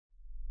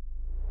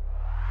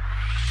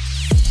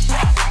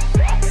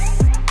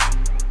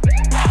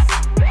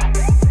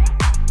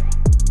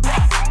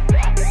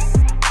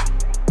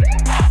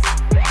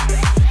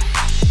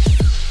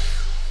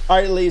All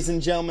right, ladies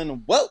and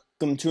gentlemen,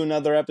 welcome to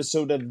another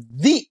episode of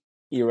the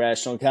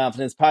Irrational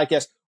Confidence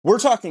Podcast. We're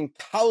talking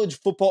college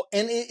football,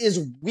 and it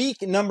is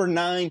week number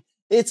 9.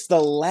 It's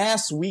the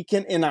last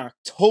weekend in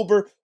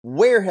October.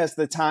 Where has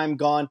the time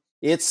gone?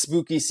 It's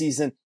spooky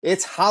season.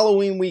 It's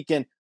Halloween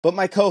weekend. But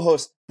my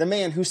co-host, the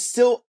man who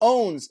still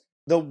owns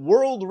the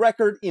world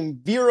record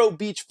in Vero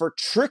Beach for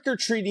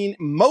trick-or-treating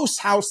most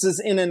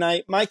houses in a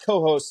night, my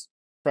co-host,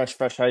 Fresh,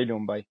 how you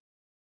doing, buddy?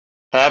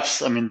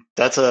 Perhaps, I mean,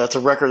 that's a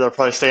record that'll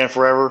probably stay in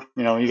forever.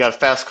 You know, you got a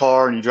fast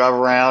car and you drive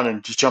around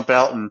and just jump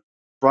out and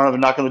run up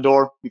and knock on the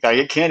door. You gotta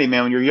get candy,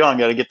 man. When you're young,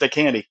 you gotta get that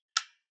candy.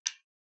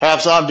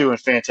 Perhaps I'm doing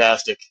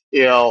fantastic.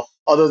 You know,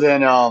 other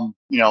than having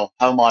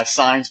my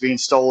signs being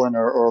stolen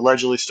or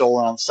allegedly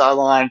stolen on the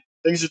sideline,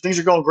 things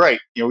are going great.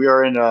 You know, we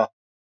are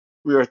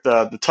at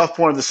the tough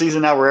point of the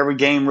season now, where every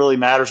game really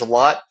matters a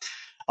lot.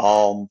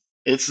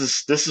 This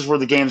is where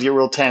the games get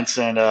real tense,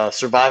 and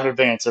survive and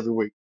advance every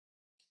week.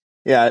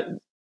 Yeah,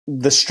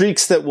 the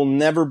streaks that will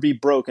never be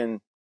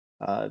broken,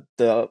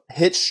 the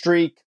hit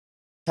streak,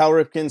 Cal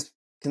Ripken's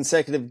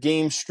consecutive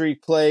game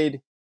streak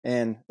played,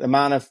 and the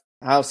amount of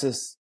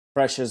houses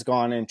Fresh has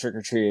gone and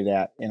trick-or-treated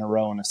at in a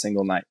row in a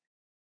single night.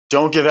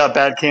 Don't give out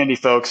bad candy,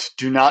 folks.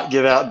 Do not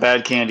give out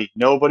bad candy.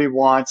 Nobody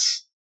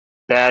wants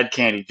bad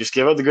candy. Just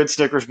give out the good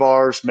Snickers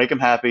bars. Make them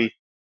happy.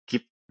 You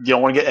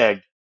don't want to get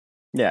egged.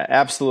 Yeah,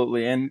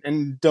 absolutely.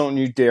 And don't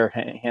you dare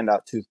hand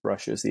out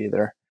toothbrushes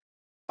either.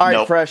 All right,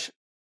 Nope. Fresh.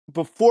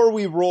 Before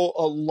we roll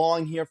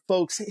along here,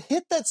 folks,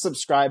 hit that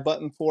subscribe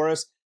button for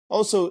us.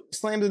 Also,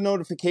 slam the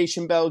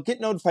notification bell. Get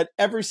notified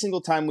every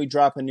single time we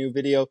drop a new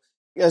video.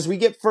 As we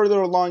get further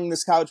along in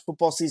this college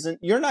football season,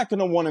 you're not going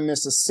to want to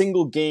miss a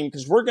single game,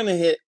 because we're going to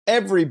hit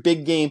every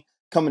big game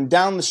coming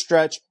down the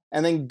stretch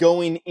and then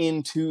going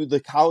into the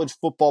college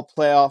football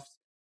playoffs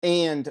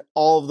and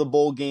all of the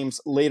bowl games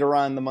later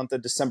on in the month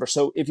of December.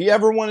 So if you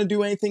ever want to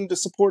do anything to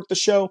support the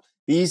show,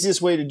 the easiest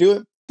way to do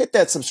it, hit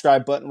that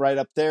subscribe button right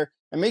up there.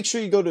 And make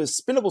sure you go to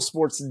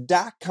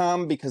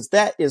SpinnableSports.com, because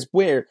that is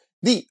where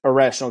the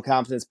Irrational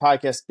Confidence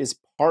Podcast is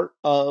part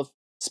of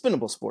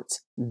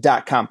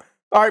SpinnableSports.com.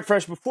 All right,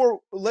 Fresh,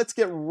 let's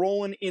get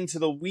rolling into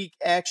the week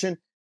action.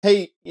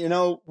 Hey,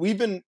 we've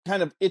been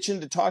kind of itching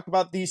to talk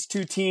about these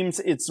two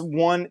teams.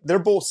 They're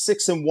both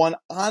 6-1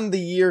 on the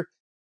year.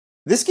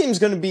 This game is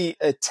going to be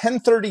a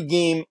 10:30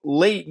 game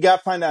late. You got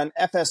to find out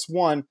on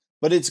FS1,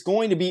 but it's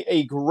going to be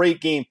a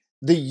great game.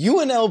 The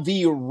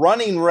UNLV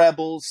Running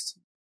Rebels,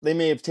 they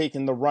may have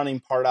taken the running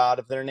part out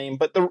of their name,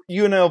 but the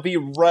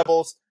UNLV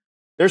Rebels,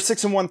 they're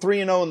 6-1,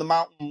 3-0 in the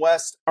Mountain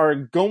West, are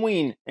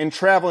going and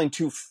traveling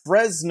to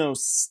Fresno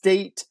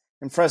State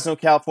in Fresno,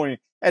 California.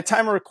 At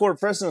time of record,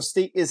 Fresno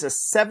State is a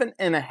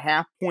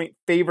 7.5 point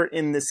favorite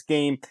in this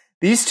game.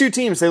 These two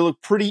teams, they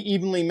look pretty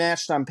evenly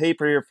matched on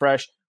paper here,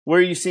 Fresh. Where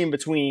are you seeing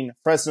between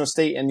Fresno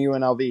State and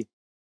UNLV?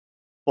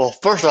 Well,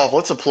 first off,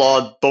 let's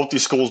applaud both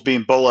these schools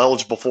being bowl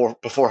eligible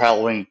before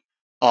Halloween.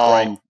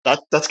 Right.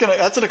 That's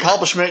an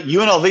accomplishment.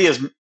 UNLV is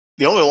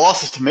the only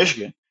losses to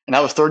Michigan, and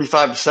that was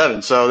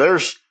 35-7. So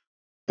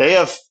they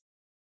have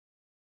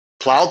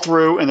plowed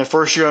through in their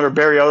first year under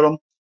Barry Odom,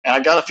 and I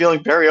got a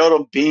feeling Barry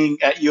Odom being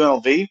at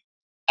UNLV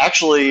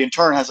actually in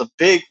turn has a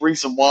big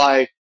reason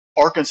why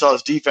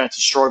Arkansas's defense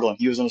is struggling.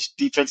 He was a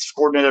defensive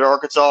coordinator at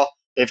Arkansas.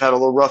 They've had a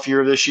little rough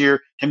year this year.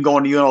 Him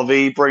going to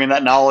UNLV, bringing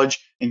that knowledge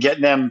and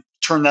getting them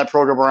turn that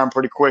program around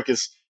pretty quick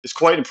is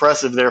quite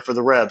impressive there for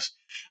the Rebs.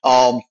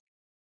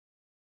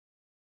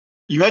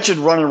 You mentioned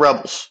running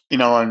Rebels,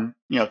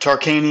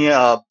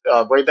 Tarkania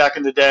way back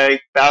in the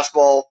day,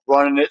 basketball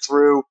running it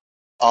through.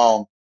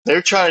 They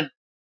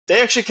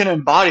actually can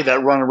embody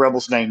that running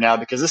Rebels name now,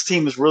 because this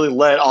team is really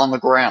led on the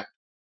ground.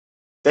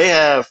 They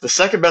have the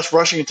second best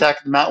rushing attack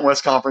in the Mountain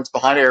West Conference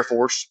behind Air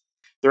Force.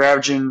 They're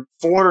averaging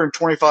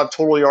 425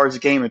 total yards a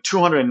game, and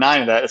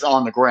 209 of that is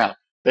on the ground.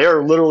 They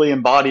are literally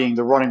embodying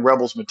the running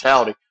Rebels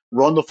mentality.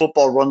 Run the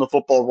football, run the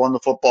football, run the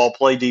football,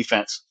 play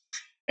defense.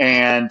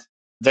 And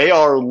they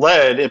are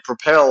led and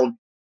propelled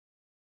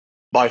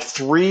by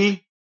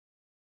three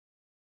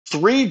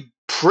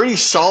pretty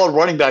solid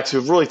running backs who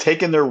have really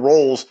taken their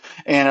roles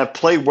and have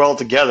played well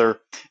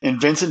together in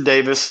Vincent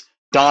Davis,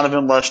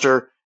 Donovan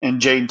Lester,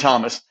 and Jaden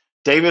Thomas.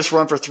 Davis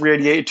run for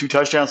 388 and 2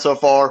 touchdowns so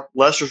far.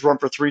 Lester's run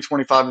for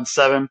 325 and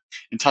 7,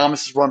 and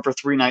Thomas has run for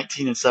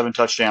 319 and 7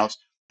 touchdowns.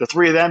 The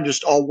three of them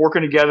just all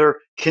working together,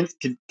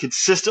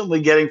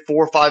 consistently getting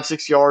 4, 5,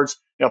 6 yards,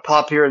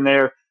 pop here and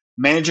there,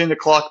 managing the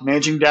clock,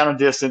 managing down and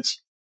distance,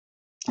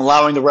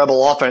 allowing the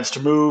Rebel offense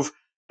to move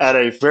at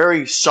a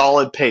very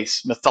solid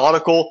pace,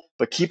 methodical,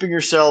 but keeping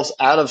yourselves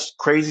out of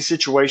crazy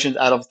situations,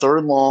 out of third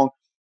and long,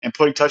 and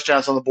putting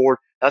touchdowns on the board.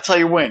 That's how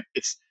you win.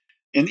 It's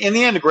in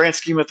the end, the grand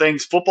scheme of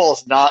things, football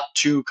is not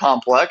too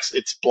complex.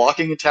 It's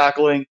blocking and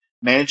tackling,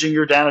 managing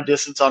your down and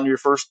distance on your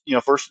first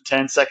and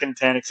 10, second and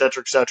 10, et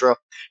cetera,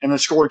 and then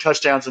scoring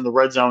touchdowns in the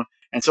red zone.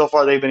 And so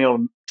far, they've been able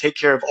to take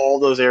care of all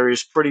those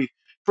areas pretty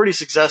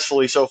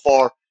successfully so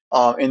far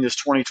in this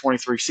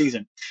 2023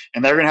 season.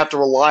 And they're going to have to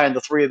rely on the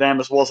three of them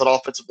as well as that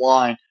offensive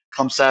line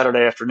come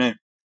Saturday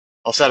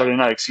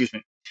night, excuse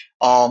me.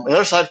 On the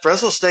other side,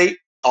 Fresno State,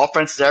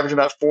 Offense is averaging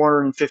about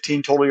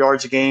 415 total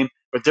yards a game,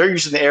 but they're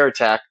using the air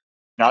attack.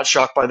 Not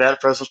shocked by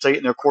that. Fresno State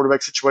in their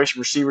quarterback situation,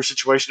 receiver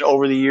situation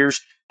over the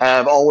years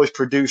have always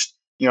produced,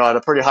 at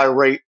a pretty high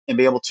rate and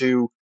be able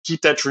to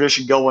keep that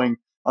tradition going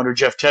under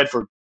Jeff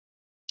Tedford.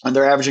 And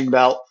they're averaging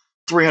about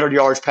 300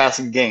 yards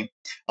passing a game.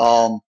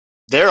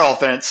 Their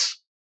offense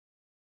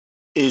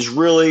is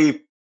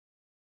really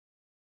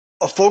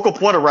a focal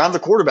point around the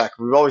quarterback.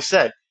 We've always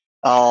said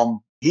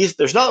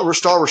there's not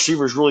star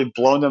receivers really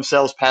blowing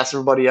themselves past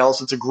everybody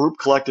else. It's a group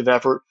collective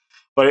effort.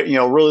 But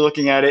really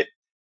looking at it,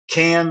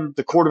 can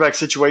the quarterback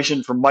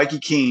situation for Mikey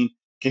Keene,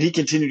 can he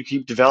continue to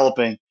keep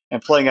developing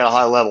and playing at a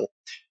high level?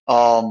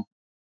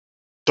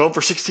 Thrown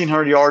for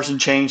 1,600 yards and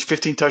change,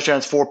 15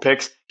 touchdowns, 4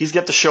 picks. He's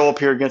got to show up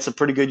here against a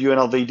pretty good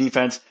UNLV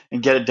defense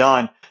and get it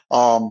done.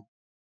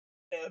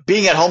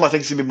 Being at home, I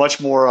think, is going to be much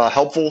more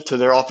helpful to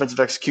their offensive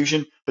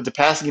execution. But the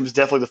passing game is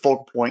definitely the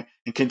focal point,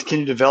 and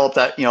continue to develop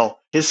that,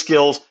 his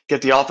skills,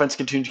 get the offense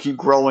continue to keep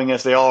growing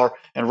as they are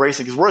and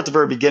racing. Because we're at the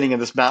very beginning of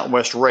this Mountain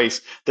West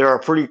race. There are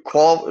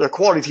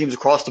quality teams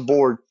across the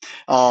board,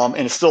 and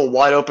it's still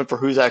wide open for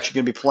who's actually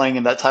going to be playing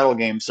in that title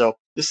game. So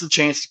this is a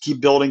chance to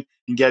keep building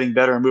and getting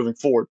better and moving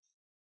forward.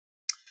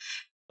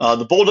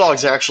 The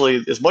Bulldogs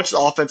actually, as much as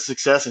offensive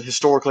success and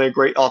historically a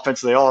great offense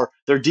they are,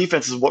 their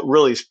defense is what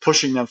really is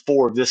pushing them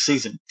forward this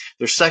season.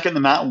 They're second in the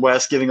Mountain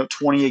West, giving up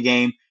 20 a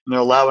game, and they're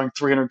allowing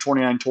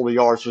 329 total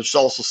yards, which is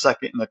also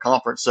second in the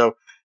conference. So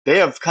they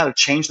have kind of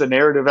changed the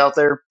narrative out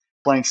there,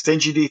 playing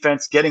stingy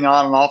defense, getting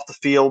on and off the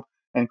field,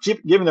 and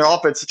keep giving their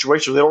offense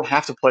situations where they don't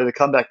have to play the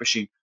comeback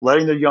machine,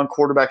 letting their young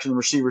quarterbacks and the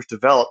receivers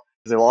develop,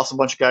 because they lost a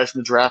bunch of guys in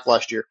the draft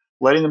last year,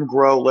 letting them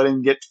grow, letting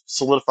them get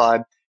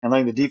solidified, and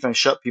letting the defense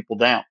shut people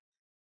down.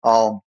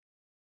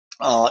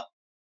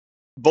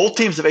 Both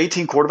teams have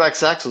 18 quarterback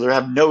sacks, so they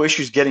have no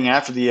issues getting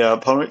after the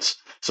opponents.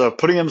 So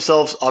putting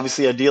themselves,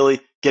 obviously, ideally,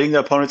 getting the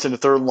opponents into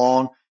third and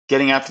long,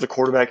 getting after the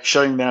quarterback,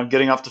 shutting them down,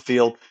 getting off the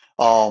field.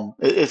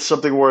 It's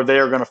something where they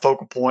are going to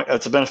focal point.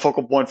 It's been a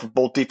focal point for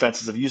both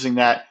defenses of using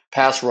that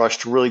pass rush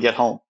to really get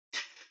home.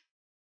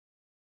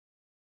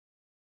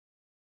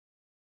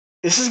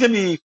 This is going to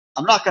be,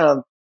 I'm not going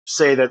to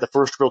say that the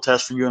first real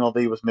test for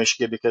UNLV was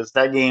Michigan, because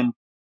that game,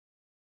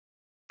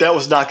 that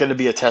was not going to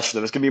be a test for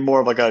them. It's going to be more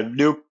of like a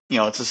new,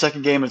 it's the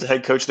second game as a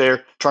head coach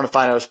there, trying to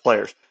find out his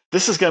players.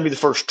 This is going to be the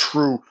first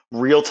true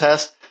real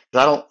test.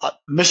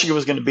 Michigan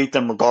was going to beat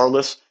them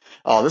regardless.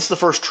 This is the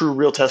first true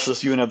real test for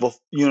this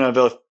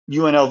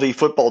UNLV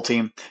football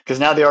team, because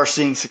now they are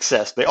seeing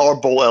success. They are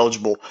bowl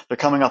eligible. They're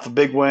coming off a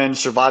big win,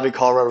 surviving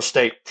Colorado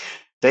State.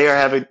 They are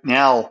having,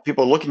 now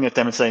people are looking at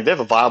them and saying they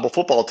have a viable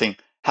football team.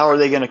 How are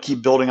they going to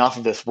keep building off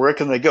of this? Where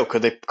can they go?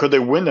 Could they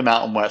win the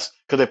Mountain West?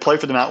 Could they play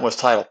for the Mountain West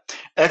title?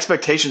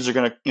 Expectations are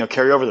going to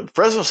carry over them.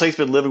 Fresno State's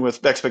been living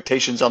with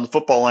expectations on the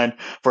football end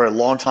for a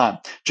long time.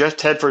 Jeff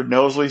Tedford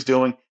knows what he's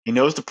doing. He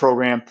knows the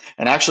program,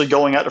 and actually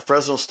going out to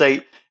Fresno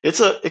State,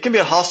 it can be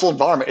a hostile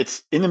environment.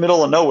 It's in the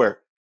middle of nowhere.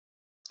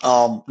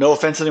 No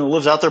offense to anyone who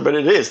lives out there, but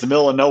it is the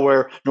middle of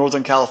nowhere,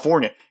 Northern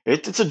California.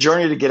 It's a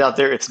journey to get out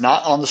there. It's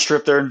not on the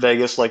strip there in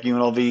Vegas like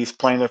UNLV is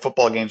playing their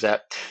football games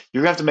at.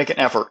 You're going to have to make an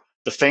effort.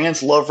 The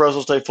fans love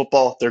Fresno State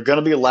football. They're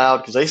going to be loud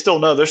because they still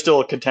know they're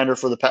still a contender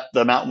for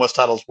the Mountain West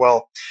title as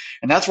well.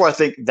 And that's where I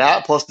think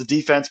that plus the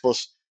defense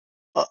plus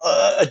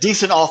a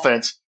decent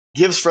offense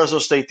gives Fresno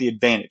State the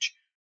advantage.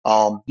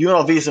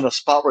 UNLV is in a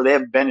spot where they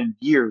haven't been in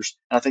years,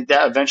 and I think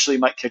that eventually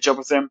might catch up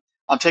with them.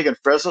 I'm taking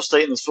Fresno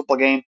State in this football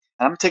game,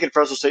 and I'm taking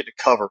Fresno State to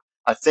cover.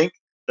 I think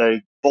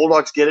the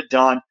Bulldogs get it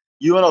done.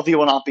 UNLV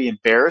will not be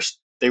embarrassed.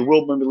 They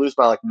will maybe lose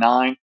by like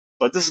 9,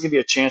 but this is going to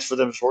be a chance for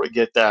them to sort of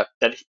get that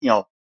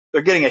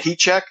they're getting a heat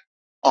check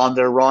on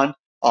their run.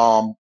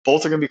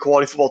 Both are going to be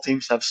quality football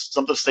teams, have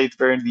something to say at the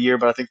very end of the year,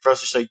 but I think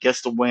Fresno State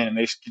gets the win, and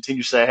they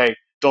continue to say, hey,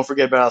 don't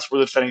forget about us. We're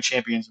the defending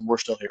champions, and we're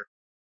still here.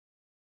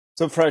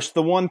 So, Fresh,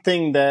 the one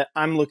thing that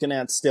I'm looking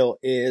at still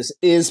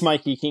is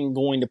Mikey King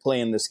going to play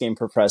in this game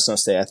for Fresno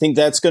State? I think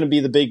that's going to be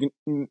the big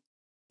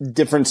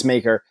difference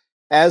maker.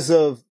 As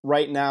of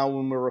right now,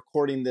 when we're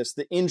recording this,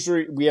 the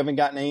injury, we haven't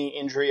gotten any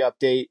injury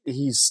update.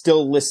 He's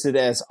still listed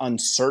as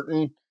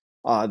uncertain.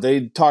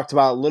 They talked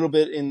about a little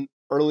bit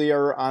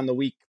earlier on the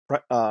week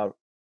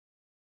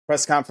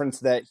press conference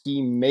that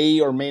he may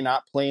or may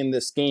not play in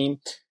this game.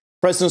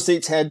 Fresno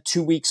State's had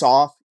 2 weeks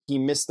off. He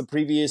missed the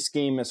previous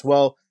game as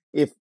well.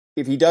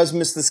 If he does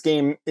miss this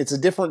game, it's a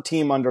different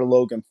team under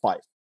Logan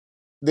Fife.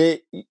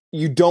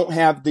 You don't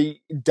have the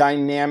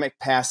dynamic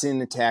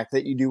passing attack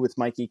that you do with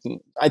Mikey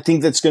King. I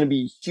think that's going to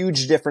be a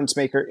huge difference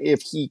maker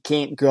if he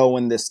can't go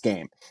in this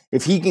game.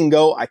 If he can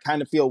go, I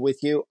kind of feel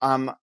with you.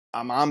 I'm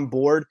on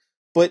board.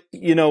 But,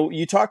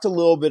 you talked a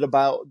little bit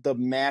about the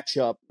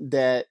matchup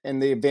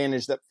and the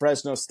advantage that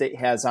Fresno State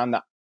has on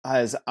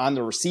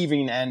the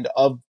receiving end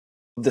of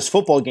this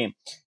football game.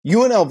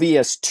 UNLV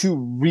has 2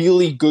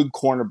 really good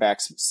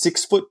cornerbacks.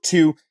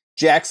 6'2"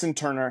 Jackson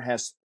Turner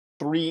has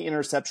 3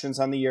 interceptions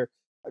on the year.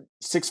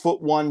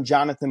 6'1"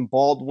 Jonathan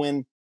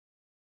Baldwin,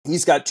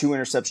 he's got 2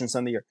 interceptions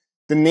on the year.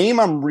 The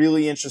name I'm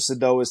really interested,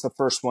 though, is the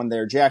first one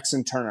there,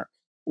 Jackson Turner.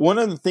 one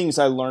of the things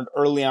I learned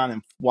early on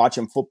in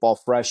watching Football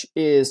Fresh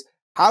is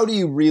how do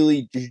you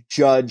really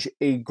judge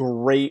a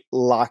great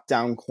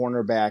lockdown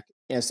cornerback,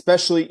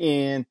 especially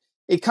in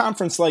a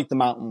conference like the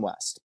Mountain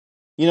West?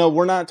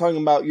 We're not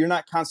talking about, you're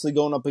not constantly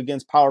going up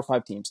against Power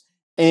 5 teams.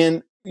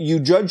 And you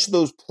judge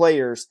those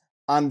players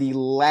on the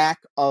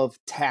lack of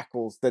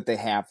tackles that they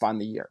have on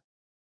the year.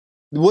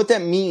 What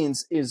that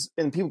means is,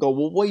 and people go,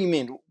 well, what do you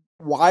mean?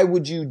 Why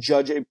would you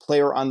judge a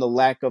player on the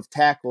lack of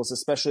tackles,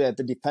 especially at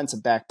the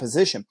defensive back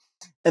position?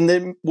 And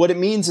then what it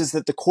means is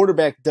that the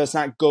quarterback does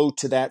not go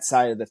to that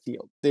side of the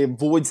field. They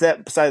avoids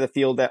that side of the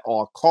field at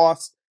all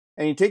costs.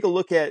 And you take a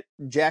look at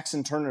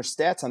Jackson Turner's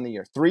stats on the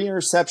year. 3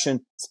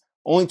 interceptions,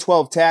 only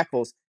 12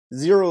 tackles,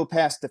 0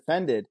 pass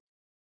defended.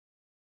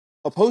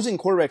 Opposing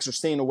quarterbacks are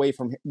staying away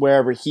from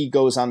wherever he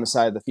goes on the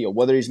side of the field,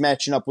 whether he's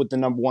matching up with the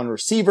number one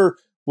receiver,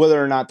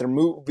 whether or not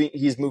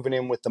he's moving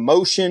in with the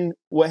motion,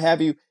 what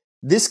have you.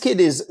 This kid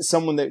is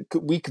someone that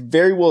we could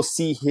very well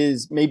see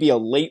maybe a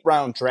late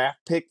round draft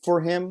pick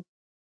for him,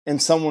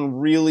 and someone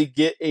really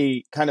get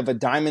a kind of a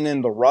diamond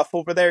in the rough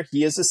over there.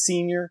 He is a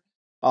senior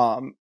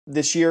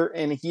this year,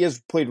 and he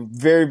has played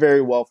very,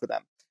 very well for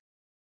them.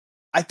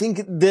 I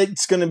think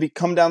that's going to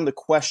come down to the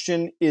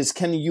question is,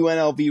 can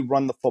UNLV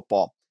run the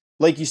football?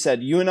 Like you said,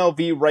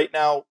 UNLV right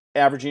now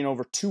averaging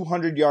over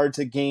 200 yards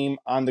a game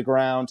on the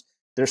ground.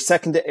 They're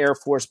second to Air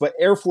Force, but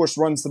Air Force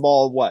runs the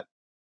ball,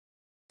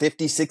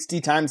 50,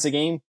 60 times a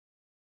game?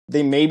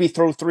 They maybe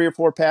throw 3 or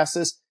 4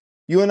 passes.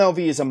 UNLV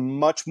is a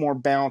much more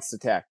balanced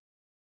attack.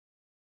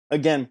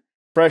 Again,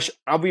 Fresh,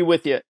 I'll be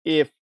with you.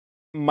 If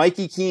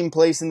Mikey Keene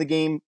plays in the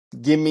game,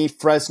 give me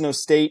Fresno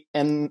State,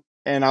 and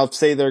I'll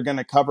say they're going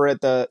to cover at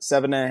the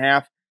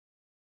 7.5.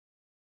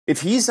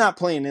 If he's not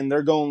playing and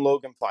they're going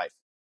Logan Fife,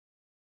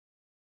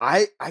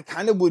 I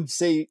kind of would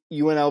say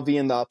UNLV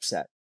in the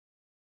upset.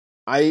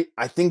 I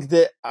think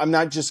that I'm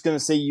not just going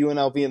to say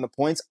UNLV in the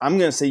points. I'm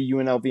going to say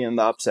UNLV in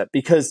the upset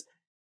because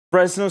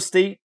Fresno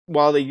State,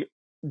 while they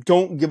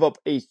don't give up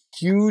a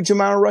huge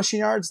amount of rushing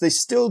yards, they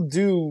still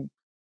do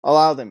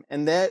allow them.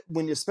 And that,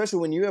 especially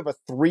when you have a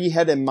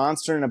 3-headed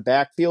monster in a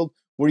backfield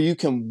where you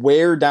can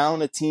wear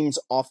down a team's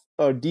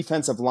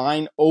defensive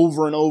line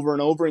over and over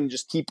and over and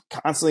just keep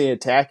constantly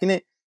attacking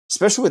it,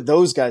 especially with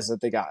those guys that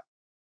they got.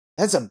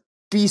 That's a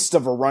beast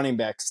of a running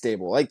back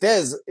stable.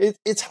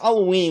 It's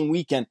Halloween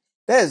weekend.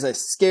 That is a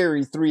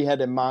scary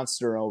 3-headed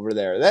monster over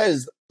there. That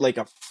is like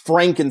a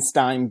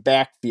Frankenstein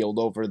backfield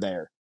over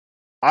there.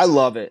 I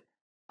love it.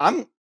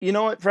 You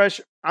know what, Fresh?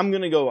 I'm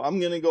gonna go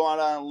out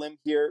on a limb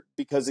here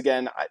because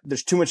again,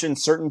 there's too much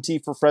uncertainty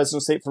for Fresno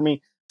State for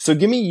me. So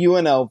give me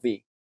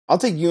UNLV. I'll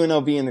take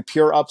UNLV in the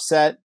pure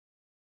upset.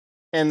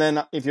 And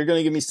then if you're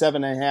gonna give me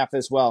 7.5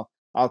 as well,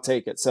 I'll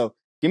take it. So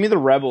give me the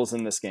Rebels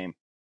in this game.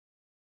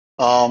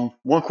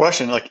 One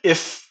question,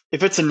 if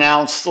it's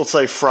announced, let's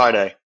say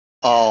Friday,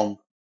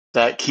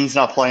 that Keene's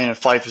not playing and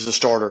Fife is a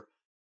starter,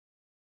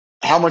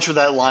 how much would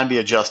that line be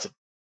adjusted?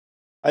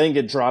 I think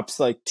it drops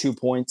 2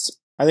 points.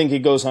 I think it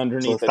goes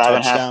underneath So a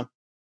touchdown.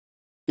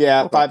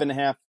 Yeah, okay.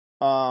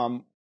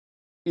 5.5.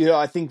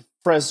 I think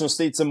Fresno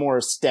State's a more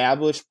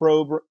established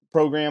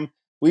program.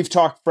 We've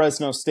talked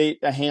Fresno State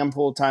a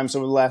handful of times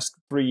over the last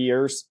 3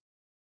 years.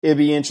 It'd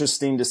be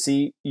interesting to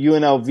see.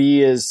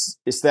 UNLV is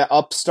that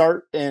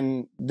upstart,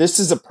 and this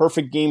is a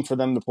perfect game for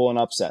them to pull an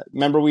upset.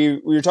 Remember,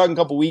 we were talking a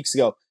couple weeks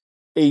ago,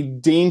 a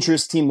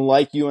dangerous team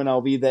like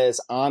UNLV that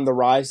is on the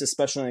rise,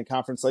 especially in a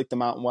conference like the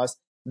Mountain West.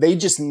 They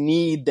just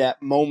need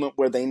that moment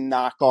where they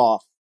knock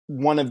off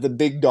one of the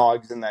big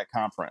dogs in that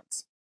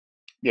conference.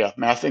 Yeah,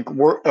 man, I think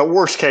at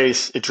worst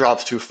case, it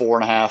drops to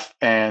 4.5,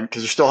 and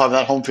because you still have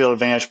that home field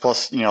advantage,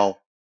 plus,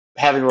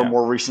 having a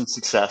more recent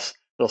success,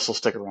 they'll still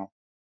stick around.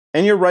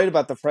 And you're right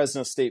about the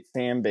Fresno State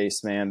fan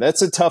base, man.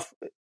 That's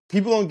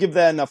people don't give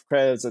that enough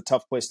credit. It's a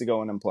tough place to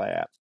go in and play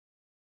at.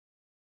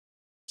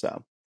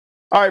 So,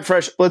 all right,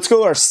 Fresh, let's go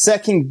to our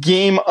second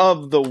game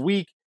of the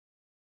week.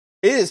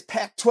 It is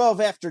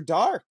Pac-12 After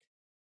Dark.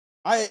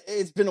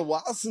 It's been a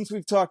while since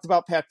we've talked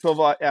about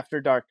Pac-12 After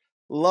Dark.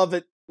 Love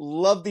it.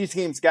 Love these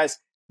games, guys.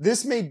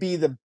 This may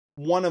be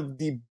one of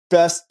the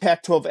best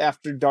Pac-12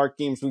 After Dark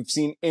games we've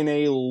seen in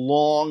a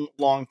long,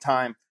 long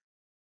time.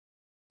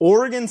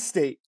 Oregon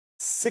State,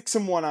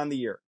 6-1 on the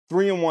year,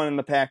 3-1 in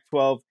the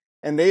Pac-12,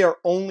 and they are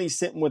only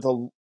sitting with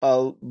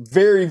a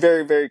very,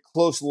 very, very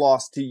close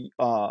loss to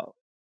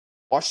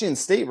Washington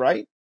State,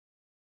 right?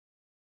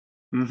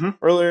 Mm-hmm.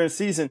 Earlier in the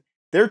season.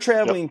 They're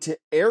traveling to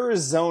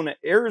Arizona.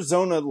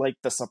 Arizona, like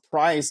the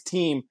surprise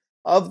team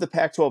of the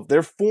Pac-12.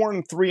 They're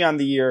 4-3 on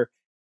the year.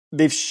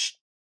 They've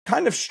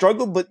kind of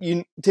struggled, but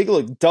you take a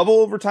look. Double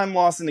overtime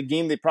loss in a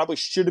game they probably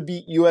should have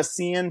beat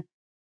USC in.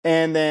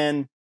 And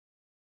then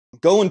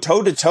going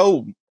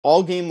toe-to-toe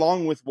all game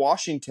long with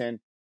Washington.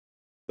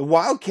 The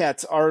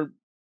Wildcats are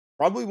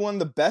probably one of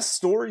the best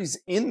stories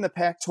in the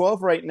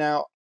Pac-12 right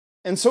now.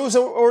 And so is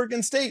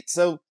Oregon State.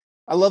 So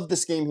I love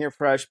this game here,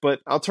 Fresh,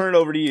 but I'll turn it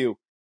over to you.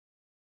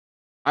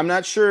 I'm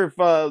not sure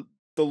if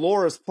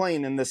Delores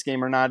playing in this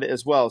game or not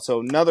as well.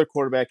 So another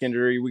quarterback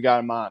injury we got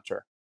to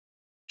monitor.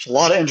 There's a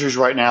lot of injuries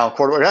right now.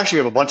 Quarterback. Actually,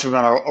 we have a bunch of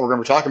them we're going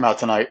to be talking about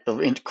tonight,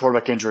 the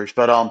quarterback injuries.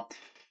 But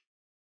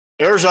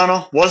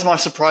Arizona was my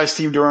surprise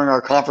team during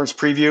our conference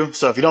preview.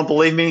 So if you don't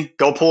believe me,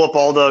 go pull up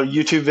all the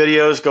YouTube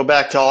videos, go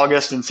back to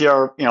August and see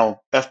our,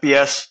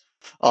 FBS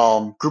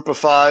group of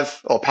five,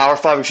 or Power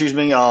Five, excuse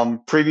me,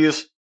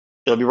 previews.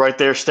 It'll be right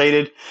there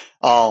stated.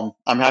 I'm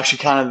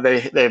actually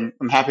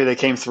I'm happy they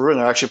came through and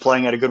they're actually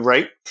playing at a good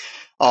rate.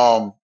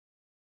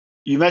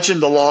 You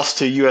mentioned the loss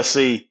to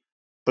USC,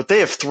 but they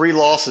have 3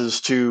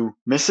 losses to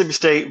Mississippi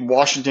State,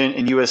 Washington,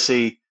 and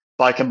USC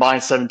by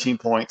combined 17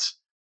 points.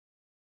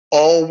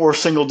 All were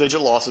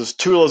single-digit losses.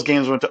 2 of those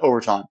games went to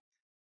overtime.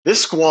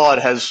 This squad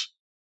has,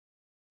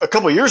 a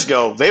couple of years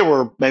ago, they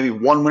were maybe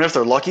 1 win if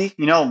they're lucky.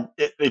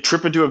 They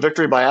trip into a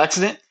victory by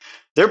accident.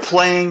 They're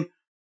playing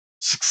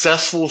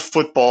successful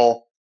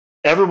football.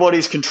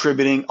 Everybody's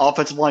contributing: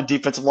 offensive line,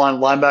 defensive line,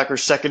 linebackers,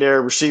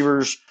 secondary,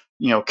 receivers,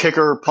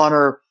 kicker,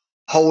 punter,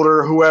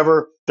 holder,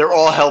 whoever. They're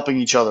all helping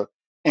each other,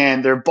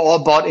 and they're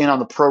all bought in on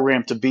the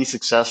program to be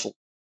successful.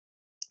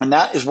 And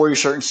that is where you're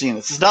starting to see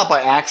this. It's not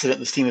by accident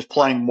this team is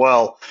playing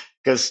well,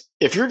 because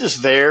if you're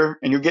just there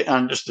and you're getting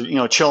on just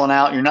chilling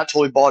out, and you're not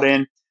totally bought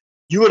in,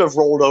 you would have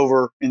rolled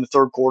over in the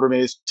third quarter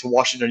maybe to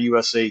Washington,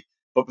 USC.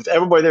 But with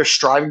everybody there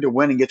striving to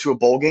win and get to a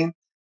bowl game,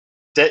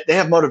 they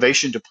have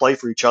motivation to play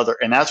for each other.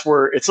 And that's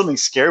where it's something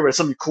scary, but it's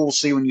something cool to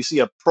see when you see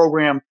a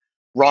program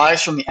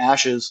rise from the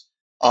ashes,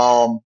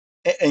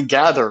 and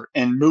gather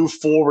and move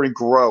forward and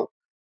grow.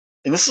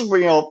 And this is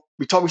where,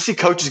 we see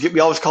coaches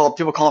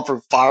people call them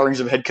for firings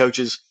of head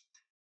coaches.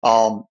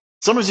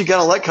 Sometimes you got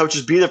to let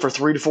coaches be there for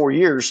 3 to 4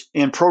 years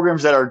in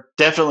programs that are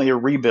definitely a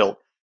rebuild.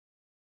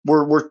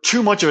 We're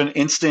too much of an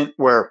instant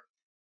where,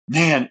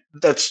 man,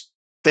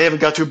 they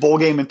haven't got to a bowl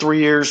game in 3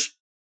 years.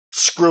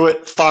 Screw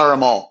it, fire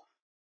them all.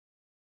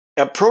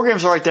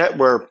 Programs like that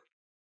where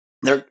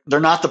they're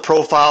not the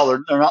profile,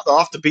 they're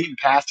off the beaten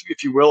path,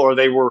 if you will, or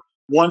they were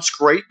once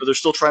great, but they're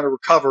still trying to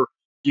recover.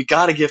 You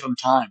got to give them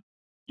time.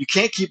 You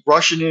can't keep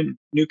rushing in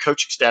new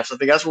coaching staffs. I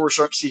think that's what we're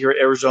starting to see here at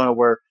Arizona,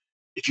 where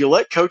if you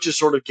let coaches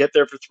sort of get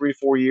there for 3 or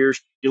 4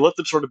 years, you let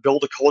them sort of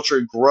build a culture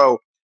and grow,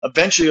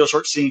 eventually you'll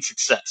start seeing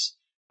success.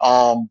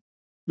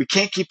 We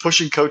can't keep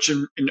pushing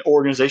coaching in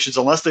organizations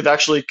unless they've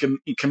actually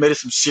committed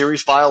some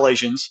serious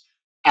violations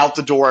out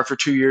the door after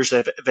 2 years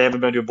if they haven't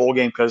been to a bowl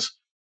game, because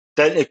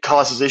then it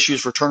causes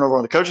issues for turnover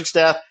on the coaching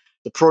staff,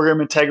 the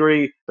program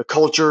integrity, the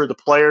culture, the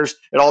players.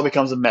 It all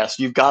becomes a mess.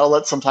 You've got to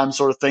let sometimes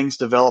sort of things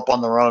develop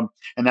on their own,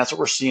 and that's what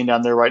we're seeing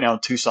down there right now in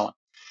Tucson.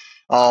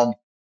 The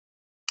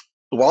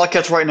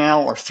Wildcats right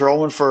now are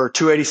throwing for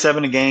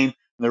 287 a game, and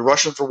they're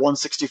rushing for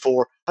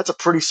 164. That's a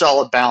pretty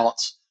solid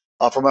balance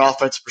from an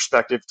offensive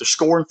perspective. They're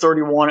scoring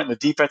 31, and the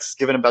defense is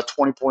giving about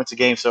 20 points a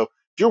game. So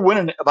if you're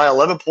winning by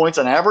 11 points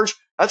on average,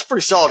 that's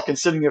pretty solid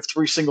considering you have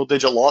 3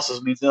 single-digit losses.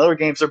 It means in other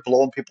games they're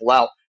blowing people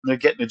out, and they're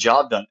getting the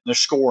job done, and they're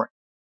scoring.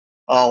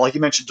 Like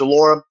you mentioned,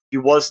 Delora,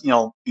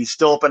 he's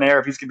still up in air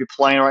if he's going to be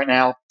playing right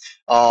now.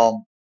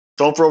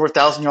 Thrown for over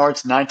 1,000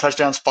 yards, 9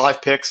 touchdowns,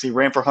 5 picks. He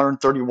ran for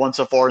 131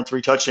 so far and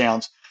 3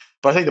 touchdowns.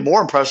 But I think the more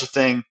impressive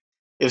thing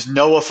is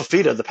Noah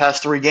Fafita. The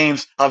past 3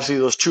 games, obviously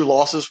those 2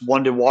 losses,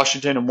 1 to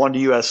Washington and 1 to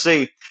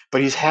USC,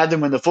 but he's had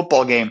them in the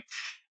football game.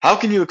 How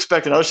can you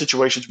expect in other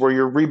situations where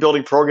you're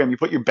rebuilding program, you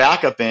put your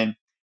backup in,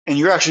 and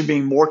you're actually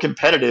being more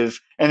competitive,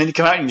 and then you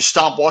come out and you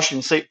stomp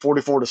Washington State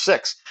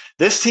 44-6?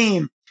 This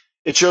team,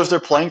 it shows they're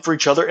playing for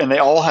each other, and they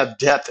all have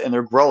depth, and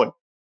they're growing.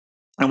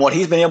 And what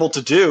he's been able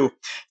to do,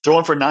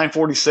 throwing for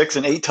 946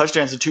 and 8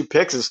 touchdowns and 2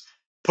 picks, is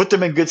put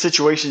them in good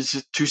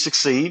situations to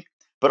succeed,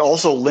 but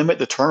also limit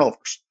the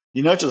turnovers.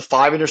 You know, to the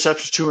 5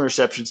 interceptions, 2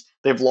 interceptions.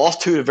 They've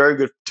lost 2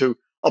 to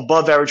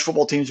above average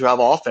football teams who have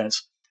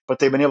offense, but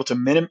they've been able to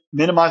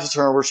minimize the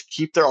turnovers,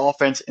 keep their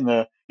offense in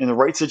the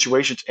right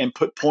situations, and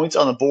put points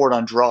on the board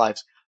on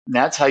drives. And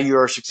that's how you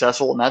are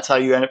successful, and that's how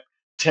you end up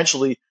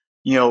potentially,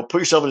 put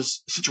yourself in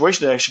a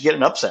situation to actually get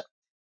an upset.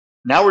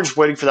 Now we're just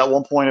waiting for that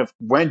one point of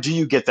when do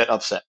you get that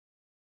upset?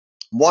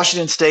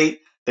 Washington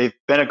State, they've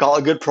been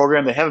a good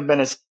program. They haven't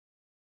been as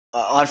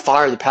on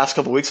fire the past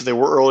couple of weeks as they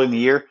were early in the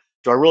year.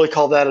 Do I really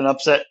call that an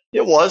upset?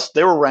 It was.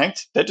 They were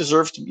ranked. That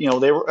deserves to,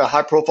 they were a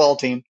high-profile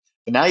team.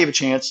 But now you have a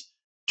chance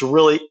to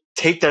really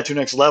take that to the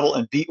next level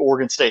and beat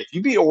Oregon State. If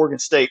you beat Oregon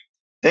State,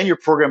 then your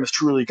program has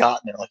truly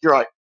gotten there. Like, you're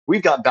right.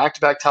 We've got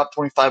back-to-back top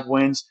 25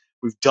 wins.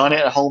 We've done it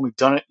at home. We've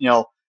done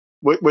it,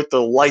 with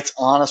the lights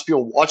on us,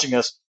 people watching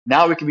us.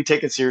 Now we can be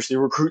taken seriously.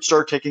 Recruits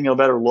start taking a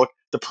better look.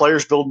 The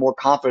players build more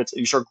confidence, and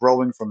you start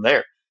growing from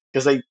there.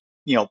 Because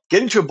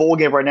getting to a bowl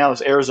game right now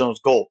is Arizona's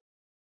goal.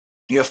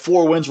 You have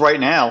 4 wins right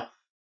now.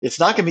 It's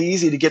not going to be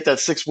easy to get that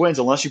 6 wins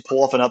unless you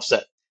pull off an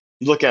upset.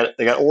 You look at it.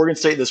 They got Oregon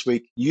State this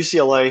week,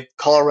 UCLA,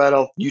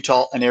 Colorado,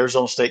 Utah, and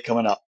Arizona State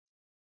coming up.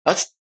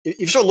 If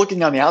you start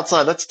looking on the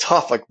outside, that's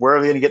tough. Like, where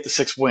are they going to get the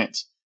 6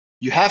 wins?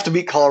 You have to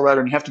beat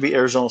Colorado and you have to beat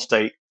Arizona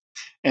State.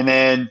 And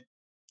then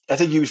I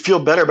think you would feel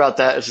better about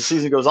that as the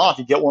season goes on if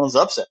you get one of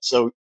those upsets.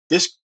 So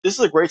this is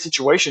a great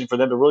situation for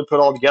them to really put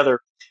all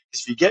together.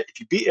 Because if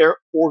you beat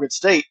Oregon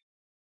State,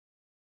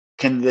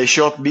 can they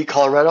show up and beat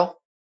Colorado?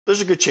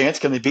 There's a good chance.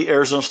 Can they beat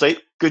Arizona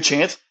State? Good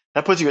chance.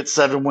 That puts you at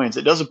 7 wins.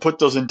 It doesn't put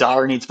those in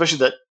dire need, especially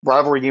that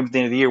rivalry game at the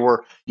end of the year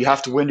where you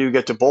have to win to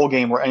get to bowl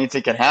game where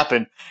anything can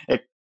happen.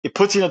 It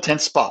puts you in a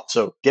tense spot.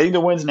 So getting the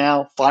wins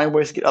now, finding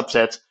ways to get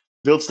upsets,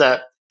 builds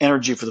that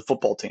energy for the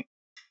football team.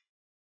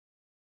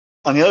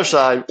 On the other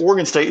side,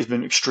 Oregon State has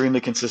been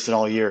extremely consistent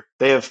all year.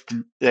 They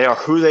are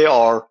who they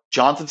are.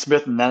 Jonathan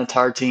Smith and that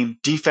entire team,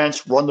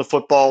 defense, run the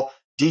football.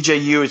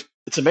 DJU is.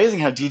 It's amazing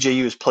how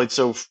DJU has played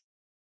so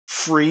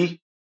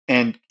free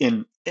and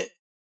in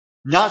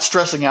not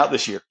stressing out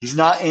this year. He's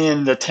not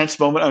in the tense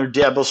moment under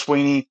Dabo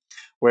Swinney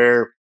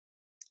where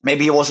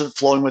maybe he wasn't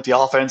flowing with the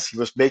offense. He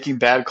was making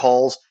bad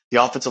calls.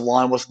 The offensive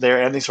line wasn't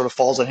there. Everything sort of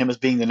falls on him as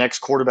being the next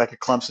quarterback at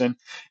Clemson,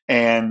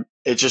 and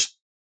it just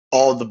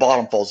all the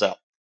bottom falls out.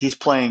 He's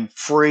playing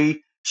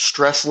free,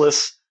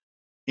 stressless,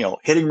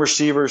 hitting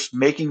receivers,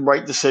 making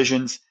right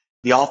decisions.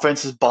 The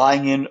offense is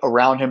buying in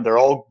around him. They're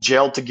all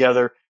gelled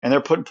together, and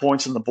they're putting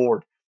points on the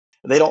board.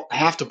 They don't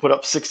have to put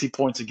up 60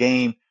 points a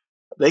game.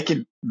 They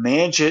can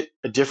manage it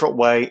a different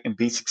way and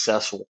be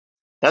successful.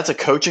 That's a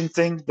coaching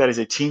thing. That is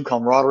a team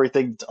camaraderie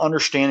thing. It's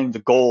understanding the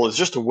goal is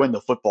just to win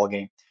the football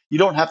game. You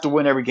don't have to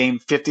win every game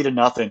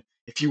 50-0.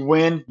 If you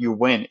win, you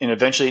win. And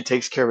eventually it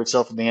takes care of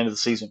itself at the end of the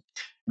season.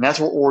 And that's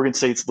where Oregon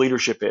State's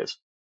leadership is.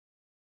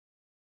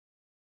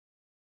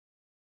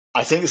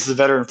 I think this is a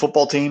veteran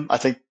football team. I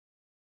think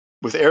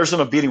with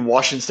Arizona beating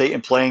Washington State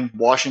and playing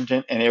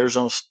Washington and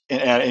Arizona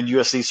and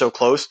USC so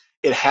close,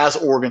 it has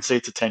Oregon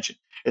State's attention.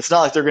 It's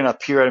not like they're going to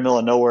appear out of the middle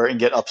of nowhere and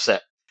get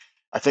upset.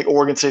 I think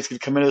Oregon State's going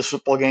to come into this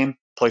football game,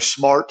 play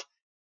smart.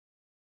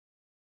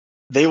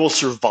 They will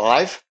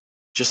survive,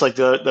 just like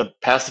the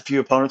past few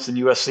opponents in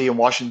USC and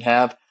Washington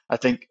have. I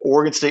think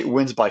Oregon State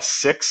wins by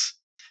 6.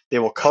 They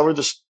will cover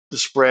the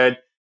spread.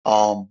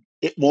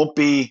 It won't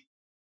be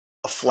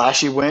a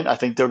flashy win. I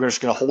think they're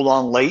just going to hold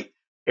on late.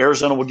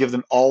 Arizona will give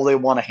them all they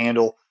want to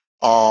handle.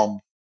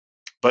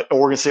 But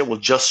Oregon State will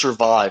just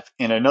survive.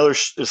 And another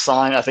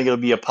sign, I think it'll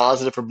be a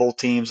positive for both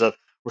teams of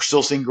we're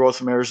still seeing growth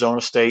from Arizona,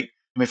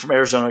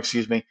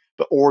 excuse me.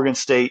 But Oregon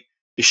State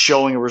is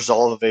showing a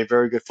resolve of a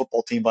very good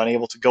football team by being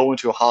able to go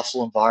into a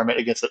hostile environment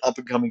against an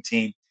up-and-coming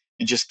team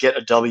and just get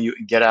a W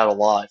and get out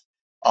alive.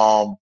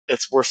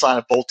 We're a sign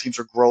that both teams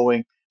are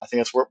growing. I think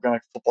that's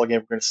football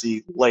game we're going to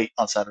see late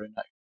on Saturday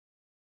night.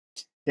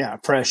 Yeah,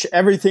 Fresh.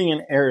 Everything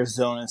in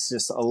Arizona is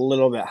just a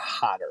little bit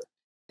hotter.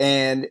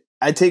 And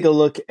I take a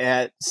look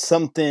at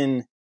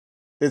something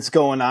that's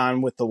going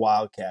on with the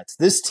Wildcats.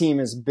 This team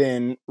has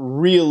been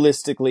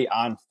realistically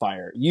on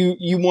fire.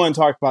 You want to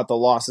talk about the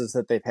losses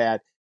that they've had.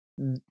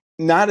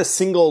 Not a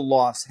single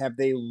loss have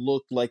they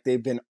looked like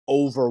they've been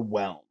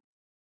overwhelmed.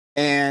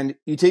 And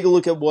you take a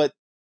look at what,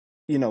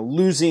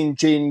 losing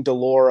Jaden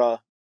DeLora,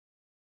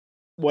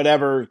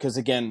 whatever, because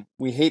again,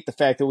 we hate the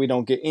fact that we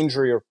don't get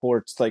injury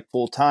reports like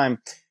full time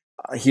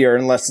here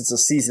unless it's a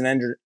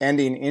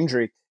season-ending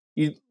injury.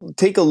 You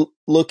take a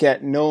look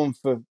at Noam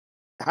for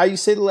how you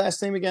say the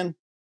last name again?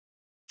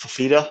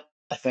 Fafita,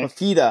 I think.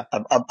 Fafita.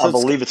 I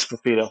believe it's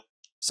Fafita.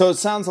 So it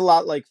sounds a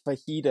lot like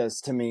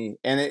fajitas to me.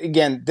 And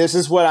again, this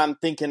is what I'm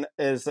thinking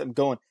as I'm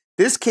going.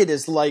 This kid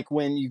is like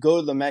when you go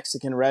to the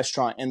Mexican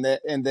restaurant and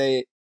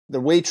the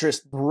waitress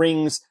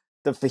brings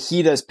the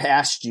fajitas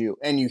past you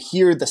and you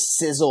hear the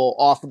sizzle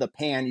off of the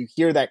pan. You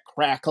hear that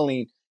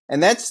crackling.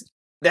 And that's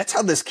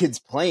how this kid's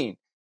playing.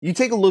 You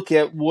take a look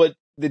at what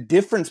the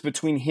difference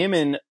between him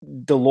and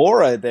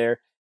DeLora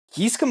there.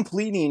 He's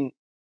completing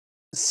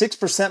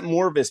 6%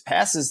 more of his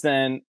passes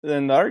than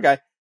the other guy.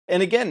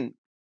 And again,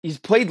 he's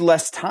played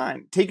less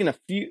time, taking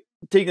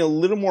a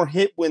little more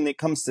hit when it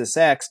comes to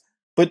sacks.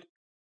 But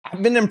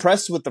I've been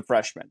impressed with the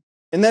freshman.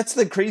 And that's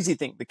the crazy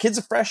thing. The kid's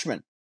a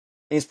freshman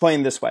and he's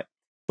playing this way.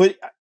 But,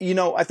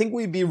 I think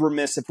we'd be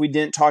remiss if we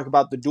didn't talk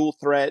about the dual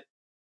threat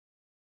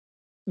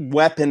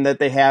weapon that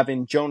they have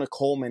in Jonah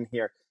Coleman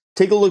here.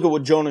 Take a look at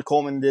what Jonah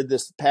Coleman did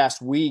this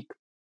past week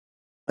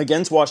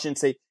against Washington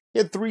State. He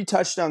had 3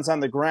 touchdowns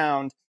on the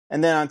ground.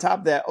 And then on top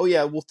of that,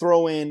 we'll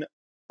throw in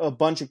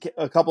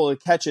a couple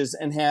of catches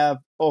and have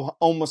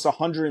almost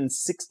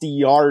 160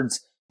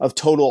 yards of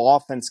total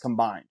offense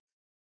combined.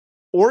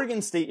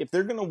 Oregon State, if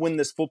they're going to win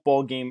this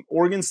football game,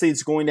 Oregon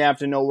State's going to have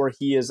to know where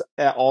he is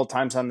at all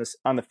times on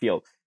the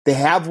field. They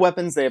have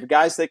weapons. They have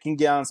guys that can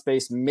get on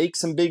space, make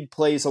some big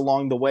plays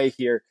along the way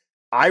here.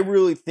 I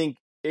really think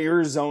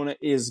Arizona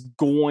is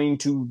going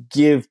to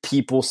give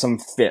people some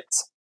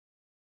fits.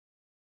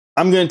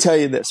 I'm going to tell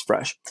you this,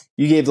 Fresh.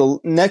 You gave the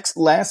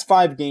last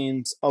 5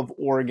 games of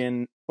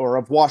Oregon or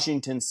of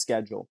Washington's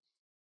schedule.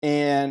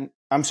 And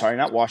I'm sorry,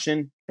 not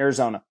Washington,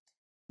 Arizona.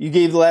 You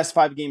gave the last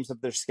 5 games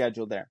of their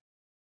schedule there.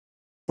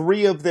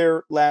 3 of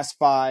their last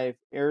 5,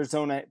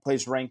 Arizona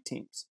plays ranked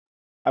teams.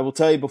 I will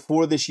tell you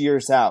before this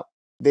year's out,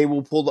 they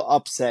will pull the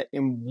upset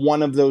in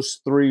one of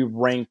those 3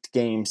 ranked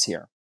games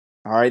here.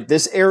 All right,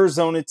 this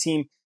Arizona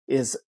team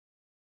is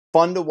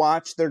fun to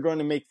watch. They're going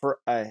to make for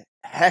a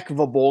heck of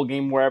a bowl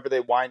game wherever they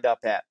wind up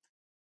at.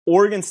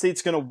 Oregon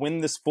State's going to win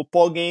this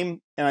football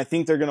game, and I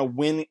think they're going to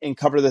win and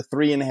cover the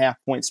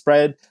 3.5-point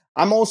spread.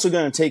 I'm also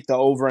going to take the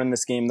over in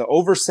this game. The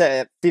over set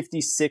at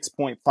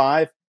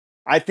 56.5.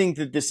 I think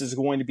that this is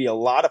going to be a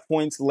lot of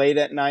points late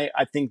at night.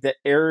 I think that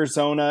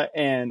Arizona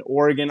and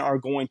Oregon are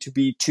going to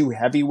be two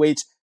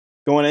heavyweights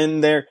going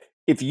in there.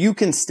 If you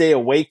can stay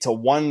awake till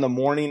 1 in the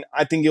morning,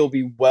 I think it'll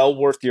be well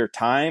worth your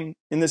time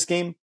in this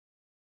game.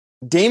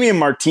 Damian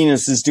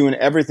Martinez is doing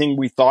everything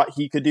we thought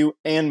he could do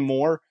and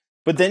more,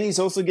 but then he's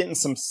also getting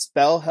some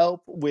spell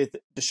help with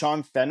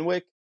Deshaun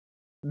Fenwick.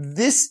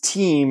 This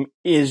team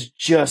is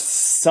just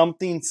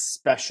something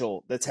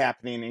special that's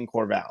happening in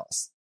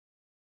Corvallis.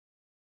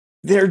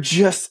 They're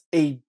just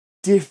a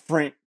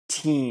different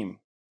team.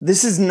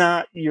 This is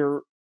not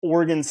your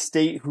Oregon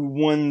State who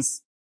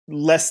wins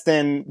less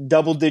than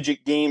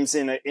double-digit games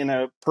in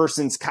a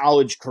person's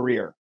college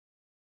career.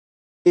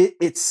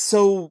 It's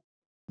so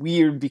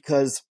weird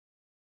because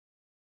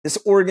this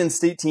Oregon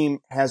State team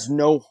has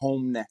no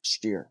home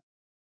next year.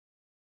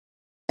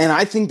 And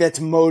I think that's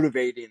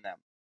motivating them.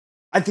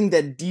 I think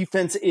that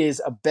defense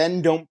is a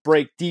bend, don't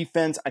break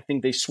defense. I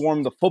think they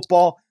swarm the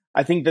football.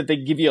 I think that they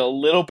give you a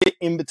little bit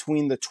in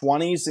between the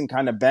 20s and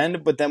kind of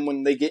bend, but then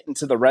when they get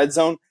into the red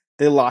zone,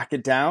 they lock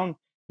it down.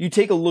 You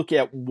take a look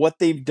at what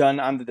they've done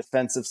on the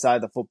defensive side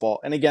of the football.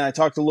 And again, I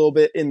talked a little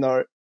bit in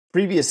the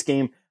previous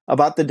game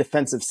about the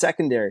defensive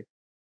secondary.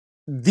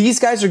 These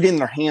guys are getting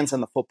their hands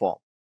on the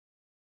football.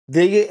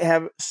 They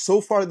have,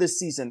 so far this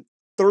season,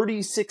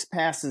 36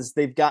 passes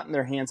they've gotten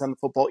their hands on the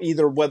football,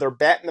 either whether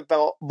batting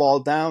the ball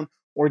down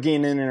or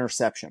getting an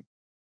interception.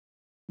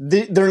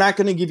 They're not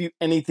going to give you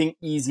anything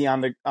easy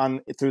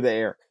through the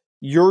air.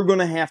 You're going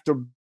to have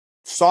to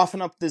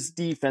soften up this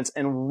defense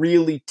and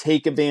really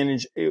take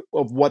advantage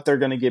of what they're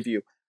going to give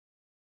you.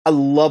 I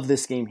love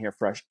this game here,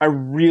 Fresh. I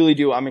really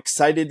do. I'm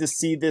excited to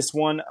see this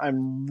one.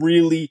 I'm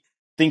really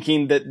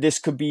thinking that this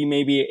could be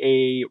maybe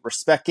a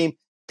respect game.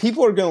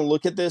 People are going to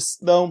look at this,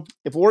 though.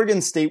 If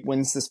Oregon State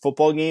wins this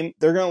football game,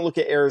 they're going to look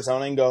at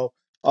Arizona and go,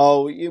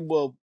 oh,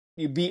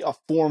 you beat a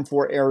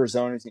 4-4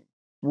 Arizona team.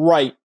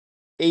 Right.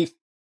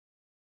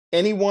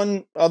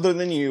 Anyone other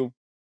than you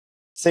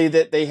say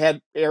that they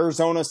had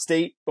Arizona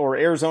State or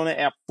Arizona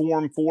at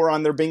 4-4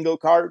 on their bingo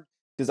card?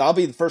 Because I'll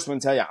be the first one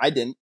to tell you, I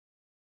didn't.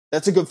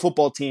 That's a good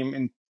football team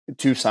in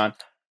Tucson.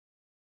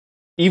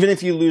 Even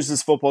if you lose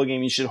this football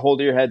game, you should hold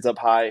your heads up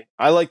high.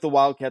 I like the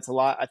Wildcats a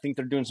lot. I think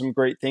they're doing some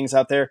great things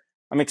out there.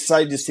 I'm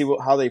excited to see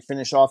how they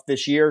finish off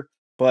this year.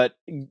 But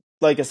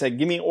like I said,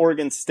 give me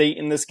Oregon State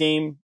in this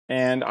game,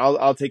 and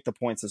I'll take the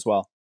points as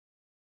well.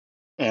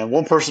 And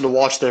one person to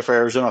watch there for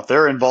Arizona, if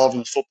they're involved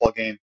in this football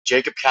game,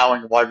 Jacob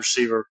Cowing, the wide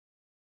receiver.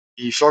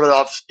 He started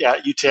off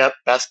at UTEP,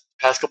 past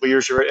couple of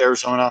years here at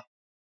Arizona,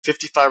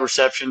 55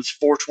 receptions,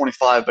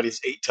 425, but he's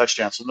 8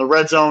 touchdowns. So in the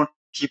red zone,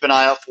 keep an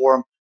eye out for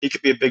him. He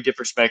could be a big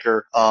difference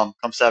maker come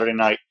Saturday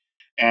night.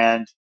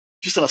 And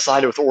just on a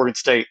side with Oregon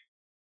State,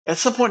 at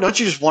some point, don't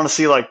you just want to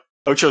see like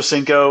Ocho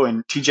Cinco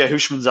and TJ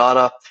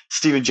Hushmanzada,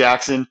 Steven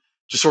Jackson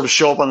just sort of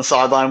show up on the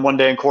sideline one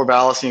day in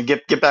Corvallis and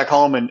get back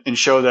home and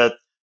show that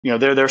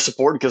they're there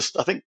supporting? Because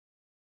I think,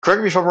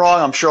 correct me if I'm wrong,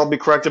 I'm sure I'll be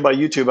corrected by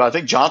YouTube, but I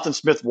think Jonathan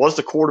Smith was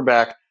the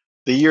quarterback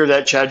the year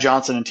that Chad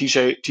Johnson and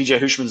TJ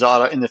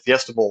Hushmanzada in the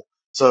Fiesta Bowl.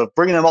 So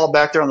bringing them all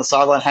back there on the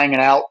sideline,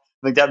 hanging out,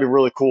 I think that'd be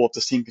really cool if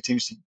this team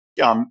continues to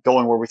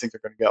going where we think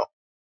they're going to go.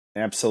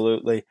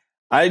 Absolutely.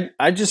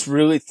 I just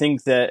really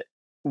think that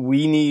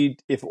we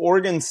need, if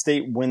Oregon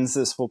State wins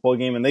this football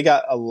game, and they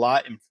got a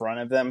lot in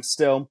front of them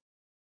still,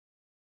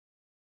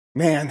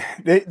 man,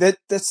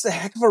 that's a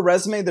heck of a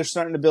resume they're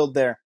starting to build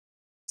there.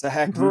 It's a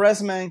heck of a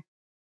resume.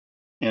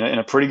 In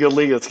a pretty good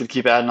league that's going to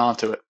keep adding on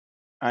to it.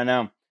 I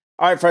know.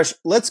 All right, Fresh,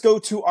 let's go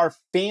to our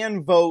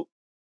fan vote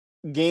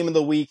game of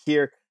the week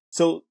here.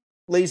 So,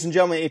 ladies and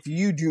gentlemen, if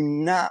you do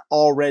not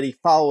already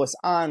follow us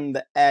on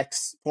the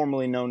X,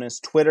 formerly known as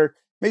Twitter,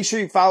 make sure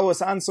you follow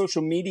us on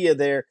social media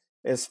there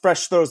as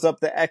Fresh throws up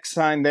the X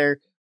sign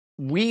there.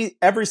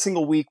 Every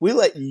single week, we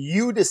let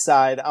you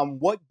decide on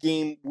what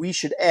game we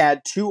should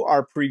add to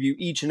our preview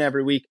each and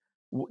every week.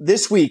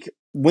 This week,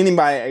 winning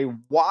by a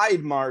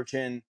wide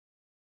margin,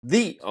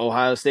 the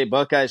Ohio State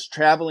Buckeyes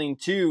traveling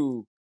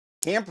to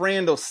Camp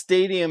Randall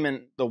Stadium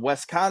and the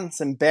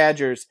Wisconsin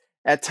Badgers.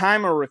 At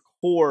time of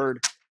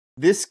record,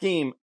 this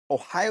game,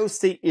 Ohio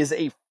State is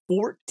a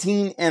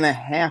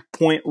 14.5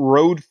 point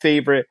road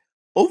favorite.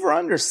 Over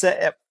under set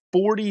at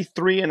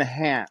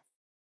 43.5.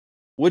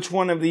 Which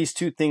one of these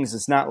two things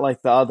is not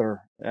like the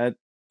other?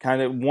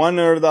 Kind of one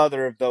or the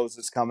other of those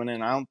is coming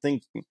in. I'm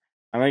going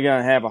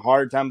to have a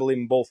hard time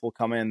believing both will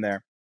come in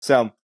there.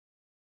 So,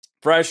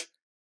 Fresh,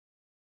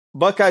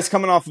 Buckeyes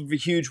coming off of a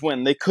huge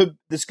win.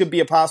 This could be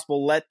a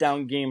possible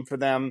letdown game for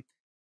them.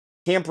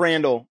 Camp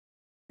Randall,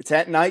 it's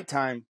at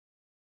nighttime.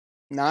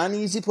 Not an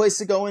easy place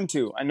to go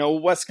into. I know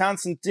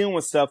Wisconsin's dealing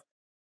with stuff,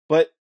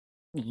 but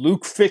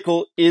Luke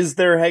Fickell is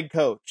their head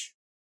coach,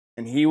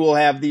 and he will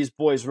have these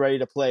boys ready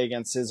to play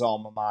against his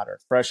alma mater.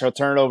 Fresh, I'll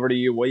turn it over to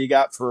you. What you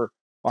got for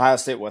Ohio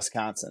State,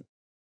 Wisconsin?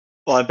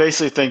 Well, I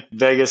basically think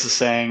Vegas is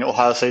saying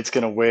Ohio State's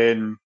going to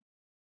win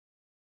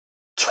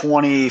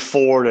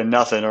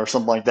 24-0 or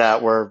something like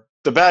that, where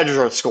the Badgers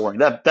are scoring.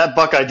 That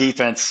Buckeye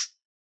defense,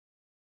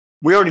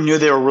 we already knew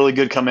they were really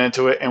good coming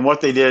into it, and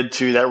what they did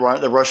to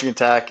the rushing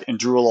attack and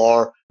Drew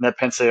Allar and that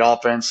Penn State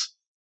offense,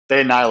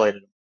 they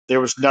annihilated them.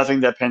 There was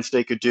nothing that Penn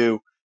State could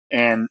do,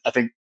 and I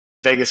think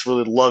Vegas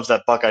really loves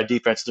that Buckeye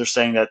defense. They're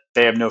saying that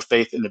they have no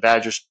faith in the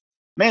Badgers,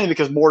 mainly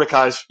because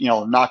Mordecai's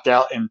knocked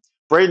out, and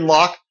Braden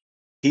Locke,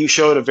 he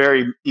showed a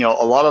very a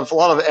lot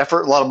of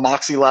effort, a lot of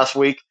moxie last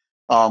week,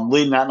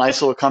 leading that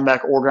nice little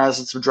comeback,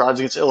 organizing some drives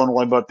against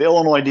Illinois. But the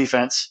Illinois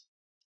defense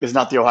is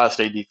not the Ohio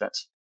State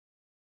defense.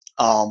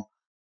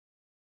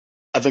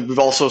 I think we've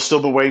also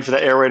still been waiting for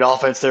the air raid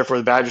offense there for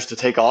the Badgers to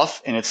take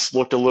off, and it's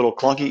looked a little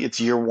clunky. It's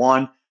year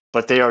one,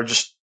 but they are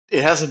just –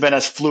 it hasn't been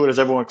as fluid as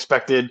everyone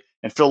expected.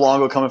 And Phil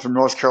Longo coming from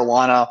North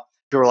Carolina,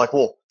 people are like,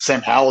 well,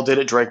 Sam Howell did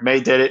it, Drake May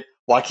did it.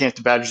 Why can't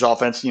the Badgers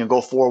offense go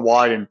 4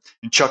 wide and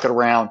chuck it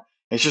around?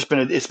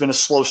 It's been a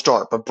slow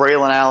start. But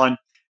Braylon Allen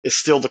is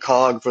still the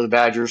cog for the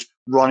Badgers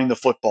running the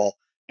football.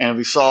 And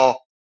we saw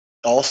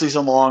all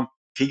season long,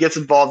 if he gets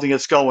involved and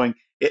gets going,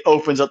 it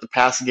opens up the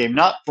passing game,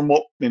 not from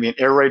what maybe an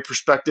air raid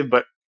perspective,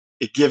 but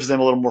it gives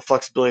them a little more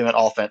flexibility in that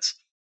offense.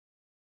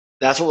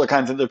 That's what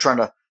they're trying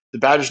to. The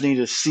Badgers need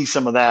to see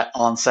some of that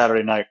on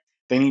Saturday night.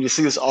 They need to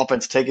see this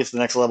offense take it to the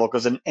next level,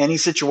 because in any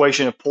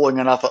situation of pulling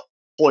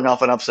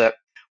off an upset,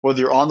 whether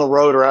you're on the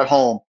road or at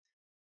home,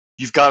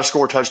 you've got to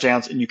score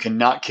touchdowns and you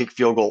cannot kick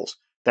field goals.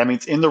 That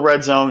means in the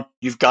red zone,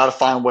 you've got to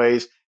find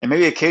ways, and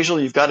maybe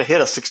occasionally you've got to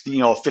hit a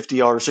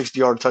 50-yard or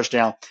 60-yard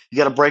touchdown. You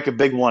got to break a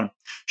big one,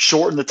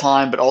 shorten the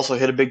time, but also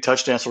hit a big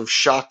touchdown, sort of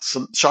shock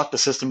the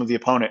system of the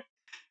opponent.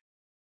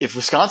 If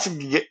Wisconsin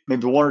can get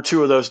maybe 1 or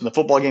 2 of those in the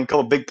football game, a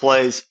couple of big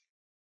plays,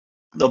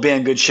 they'll be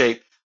in good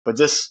shape. But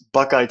this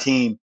Buckeye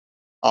team,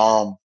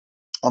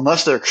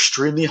 unless they're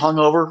extremely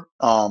hungover,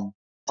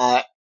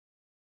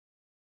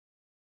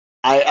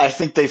 I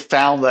think they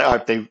found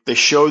that they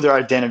showed their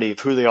identity of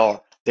who they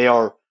are. They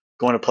are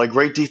going to play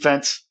great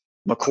defense.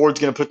 McCord's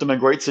going to put them in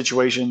great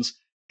situations,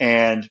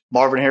 and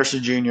Marvin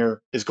Harrison Jr.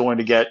 is going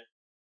to get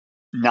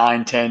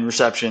 9, 10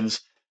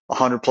 receptions,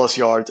 100+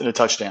 yards, and a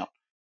touchdown.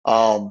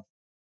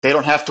 They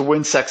don't have to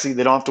win sexy.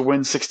 They don't have to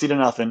win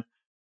 60-0.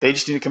 They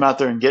just need to come out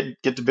there and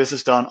get the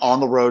business done on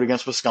the road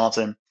against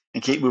Wisconsin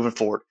and keep moving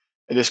forward.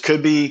 And this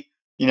could be,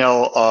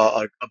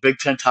 a Big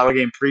Ten title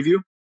game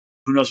preview.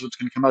 Who knows what's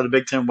going to come out of the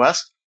Big Ten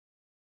West?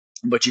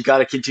 But you've got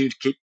to continue to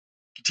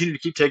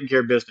keep taking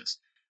care of business.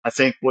 I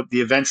think what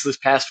the events this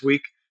past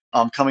week,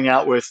 coming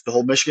out with the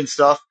whole Michigan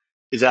stuff,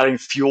 is adding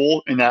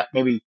fuel in that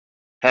maybe,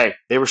 hey,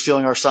 they were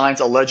stealing our signs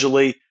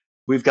allegedly.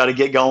 We've got to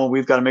get going.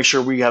 We've got to make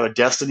sure we have a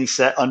destiny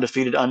set,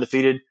 undefeated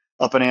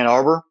up in Ann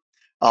Arbor.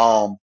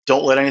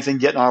 Don't let anything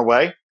get in our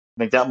way. I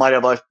think that might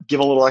have give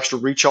a little extra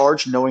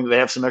recharge, knowing that they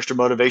have some extra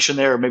motivation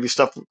there, or maybe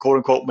stuff, quote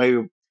unquote,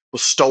 maybe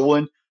was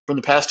stolen from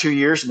the past 2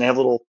 years, and they have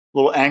a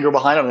little anger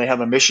behind them, and they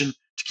have a mission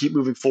to keep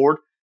moving forward.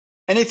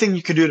 Anything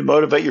you can do to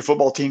motivate your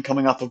football team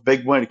coming off a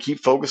big win to keep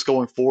focus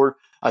going forward,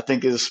 I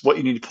think is what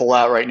you need to pull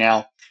out right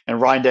now.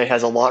 And Ryan Day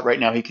has a lot right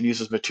now he can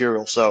use as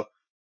material. So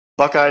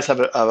Buckeyes have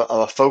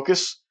a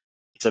focus.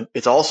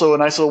 It's also a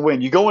nice little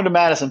win. You go into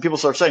Madison, people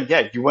start saying,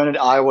 yeah, you went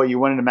into Iowa, you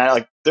went into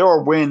Madison. Like, there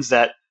are wins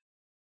that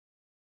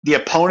the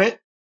opponent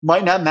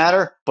might not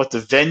matter, but the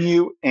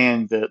venue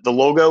and the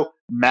logo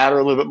matter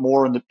a little bit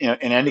more in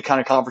any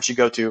kind of conference you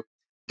go to.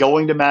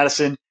 Going to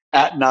Madison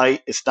at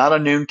night, it's not a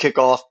noon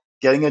kickoff,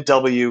 getting a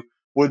W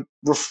would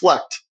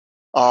reflect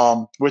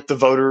with the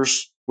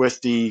voters, with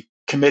the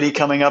committee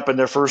coming up in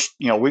their first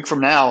week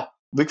from now,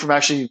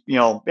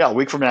 a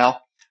week from now,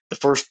 the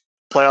first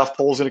playoff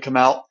poll is going to come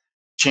out.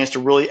 Chance to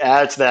really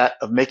add to that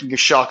of making a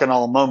shock and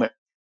all moment.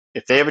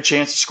 If they have a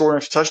chance to score an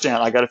extra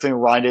touchdown, I got a feeling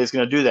Ryan Day is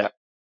going to do that,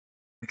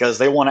 because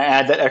they want to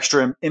add that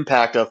extra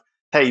impact of,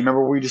 hey,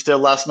 remember what we just did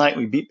last night?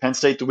 We beat Penn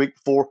State the week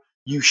before.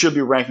 You should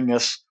be ranking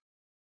us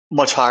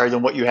much higher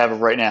than what you have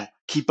right now.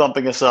 Keep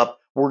bumping us up.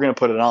 We're going to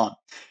put it on.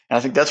 And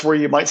I think that's where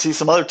you might see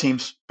some other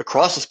teams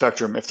across the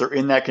spectrum, if they're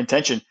in that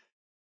contention,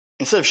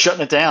 instead of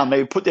shutting it down,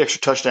 maybe put the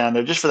extra touchdown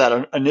there just for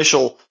that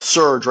initial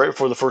surge right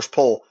before the first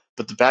poll.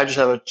 But the Badgers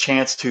have a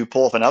chance to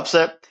pull off an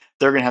upset.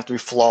 They're going to have to be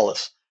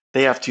flawless.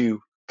 They have to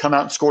come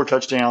out and score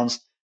touchdowns,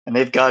 and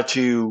they've got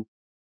to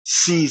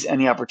seize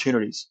any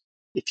opportunities.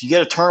 If you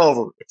get a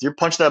turnover, if you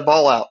punch that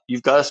ball out,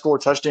 you've got to score a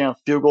touchdown.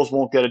 Field goals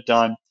won't get it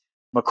done.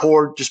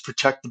 McCord, just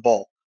protect the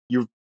ball.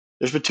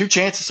 There's been 2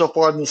 chances so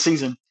far in the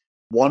season,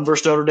 one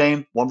versus Notre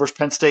Dame, one versus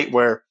Penn State,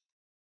 where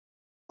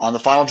on the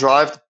final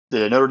drive,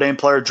 the Notre Dame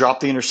player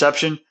dropped the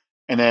interception,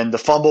 and then the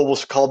fumble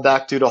was called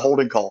back due to a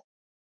holding call.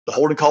 The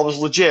holding call was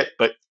legit,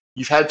 but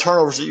you've had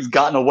turnovers that you've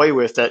gotten away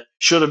with that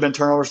should have been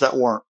turnovers that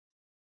weren't.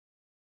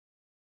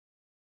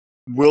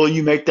 Will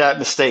you make that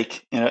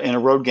mistake in a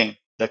road game?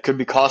 That could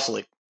be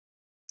costly.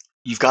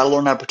 You've got to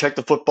learn how to protect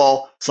the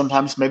football.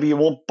 Sometimes maybe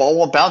ball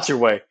won't bounce your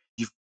way.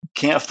 You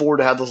can't afford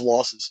to have those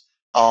losses.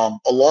 A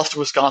loss to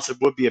Wisconsin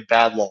would be a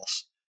bad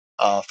loss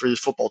for this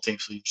football team.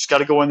 So you just got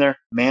to go in there,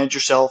 manage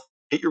yourself,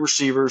 hit your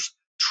receivers,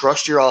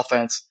 trust your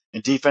offense,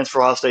 and defense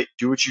for Ohio State.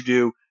 Do what you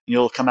do, and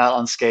you'll come out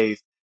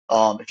unscathed.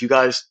 If you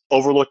guys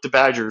overlook the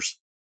Badgers,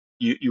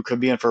 you could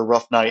be in for a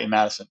rough night in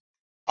Madison.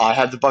 I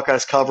have the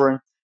Buckeyes covering.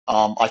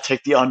 I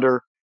take the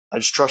under. I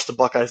just trust the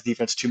Buckeyes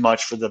defense too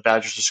much for the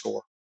Badgers to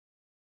score.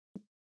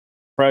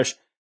 Fresh.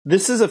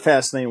 This is a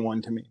fascinating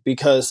one to me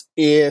because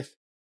if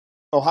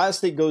Ohio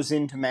State goes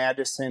into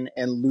Madison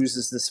and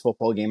loses this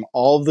football game,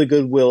 all of the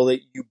goodwill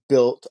that you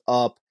built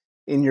up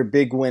in your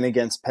big win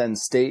against Penn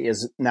State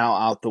is now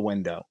out the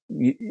window.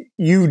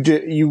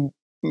 You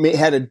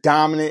had a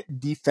dominant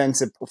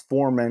defensive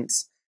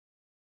performance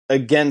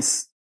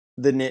against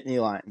the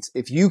Nittany Lions.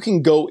 If you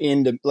can go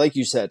into, like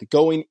you said,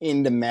 going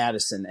into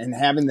Madison and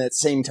having that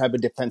same type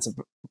of defensive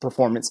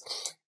performance,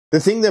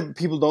 the thing that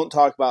people don't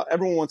talk about,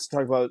 everyone wants to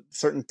talk about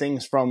certain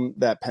things from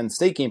that Penn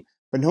State game,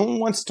 but no one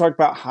wants to talk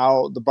about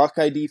how the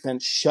Buckeye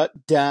defense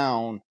shut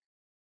down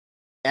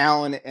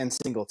Allen and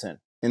Singleton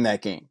in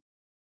that game.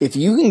 If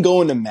you can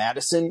go into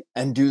Madison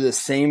and do the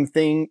same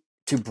thing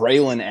to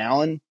Braylon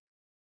Allen,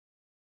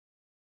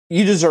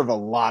 you deserve a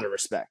lot of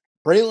respect.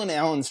 Braylon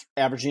Allen's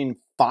averaging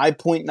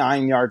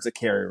 5.9 yards a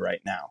carry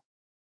right now.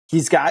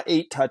 He's got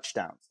 8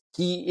 touchdowns.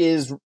 He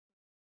is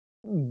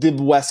the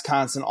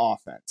Wisconsin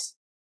offense.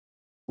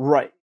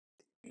 Right.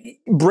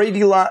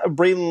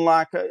 Braylon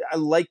Locke, I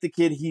like the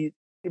kid,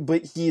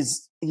 but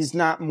he's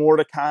not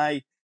Mordecai.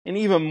 And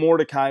even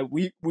Mordecai,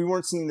 we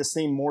weren't seeing the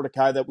same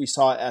Mordecai that we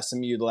saw at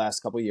SMU the last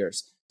couple of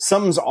years.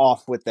 Something's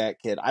off with that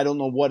kid. I don't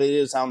know what it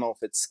is. I don't know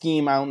if it's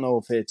scheme. I don't know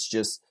if it's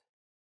just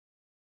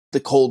the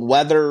cold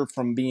weather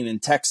from being in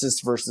Texas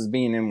versus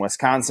being in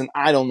Wisconsin.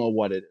 I don't know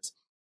what it is.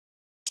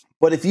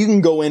 But if you can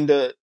go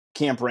into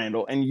Camp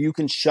Randall and you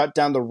can shut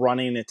down the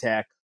running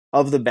attack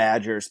of the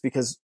Badgers,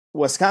 because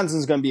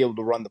Wisconsin's going to be able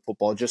to run the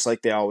football just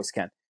like they always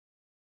can.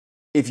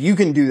 If you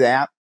can do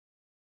that,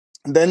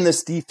 then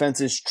this defense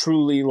is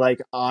truly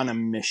like on a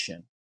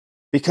mission.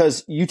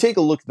 Because you take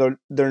a look at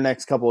their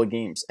next couple of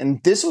games,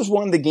 and this was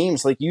one of the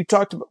games like we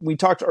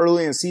talked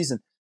early in the season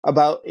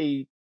about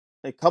a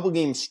couple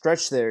game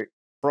stretch there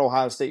for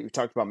Ohio State. We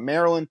talked about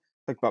Maryland,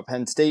 talked about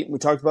Penn State, we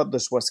talked about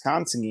this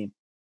Wisconsin game.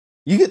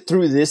 You get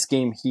through this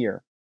game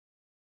here,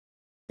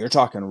 you're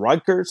talking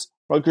Rutgers.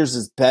 Rutgers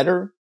is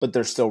better, but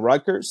they're still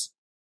Rutgers.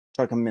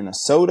 You're talking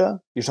Minnesota.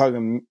 You're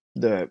talking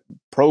the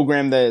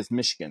program that is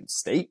Michigan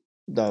State,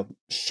 the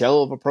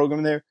shell of a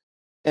program there,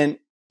 and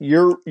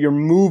you're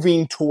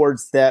moving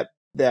towards that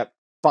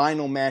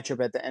final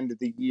matchup at the end of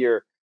the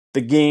year,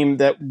 the game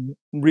that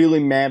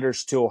really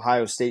matters to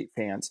Ohio State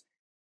fans,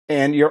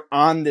 and you're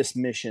on this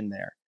mission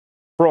there.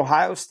 For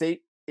Ohio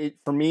State,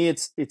 for me,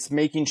 it's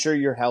making sure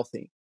you're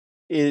healthy.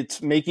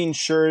 It's making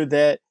sure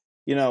that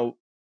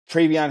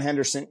Travion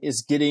Henderson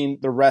is getting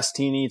the rest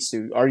he needs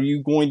to. Are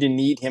you going to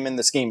need him in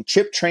this game?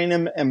 Chip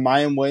Trainum and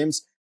Mayan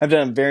Williams have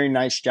done a very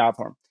nice job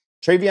for him.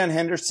 Travion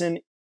Henderson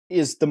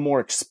is the more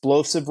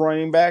explosive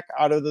running back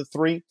out of the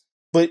 3.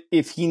 But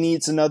if he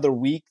needs another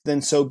week,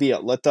 then so be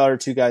it. Let the other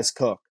 2 guys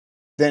cook.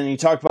 Then you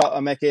talk about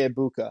Emeka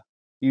Egbuka.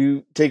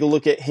 You take a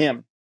look at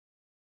him.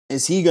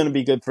 Is he going to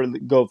be good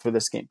for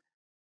this game?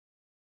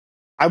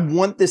 I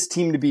want this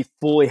team to be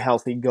fully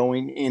healthy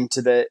going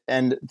into the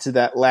end to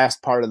that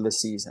last part of the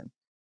season.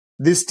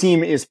 This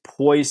team is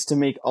poised to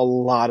make a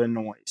lot of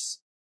noise.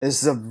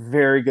 This is a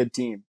very good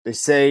team. They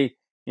say,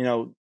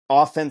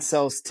 offense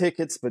sells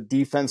tickets, but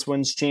defense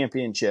wins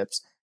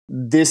championships.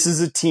 This is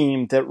a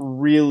team that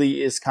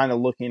really is kind of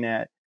looking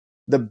at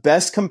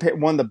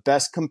one of the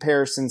best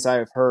comparisons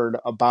I've heard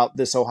about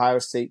this Ohio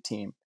State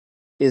team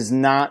is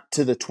not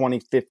to the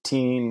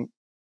 2015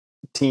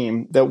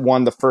 team that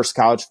won the first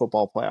college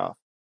football playoff.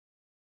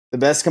 The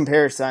best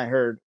comparison I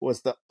heard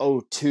was the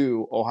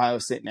 2002 Ohio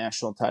State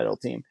national title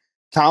team.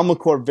 Kyle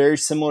McCord, very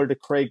similar to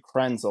Craig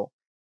Krenzel.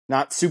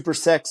 Not super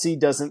sexy,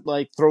 doesn't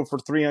throw for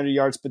 300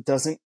 yards, but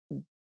doesn't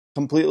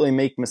completely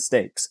make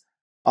mistakes.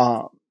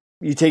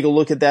 You take a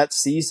look at that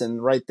season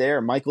right there.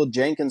 Michael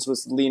Jenkins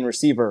was the leading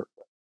receiver.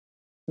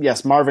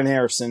 Yes, Marvin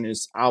Harrison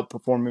is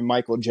outperforming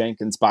Michael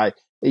Jenkins by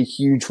a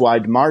huge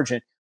wide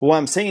margin. But what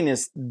I'm saying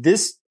is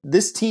this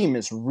team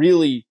is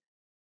really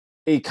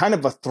a kind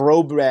of a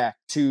throwback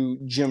to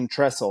Jim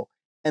Tressel.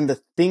 And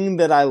the thing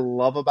that I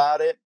love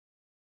about it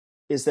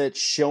is that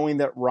showing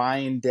that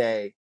Ryan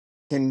Day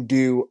can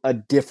do a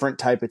different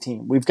type of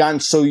team. We've gotten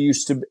so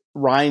used to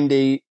Ryan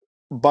Day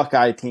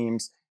Buckeye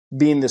teams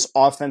being this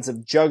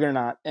offensive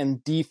juggernaut,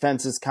 and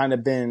defense has kind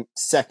of been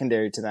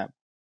secondary to them.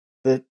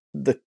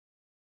 The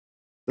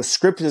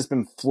script has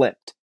been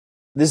flipped.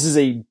 This is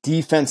a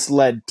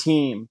defense-led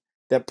team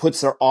that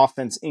puts their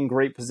offense in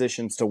great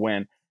positions to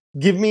win.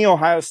 Give me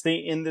Ohio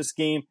State in this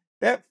game.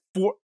 I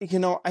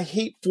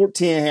hate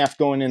 14.5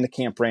 going into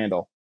Camp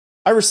Randall.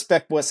 I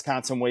respect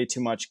Wisconsin way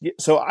too much.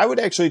 So I would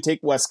actually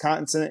take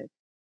Wisconsin.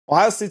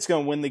 Ohio State's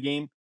going to win the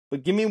game,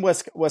 but give me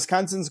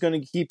Wisconsin's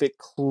going to keep it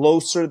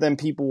closer than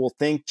people will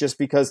think just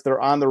because they're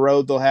on the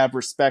road. They'll have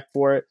respect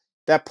for it.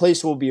 That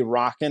place will be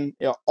rocking.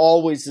 It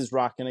always is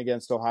rocking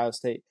against Ohio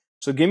State.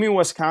 So give me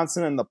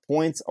Wisconsin and the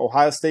points,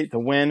 Ohio State to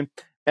win.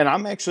 And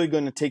I'm actually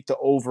going to take the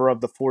over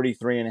of the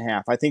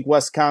 43.5. I think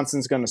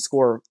Wisconsin's going to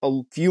score a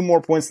few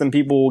more points than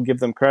people will give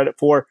them credit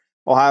for.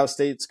 Ohio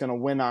State's going to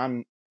win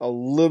on a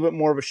little bit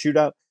more of a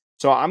shootout.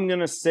 So I'm going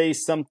to say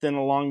something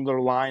along the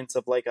lines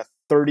of like a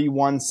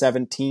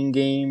 31-17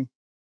 game.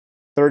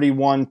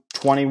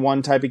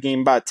 31-21 type of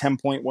game, about a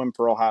 10-point win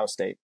for Ohio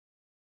State.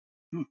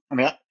 I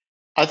mean,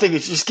 I think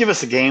it's just give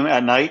us a game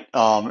at night.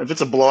 If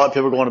it's a blowout,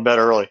 people are going to bed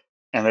early,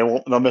 and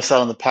they'll miss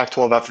out on the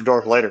Pac-12 after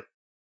dark later.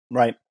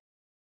 Right.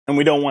 And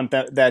we don't want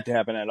that to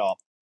happen at all.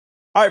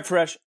 All right,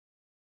 Fresh.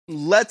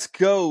 Let's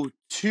go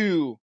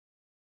to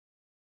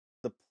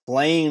the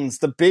Plains,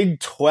 the Big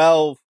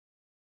 12.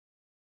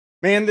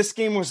 Man, this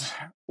game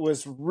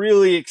was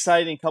really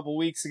exciting a couple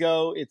weeks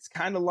ago. It's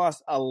kind of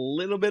lost a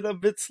little bit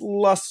of its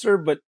luster,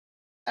 but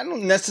I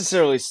don't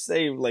necessarily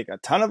say like a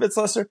ton of its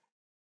luster.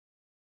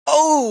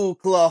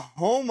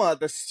 Oklahoma,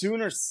 the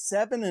Sooners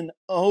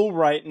 7-0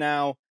 right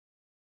now.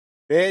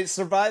 They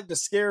survived the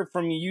scare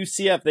from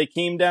UCF. They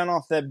came down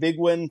off that big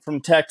win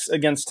from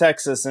against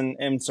Texas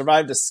and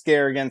survived a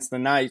scare against the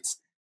Knights.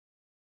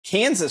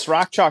 Kansas,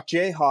 Rock Chalk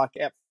Jayhawk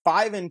at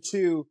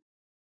 5-2.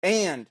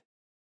 And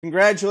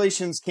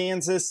congratulations,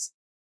 Kansas.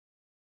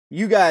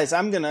 You guys,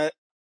 I'm going to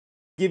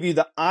give you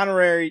the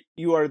honorary.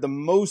 You are the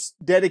most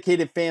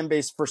dedicated fan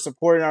base for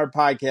supporting our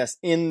podcast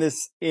in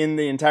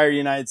the entire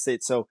United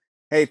States. So,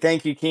 hey,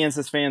 thank you,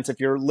 Kansas fans,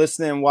 if you're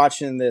listening and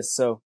watching this.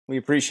 So we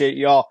appreciate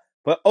you all.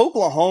 But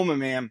Oklahoma,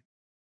 man,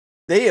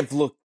 they have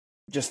looked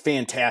just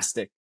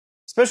fantastic,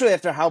 especially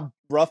after how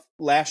rough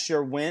last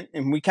year went.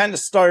 And we kind of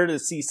started to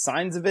see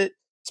signs of it,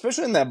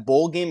 especially in that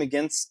bowl game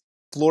against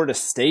Florida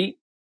State.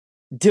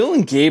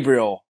 Dylan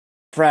Gabriel,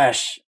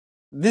 Fresh,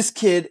 this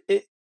kid,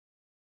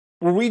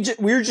 we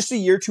were just a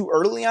year too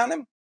early on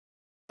him.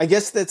 I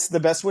guess that's the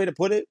best way to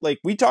put it. Like,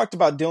 we talked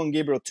about Dylan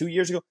Gabriel 2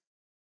 years ago,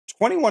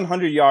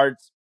 2,100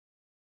 yards,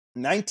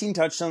 19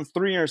 touchdowns,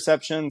 3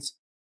 interceptions.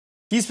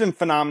 He's been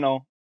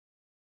phenomenal.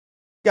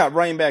 Got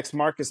running backs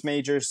Marcus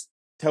Majors,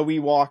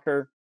 Tawee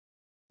Walker,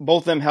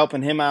 both of them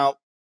helping him out.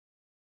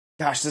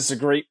 Gosh, this is a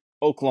great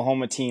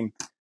Oklahoma team.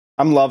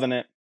 I'm loving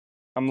it.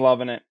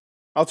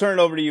 I'll turn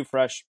it over to you,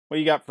 Fresh. What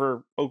do you got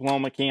for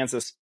Oklahoma,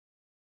 Kansas?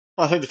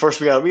 I think the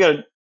first we got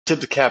to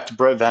tip the cap to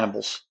Brett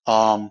Venables.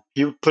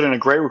 He put in a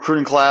great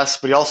recruiting class,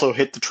 but he also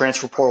hit the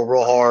transfer portal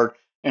real hard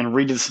and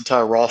redid this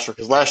entire roster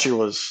because last year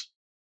was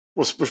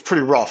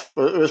pretty rough.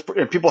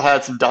 And people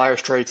had some dire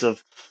straits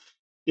of,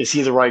 is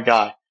he the right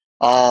guy?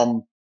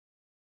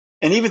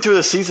 And even through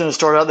the season, it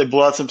started out, they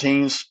blew out some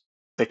teams.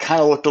 They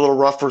kind of looked a little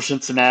rough for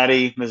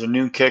Cincinnati. There's a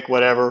noon kick,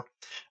 whatever.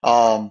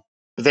 But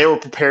they were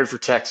prepared for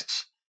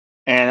Texas.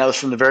 And that was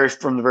from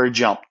the very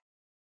jump.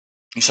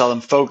 You saw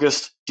them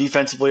focused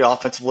defensively,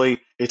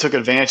 offensively. They took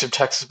advantage of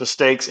Texas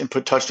mistakes and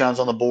put touchdowns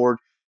on the board.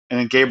 And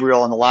then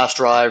Gabriel on the last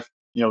drive,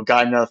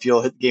 guiding down the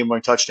field, hit the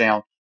game-winning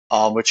touchdown,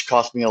 which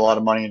cost me a lot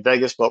of money in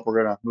Vegas, but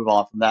we're going to move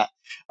on from that.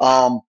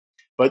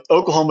 But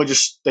Oklahoma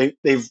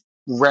they've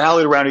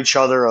rallied around each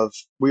other of,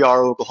 we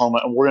are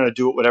Oklahoma, and we're going to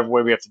do it whatever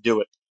way we have to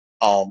do it.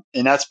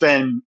 And that's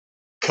been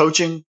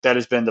coaching. That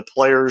has been the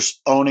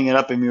players owning it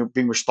up and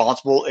being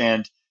responsible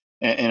and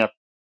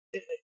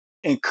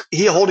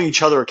holding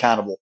each other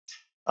accountable.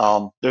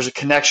 There's a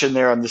connection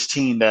there on this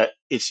team that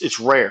it's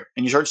rare.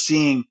 And you start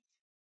seeing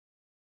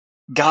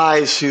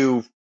guys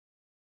who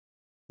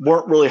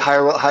weren't really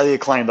highly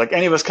acclaimed. Like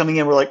any of us coming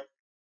in, we're like,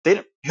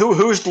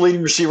 who's the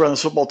leading receiver on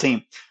this football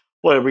team?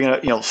 What are we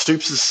going to,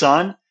 Stoops'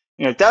 son?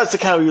 That's the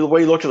kind of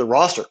way you look at the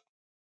roster.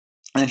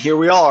 And here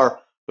we are.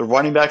 The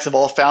running backs have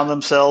all found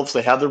themselves.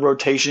 They have their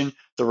rotation.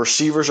 The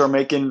receivers are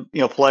making,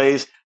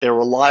 plays. They're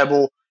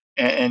reliable.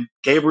 And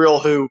Gabriel,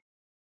 who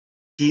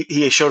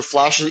he showed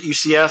flashes at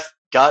UCF,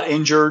 got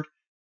injured,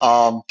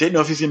 didn't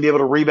know if he's going to be able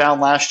to rebound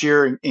last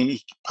year, and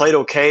he played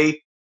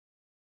okay.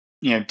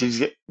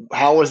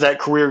 How was that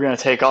career going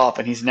to take off?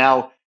 And he's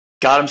now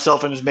got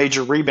himself in his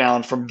major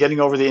rebound from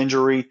getting over the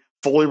injury,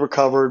 fully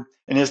recovered,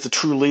 and is the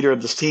true leader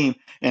of this team.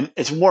 And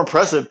it's more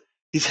impressive,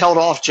 he's held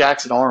off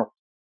Jackson Arnold.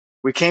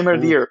 We came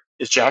into the year,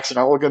 is Jackson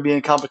Arnold going to be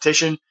in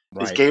competition?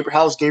 Right.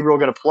 How's Gabriel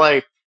going to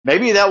play?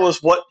 Maybe that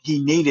was what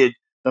he needed,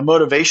 the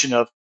motivation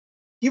of,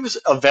 he was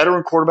a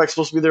veteran quarterback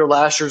supposed to be there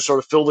last year, sort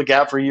of fill the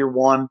gap for year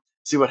one,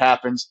 see what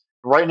happens.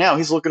 Right now,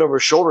 he's looking over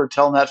his shoulder and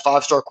telling that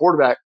five-star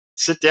quarterback,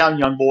 sit down,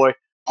 young boy,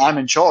 I'm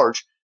in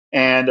charge.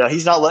 And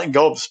he's not letting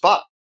go of the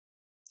spot.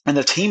 And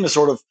the team is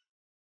sort of,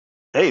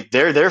 hey,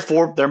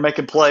 they're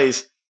making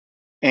plays.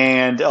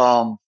 And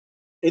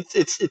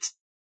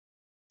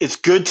it's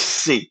good to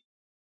see.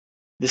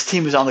 This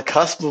team is on the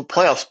cusp of a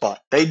playoff spot.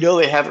 They know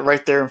they have it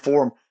right there and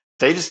for them.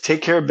 They just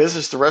take care of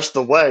business the rest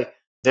of the way.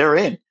 They're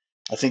in.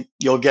 I think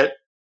you'll get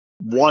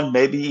one,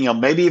 maybe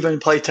even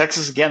play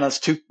Texas again. That's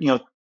two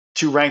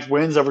ranked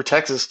wins over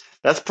Texas.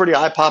 That's pretty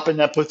eye-popping.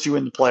 That puts you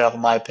in the playoff,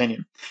 in my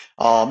opinion,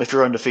 if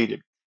you're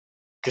undefeated.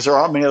 Because there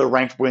aren't many other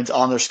ranked wins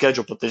on their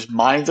schedule, but they're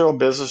minding their own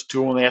business,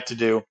 doing what they have to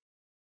do,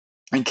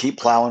 and keep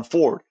plowing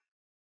forward.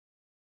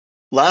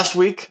 Last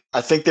week,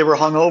 I think they were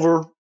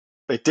hungover.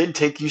 They didn't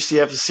take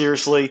UCF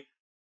seriously.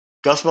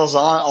 Gus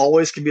Malzahn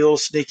always can be a little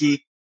sneaky.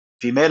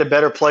 If he made a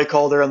better play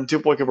call there on the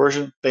two-point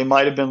conversion, they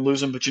might have been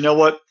losing. But you know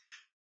what?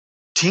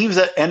 Teams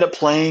that end up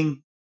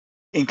playing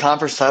in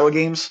conference title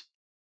games,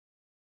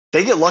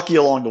 they get lucky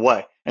along the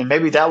way. And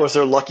maybe that was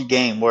their lucky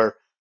game where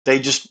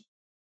they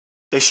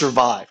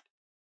survived.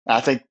 And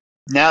I think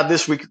Now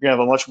this week, you're going to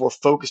have a much more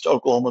focused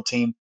Oklahoma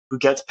team who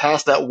gets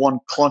past that one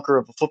clunker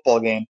of a football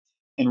game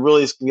and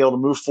really is going to be able to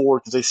move forward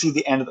because they see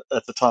the end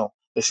at the tunnel.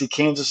 They see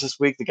Kansas this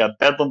week. They got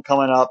Bedlam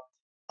coming up.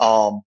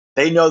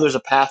 They know there's a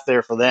path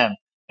there for them.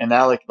 And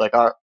now,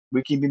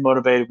 we can be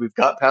motivated. We've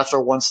got past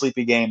our one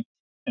sleepy game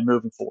and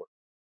moving forward.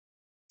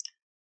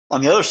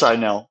 On the other side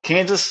now,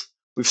 Kansas,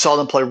 we saw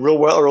them play real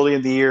well early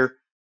in the year.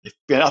 They've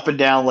been up and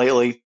down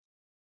lately.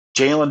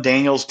 Jalen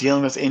Daniels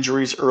dealing with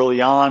injuries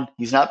early on.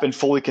 He's not been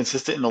fully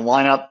consistent in the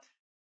lineup.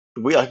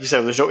 Like you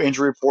said, there's no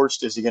injury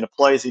reports. Is he going to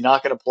play? Is he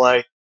not going to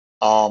play?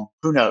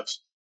 Who knows?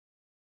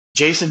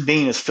 Jason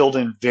Bean has filled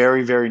in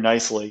very, very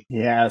nicely for the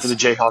Yes.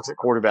 Jayhawks at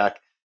quarterback.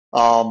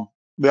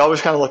 We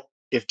always kind of look,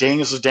 if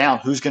Daniels is down,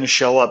 who's going to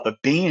show up?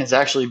 But Bean has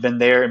actually been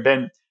there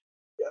and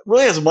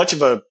really hasn't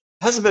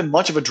been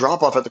much of a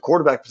drop off at the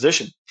quarterback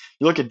position.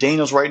 You look at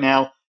Daniels right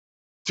now,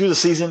 through the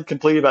season,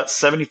 completed about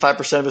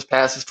 75% of his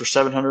passes for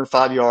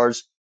 705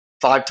 yards,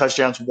 5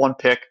 touchdowns, 1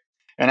 pick.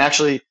 And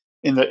actually,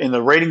 in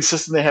the rating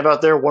system they have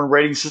out there, one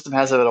rating system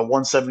has it at a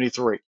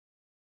 173.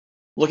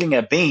 Looking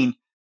at Bean,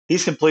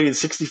 he's completed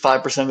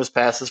 65% of his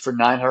passes for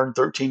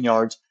 913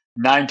 yards,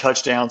 9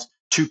 touchdowns,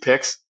 2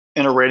 picks,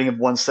 and a rating of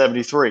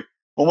 173.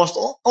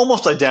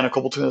 Almost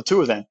identical between the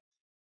two of them.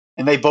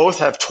 And they both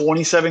have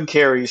 27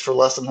 carries for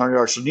less than 100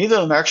 yards. So neither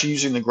of them are actually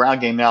using the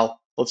ground game. Now,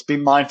 let's be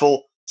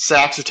mindful.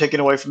 Sacks are taken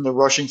away from the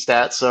rushing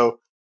stats, so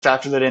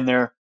factor that in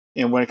there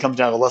when it comes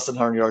down to less than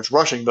 100 yards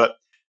rushing. But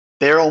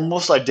they're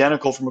almost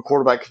identical from a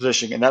quarterback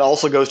position. And that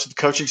also goes to the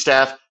coaching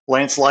staff,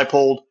 Lance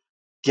Leipold,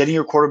 getting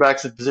your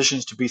quarterbacks in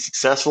positions to be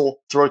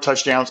successful, throw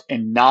touchdowns,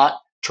 and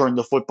not turn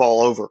the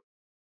football over.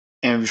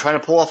 And if you're trying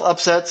to pull off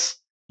upsets,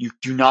 you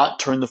do not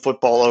turn the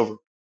football over.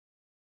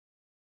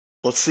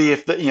 Let's see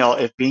if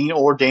Bean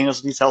or Daniels,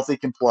 if he's healthy,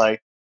 can play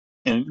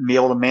and be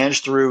able to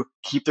manage through,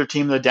 keep their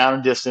team in the down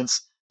and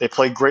distance. They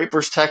played great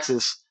versus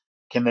Texas.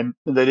 They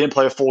didn't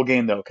play a full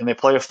game, though. Can they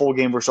play a full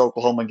game versus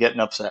Oklahoma and get an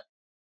upset?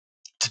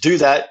 To do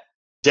that,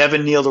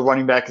 Devin Neal, the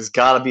running back, has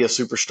got to be a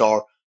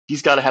superstar.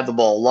 He's got to have the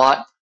ball a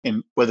lot,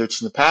 and whether it's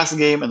in the passing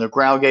game and the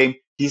ground game,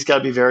 he's got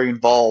to be very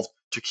involved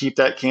to keep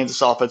that Kansas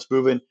offense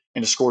moving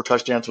and to score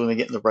touchdowns when they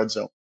get in the red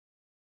zone.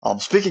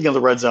 Speaking of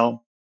the red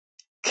zone,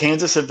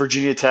 Kansas and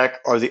Virginia Tech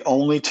are the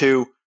only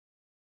two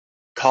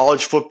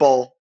college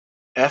football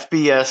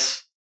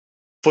FBS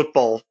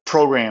football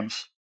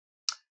programs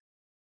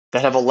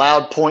that have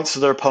allowed points to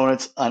their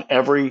opponents on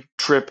every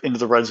trip into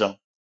the red zone.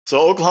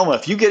 So Oklahoma,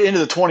 if you get into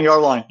the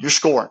 20-yard line, you're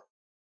scoring.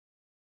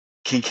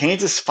 Can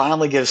Kansas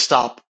finally get a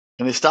stop?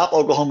 Can they stop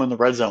Oklahoma in the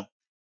red zone?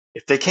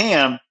 If they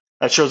can,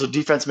 that shows the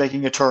defense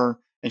making a turn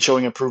and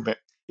showing improvement.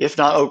 If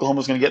not,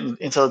 Oklahoma's going to get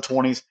inside the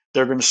 20s.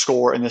 They're going to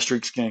score, and the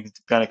streak's going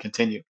to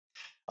continue.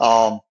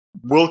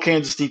 Will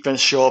Kansas defense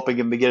show up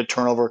and get a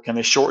turnover? Can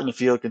they shorten the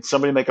field? Can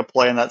somebody make a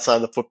play on that side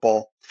of the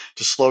football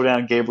to slow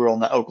down Gabriel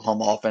and that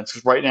Oklahoma offense?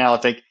 Because right now, I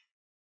think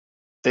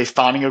they're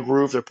finding a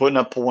groove. They're putting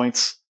up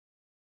points.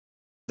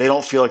 They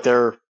don't feel like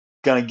they're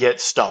going to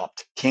get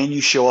stopped. Can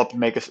you show up and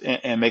make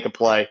a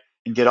play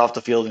and get off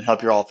the field and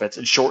help your offense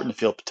and shorten the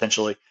field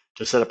potentially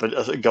to set up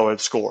a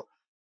go-ahead score?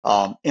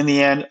 In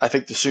the end, I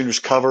think the Sooners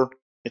cover.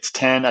 It's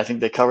 10. I think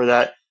they cover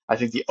that. I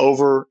think the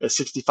over at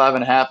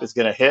 65.5 is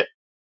going to hit.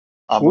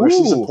 We're going to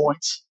see some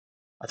points.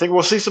 I think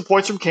we'll see some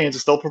points from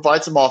Kansas. They'll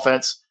provide some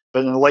offense,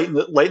 but in the late in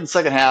the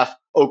second half,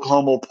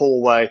 Oklahoma will pull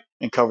away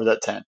and cover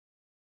that 10.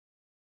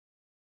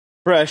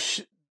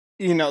 Fresh,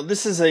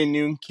 this is a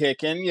noon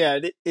kick, and yeah,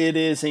 it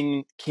is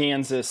in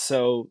Kansas,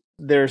 so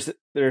there's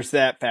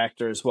that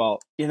factor as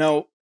well.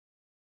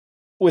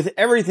 With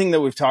everything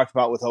that we've talked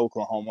about with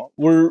Oklahoma,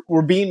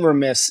 we're being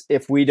remiss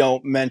if we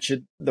don't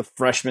mention the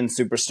freshman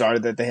superstar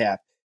that they have.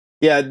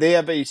 Yeah, they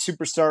have a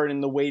superstar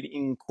in the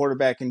waiting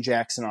quarterback in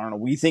Jackson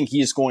Arnold. We think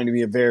he's going to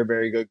be a very,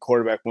 very good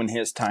quarterback when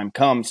his time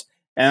comes.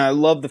 And I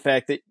love the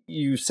fact that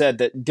you said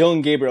that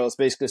Dylan Gabriel has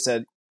basically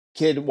said,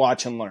 kid,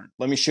 watch and learn.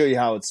 Let me show you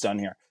how it's done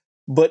here.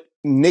 But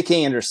Nick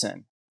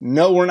Anderson,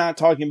 no, we're not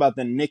talking about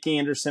the Nick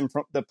Anderson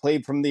that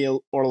played from the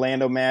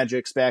Orlando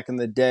Magics back in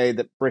the day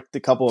that bricked a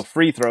couple of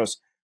free throws.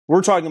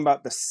 We're talking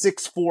about the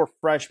 6'4"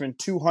 freshman,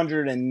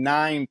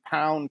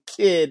 209-pound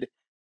kid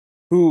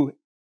who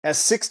has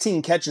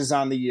 16 catches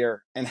on the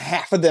year, and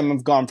half of them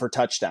have gone for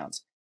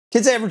touchdowns.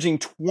 Kid's averaging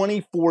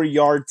 24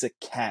 yards a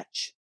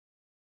catch.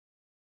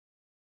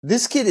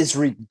 This kid is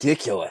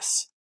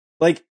ridiculous.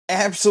 Like,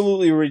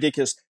 absolutely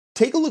ridiculous.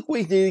 Take a look what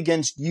he did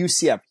against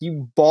UCF.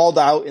 He balled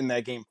out in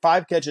that game.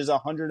 5 catches,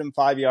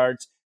 105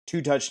 yards,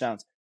 2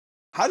 touchdowns.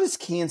 How does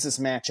Kansas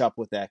match up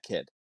with that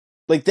kid?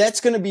 Like,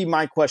 that's going to be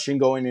my question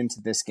going into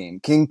this game.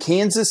 Can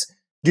Kansas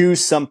do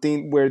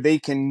something where they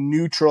can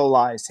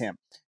neutralize him?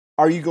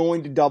 Are you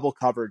going to double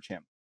coverage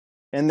him?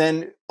 And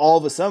then all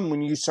of a sudden,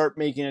 when you start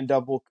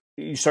double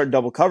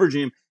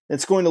coveraging him,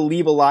 it's going to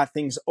leave a lot of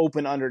things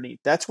open underneath.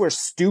 That's where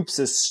Stoops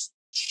has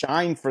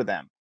shined for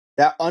them.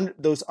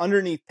 Those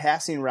underneath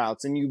passing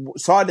routes, and you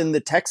saw it in the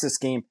Texas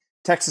game.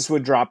 Texas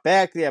would drop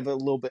back. They have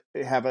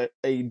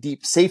a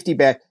deep safety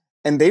back.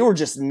 and they were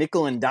just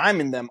nickel and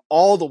diming them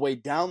all the way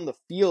down the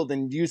field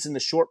and using the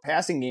short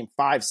passing game,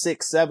 5,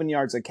 6, 7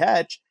 yards a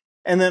catch.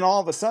 And then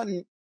all of a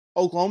sudden,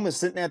 Oklahoma's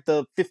sitting at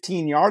the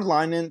 15-yard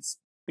line, and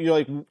you're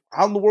like,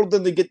 how in the world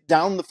did they get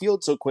down the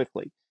field so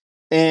quickly?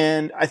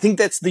 And I think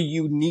that's the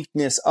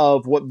uniqueness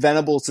of what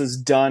Venables has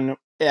done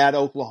at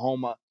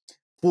Oklahoma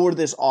for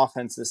this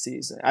offense this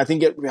season. I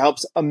think it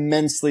helps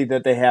immensely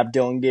that they have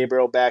Dylan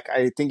Gabriel back.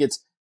 I think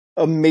it's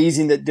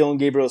amazing that Dylan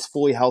Gabriel is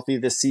fully healthy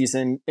this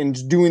season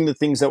and doing the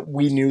things that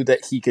we knew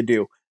that he could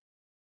do.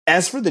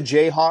 As for the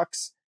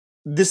Jayhawks,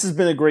 this has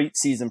been a great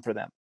season for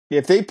them.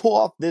 If they pull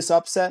off this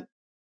upset,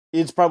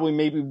 it's probably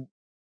maybe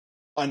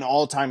an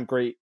all-time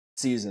great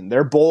season.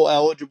 They're bowl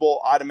eligible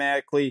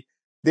automatically.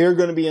 They're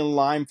going to be in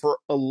line for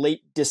a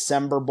late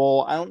December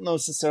bowl. I don't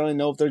necessarily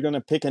know if they're going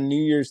to pick a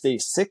New Year's Day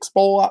 6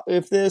 bowl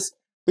if this,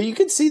 but you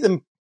could see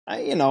them,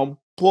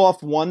 pull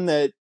off one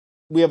that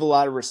we have a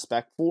lot of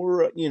respect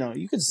for.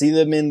 You could see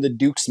them in the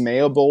Duke's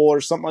Mayo Bowl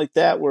or something like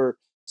that, where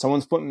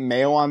someone's putting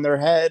mayo on their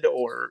head,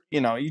 or,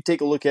 you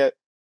take a look at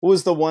what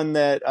was the one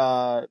that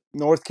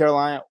North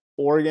Carolina,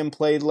 Oregon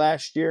played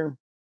last year?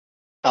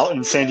 Out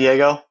in San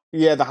Diego?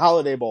 Yeah, the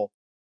Holiday Bowl.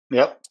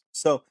 Yep.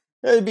 So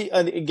that would be,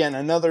 again,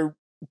 another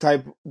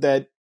type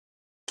that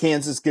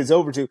Kansas gets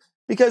over to,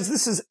 because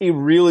this is a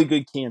really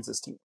good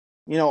Kansas team.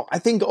 I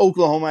think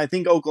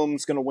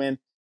Oklahoma's going to win.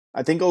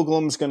 I think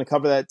Oklahoma's going to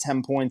cover that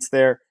 10 points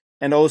there.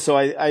 And also,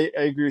 I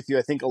agree with you.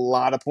 I think a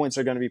lot of points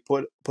are going to be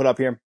put up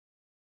here.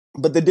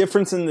 But the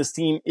difference in this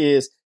team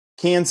is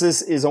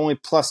Kansas is only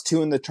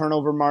 +2 in the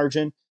turnover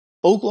margin.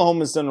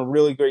 Oklahoma's done a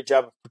really great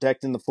job of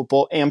protecting the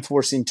football and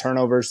forcing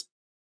turnovers.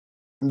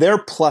 They're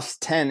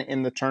 +10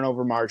 in the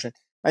turnover margin.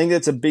 I think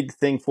that's a big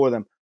thing for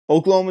them.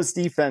 Oklahoma's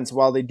defense,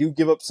 while they do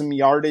give up some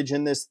yardage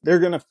in this, they're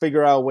going to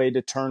figure out a way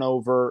to turn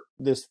over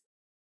the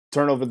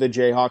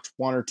Jayhawks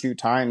 1 or 2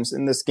 times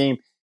in this game.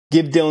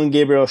 Give Dylan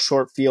Gabriel a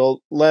short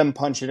field, let him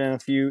punch it in a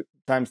few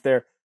times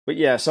there. But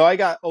yeah, so I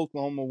got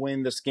Oklahoma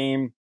win this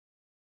game.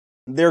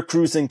 They're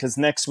cruising because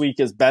next week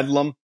is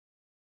Bedlam,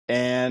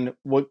 and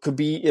what could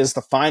be is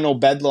the final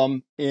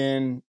Bedlam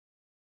in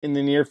the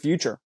near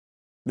future.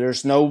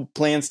 There's no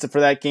plans for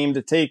that game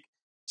to take.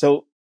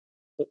 So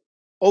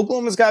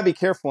Oklahoma's got to be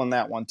careful in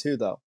that one too,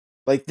 though.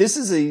 Like, this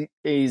is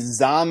a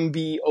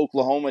zombie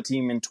Oklahoma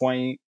team in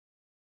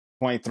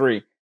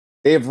 2023.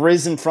 They have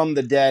risen from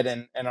the dead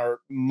and are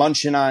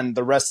munching on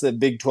the rest of the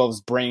Big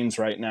 12's brains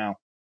right now.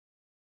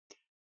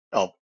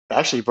 Oh,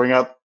 actually bring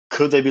up,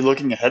 could they be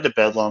looking ahead to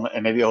Bedlam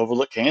and maybe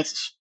overlook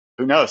Kansas?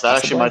 Who knows? That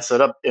actually might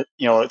set up,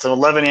 it's an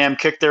 11 a.m.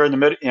 kick there in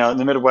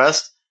the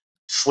Midwest.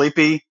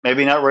 Sleepy,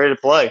 maybe not ready to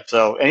play.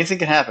 So anything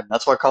can happen.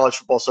 That's why college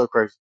football is so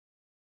crazy.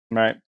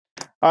 Right.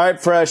 All right,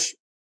 Fresh.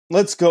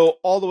 Let's go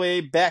all the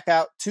way back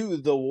out to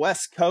the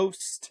West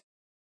Coast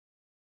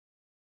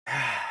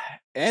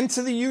and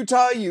to the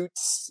Utah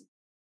Utes.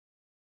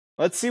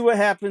 Let's see what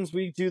happens.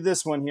 We do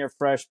this one here,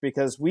 Fresh,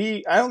 because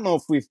I don't know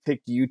if we've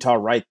picked Utah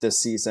right this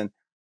season.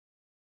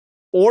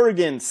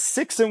 Oregon,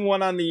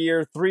 6-1 on the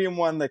year,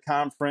 3-1 the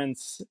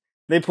conference.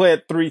 They play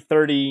at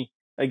 3:30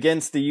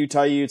 against the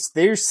Utah Utes.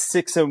 They're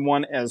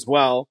 6-1 as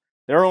well.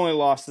 Their only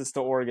losses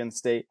to Oregon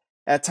State.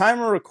 At time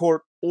of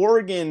record,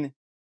 Oregon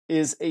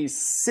is a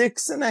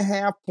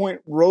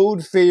 6.5-point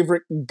road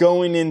favorite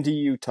going into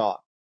Utah.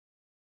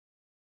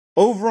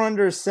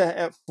 Over-under set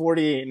at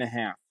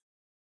 48.5.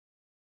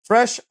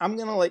 Fresh, I'm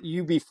going to let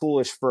you be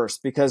foolish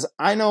first, because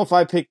I know if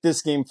I pick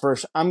this game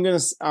first, I'm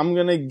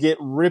going to get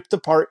ripped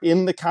apart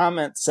in the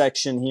comment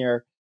section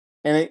here.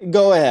 And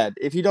go ahead.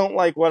 If you don't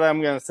like what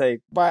I'm going to say,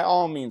 by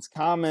all means,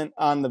 comment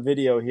on the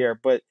video here.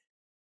 But,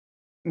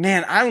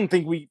 man, I don't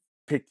think we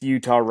picked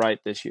Utah right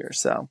this year.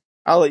 So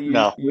I'll let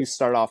you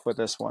start off with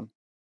this one.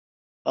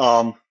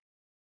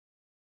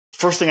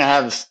 First thing I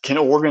have is, can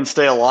Oregon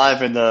stay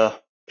alive in the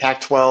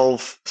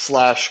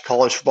Pac-12 /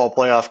 college football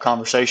playoff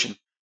conversation?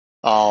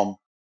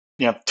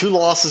 2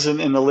 losses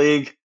in the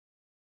league.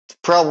 It's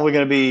probably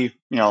going to be,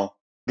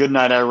 good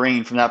night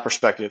Irene from that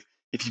perspective.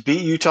 If you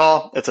beat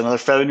Utah, it's another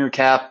feather in your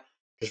cap,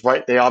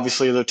 because they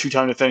obviously are the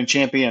 2-time defending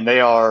champion, and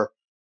they are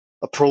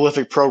a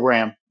prolific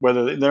program,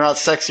 whether they're not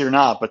sexy or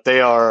not, but they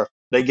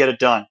get it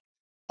done.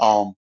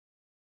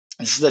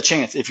 This is a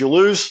chance. If you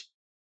lose,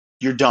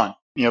 you're done.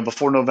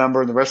 Before November,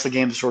 and the rest of the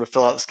games sort of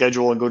fill out the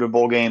schedule and go to a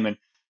bowl game, and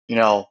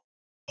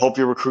hope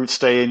your recruits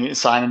stay and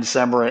sign in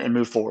December and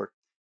move forward.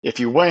 If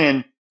you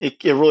win,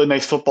 it really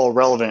makes football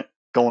relevant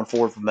going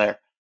forward from there.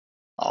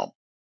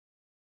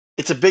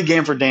 It's a big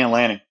game for Dan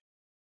Lanning.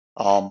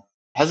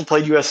 Hasn't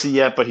played USC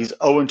yet, but he's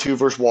 0-2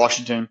 versus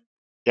Washington.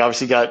 He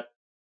obviously got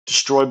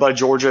destroyed by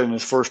Georgia in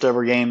his first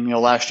ever game,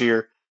 last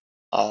year.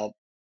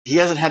 He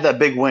hasn't had that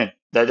big win,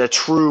 that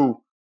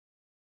true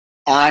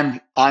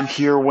I'm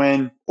here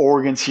win,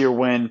 Oregon's here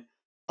win.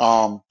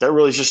 That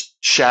really is just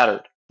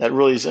shattered. That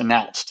really is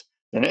announced,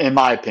 in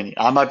my opinion.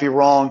 I might be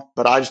wrong,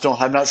 but I just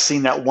have not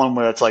seen that one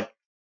where it's like,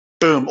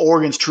 boom,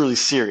 Oregon's truly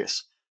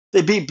serious.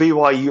 They beat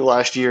BYU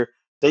last year.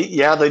 They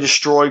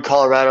destroyed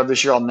Colorado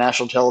this year on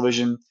national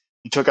television.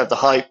 He took out the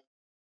hype.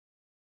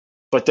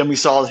 But then we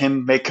saw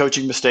him make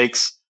coaching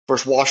mistakes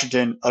versus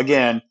Washington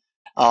again,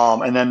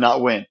 and then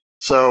not win.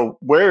 So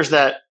where's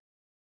that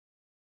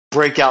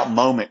breakout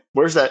moment?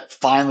 Where's that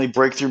finally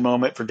breakthrough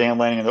moment for Dan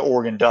Lanning and the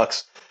Oregon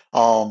Ducks?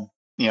 Um,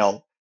 you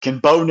know, can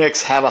Bo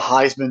Nix have a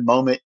Heisman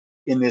moment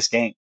in this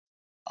game?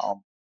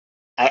 Um,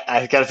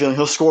 I got a feeling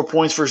he'll score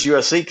points versus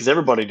USC because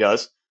everybody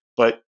does.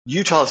 But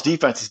Utah's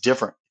defense is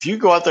different. If you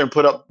go out there and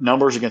put up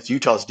numbers against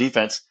Utah's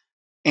defense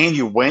and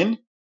you win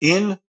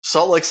in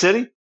Salt Lake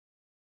City,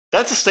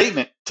 that's a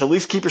statement to at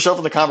least keep yourself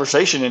in the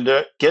conversation and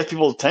to get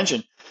people's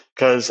attention.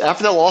 Because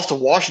after that loss to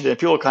Washington,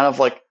 people are kind of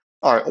like,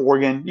 all right,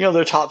 Oregon,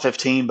 they're top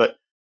 15, but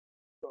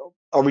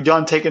are we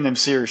done taking them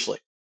seriously?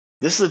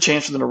 This is a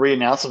chance for them to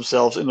re-announce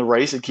themselves in the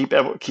race and keep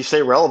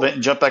stay relevant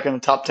and jump back in the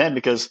top 10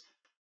 because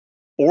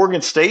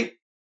Oregon State,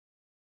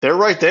 they're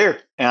right there,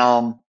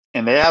 and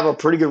they have a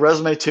pretty good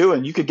resume too.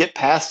 And you could get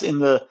past in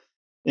the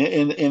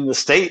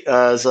state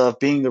as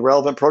being the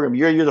relevant program.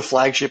 You're the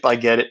flagship, I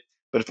get it.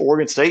 But if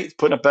Oregon State is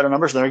putting up better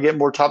numbers, they're getting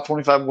more top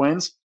 25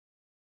 wins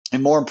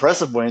and more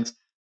impressive wins.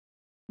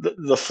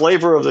 The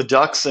flavor of the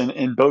Ducks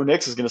and Bo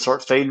Nix is going to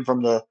start fading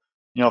from the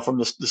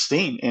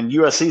steam. And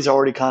USC's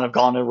already kind of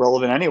gone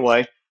irrelevant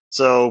anyway.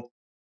 So,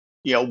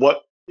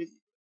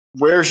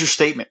 where's your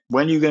statement?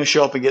 When are you going to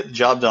show up and get the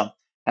job done?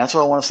 And that's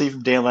what I want to see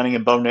from Dan Lanning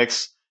and Bo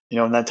Nix,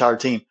 and that entire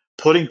team.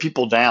 Putting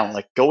people down,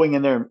 like going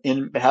in there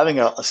and having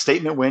a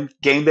statement win.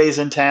 Game day's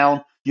in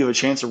town. You have a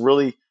chance of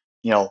really,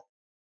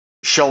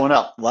 showing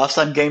up. Last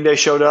time game day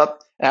showed up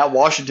at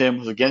Washington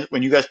was against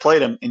when you guys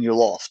played them and you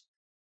lost.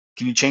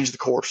 Can you change the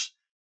course?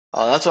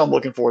 That's what I'm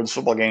looking for in this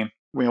football game.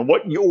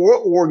 What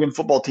Oregon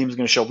football team is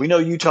going to show up. We know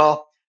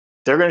Utah.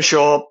 They're going to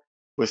show up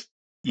with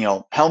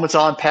helmets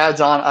on,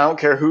 pads on. I don't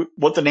care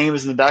what the name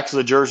is in the backs of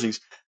the jerseys.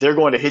 They're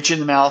going to hit you in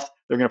the mouth.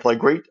 They're going to play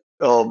great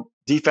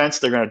defense.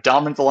 They're going to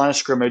dominate the line of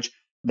scrimmage.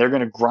 They're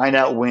going to grind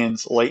out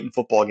wins late in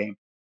football game.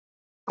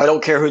 I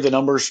don't care who the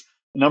numbers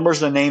and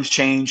the names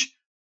change.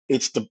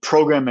 It's the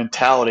program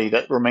mentality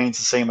that remains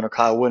the same under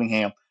Kyle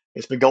Whittingham.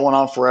 It's been going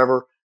on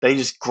forever. They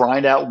just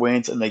grind out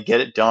wins and they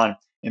get it done.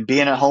 And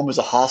being at home is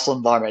a hostile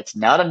environment. It's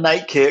not a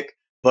night kick,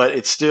 but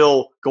it's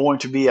still going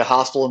to be a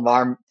hostile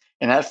environment.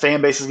 And that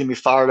fan base is going to be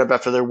fired up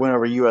after their win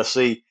over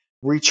USC,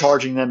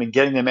 recharging them and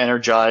getting them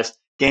energized.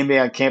 Game day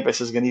on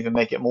campus is going to even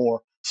make it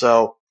more.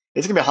 So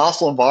it's going to be a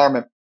hostile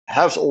environment.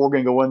 How does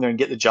Oregon go in there and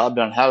get the job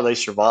done? How do they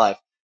survive?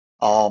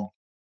 I've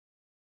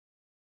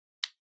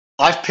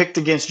picked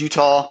against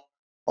Utah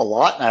a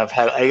lot, and I've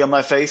had egg on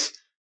my face,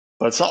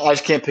 but it's not. I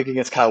just can't pick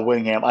against Kyle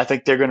Whittingham. I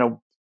think that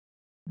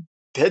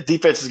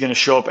defense is going to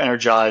show up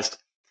energized.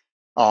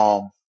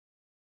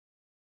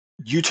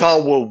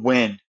 Utah will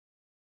win.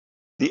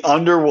 The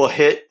under will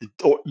hit.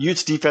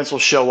 Utes defense will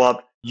show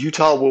up.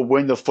 Utah will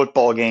win the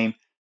football game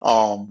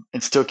and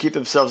still keep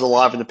themselves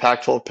alive in the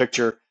Pac-12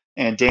 picture,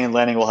 and Dan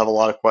Lanning will have a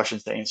lot of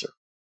questions to answer.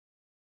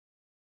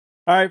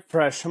 All right,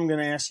 Fresh, I'm going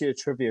to ask you a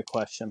trivia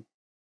question.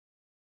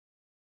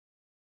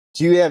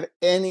 Do you have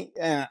any,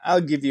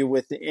 I'll give you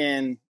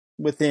within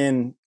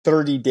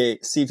 30 days.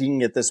 See if you can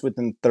get this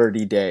within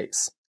 30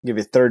 days. I'll give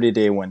you a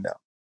 30-day window.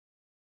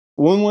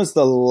 When was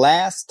the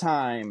last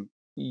time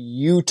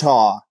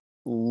Utah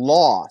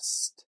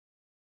lost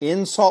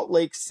in Salt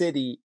Lake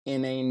City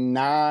in a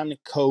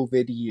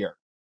non-COVID year?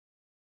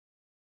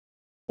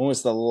 When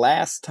was the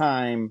last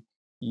time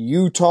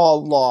Utah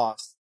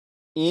lost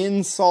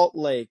in Salt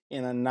Lake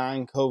in a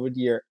non-COVID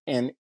year?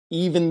 And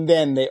even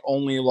then, they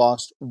only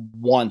lost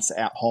once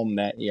at home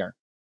that year.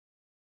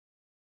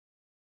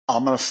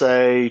 I'm going to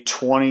say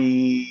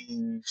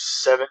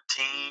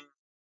 2017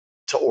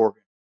 to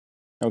Oregon.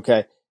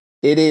 Okay.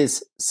 It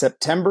is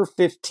September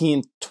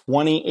 15th,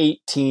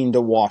 2018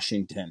 to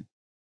Washington.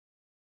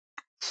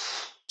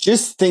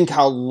 Just think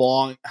how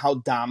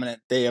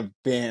dominant they have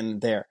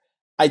been there.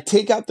 I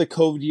take out the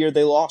COVID year.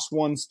 They lost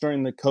once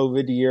during the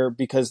COVID year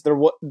because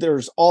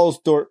there's all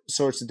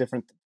sorts of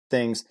different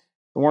things.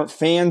 There weren't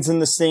fans in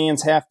the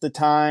stands half the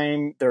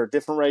time. There are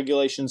different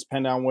regulations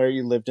depending on where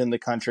you lived in the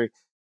country.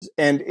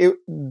 And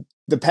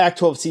the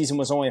Pac-12 season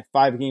was only a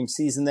 5-game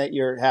season that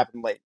year. It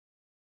happened late.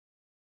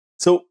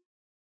 So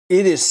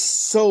it is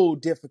so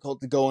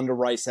difficult to go into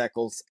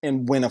Rice-Eccles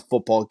and win a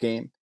football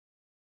game.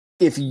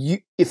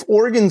 If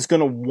Oregon's going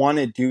to want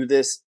to do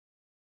this,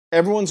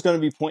 everyone's going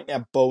to be pointing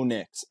at Bo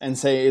Nix and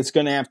say it's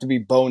going to have to be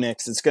Bo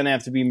Nix. It's going to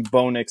have to be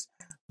Bo Nix.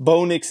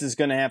 Bo Nix is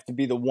going to have to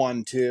be the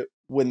one to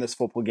win this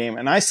football game.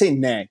 And I say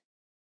nay.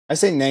 I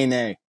say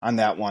nay on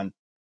that one.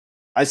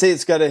 I say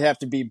it's got to have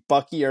to be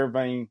Bucky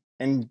Irving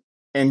and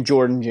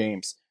Jordan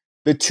James.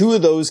 The two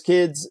of those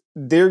kids,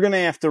 they're going to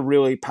have to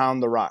really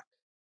pound the rock.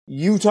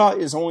 Utah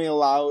is only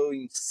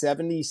allowing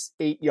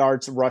 78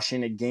 yards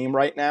rushing a game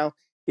right now.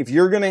 If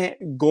you're going to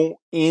go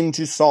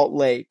into Salt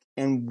Lake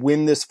and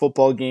win this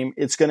football game,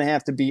 it's going to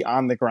have to be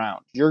on the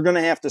ground. You're going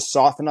to have to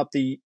soften up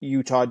the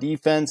Utah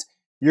defense.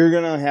 You're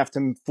going to have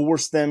to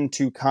force them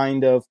to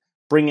kind of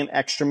bring an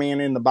extra man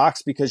in the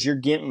box because you're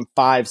getting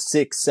 5,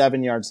 6,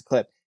 7 yards a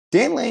clip.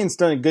 Dan Lanning's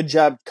done a good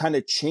job kind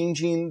of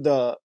changing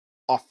the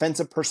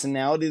offensive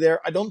personality there.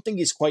 I don't think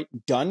he's quite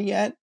done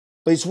yet,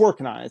 but he's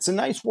working on it. It's a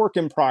nice work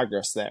in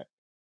progress there.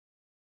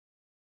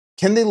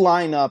 Can they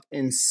line up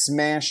and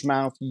smash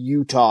mouth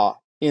Utah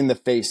in the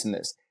face in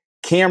this?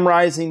 Cam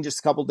Rising just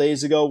a couple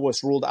days ago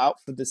was ruled out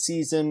for the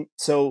season,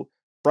 so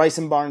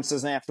Bryson Barnes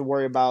doesn't have to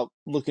worry about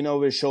looking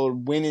over his shoulder.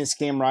 When is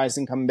Cam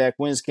Rising coming back?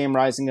 When is Cam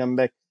Rising coming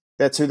back?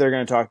 That's who they're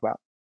going to talk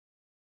about.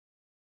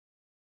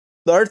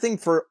 The other thing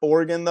for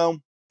Oregon,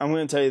 though, I'm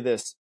going to tell you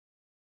this,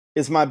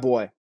 is my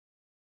boy,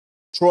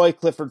 Troy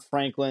Clifford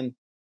Franklin.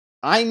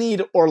 I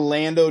need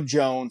Orlando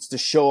Jones to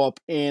show up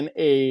in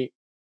a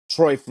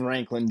Troy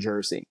Franklin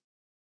jersey.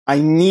 I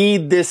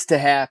need this to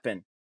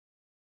happen.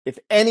 If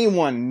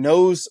anyone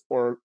knows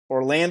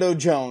Orlando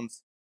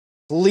Jones,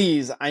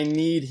 please, I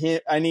need him.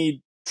 I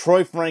need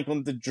Troy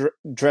Franklin to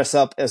dress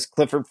up as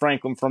Clifford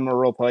Franklin from A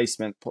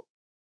Replacement.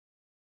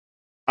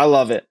 I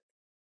love it.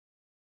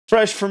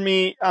 Fresh for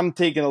me, I'm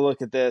taking a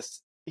look at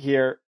this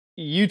here.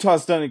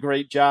 Utah's done a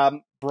great job.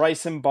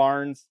 Bryson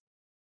Barnes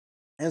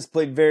has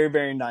played very,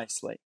 very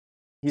nicely.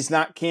 He's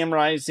not Cam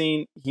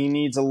Rising. He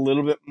needs a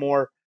little bit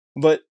more.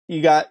 But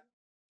you got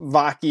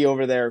Vaki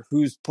over there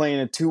who's playing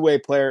a two-way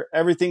player.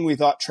 Everything we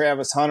thought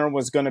Travis Hunter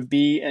was going to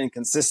be and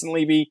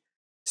consistently be,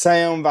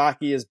 Sion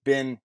Vaki has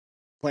been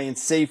playing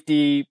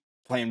safety,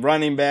 playing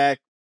running back,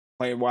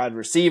 playing wide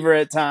receiver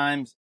at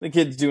times. The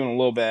kid's doing a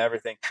little bit of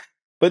everything.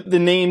 But the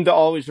name to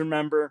always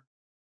remember,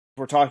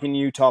 we're talking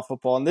Utah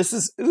football, and this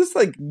is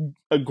like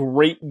a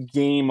great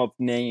game of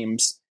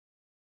names,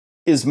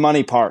 is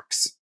Money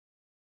Parks,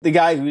 the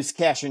guy who's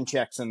cashing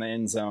checks in the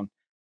end zone.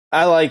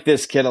 I like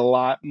this kid a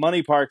lot.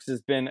 Money Parks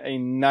has been a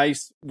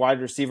nice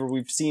wide receiver.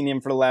 We've seen him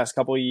for the last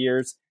couple of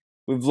years.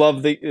 We've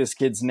loved this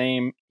kid's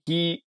name.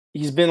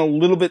 He's been a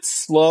little bit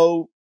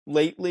slow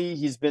lately.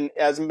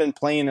 Hasn't been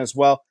playing as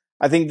well.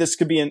 I think this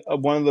could be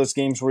one of those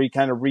games where he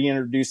kind of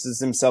reintroduces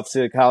himself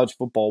to the college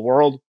football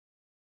world.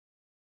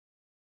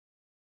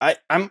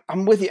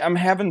 I'm with you. I'm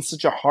having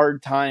such a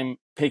hard time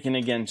picking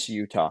against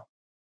Utah.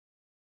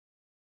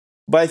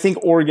 But I think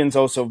Oregon's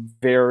also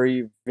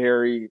very,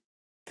 very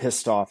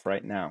pissed off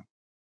right now.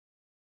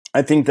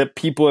 I think that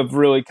people have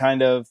really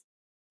kind of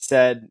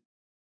said,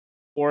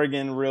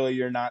 Oregon, really,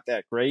 you're not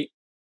that great.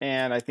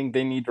 And I think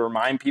they need to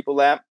remind people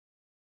that.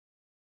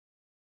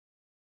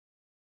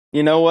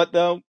 You know what,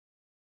 though?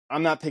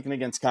 I'm not picking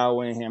against Kyle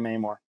Whittingham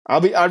anymore.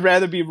 I'd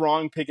rather be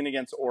wrong picking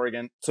against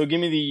Oregon. So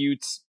give me the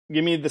Utes.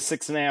 Give me the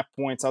 6.5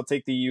 points. I'll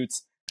take the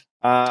Utes.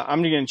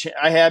 I'm going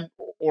to. I had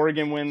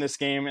Oregon win this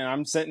game, and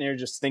I'm sitting here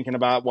just thinking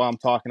about while I'm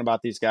talking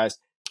about these guys.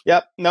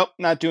 Yep, nope,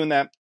 not doing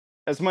that.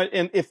 As much.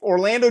 And if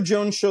Orlando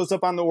Jones shows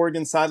up on the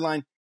Oregon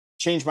sideline,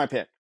 change my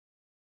pick.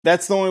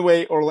 That's the only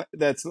way.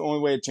 That's the only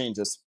way it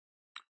changes.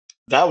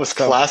 That was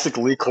classic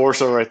Lee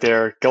Corso right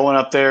there, going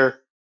up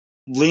there,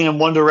 leaning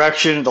one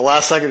direction, at the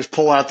last second just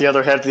pulling out the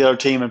other head to the other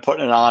team and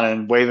putting it on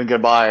and waving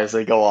goodbye as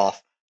they go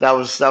off. That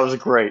was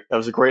great. That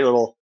was a great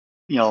little,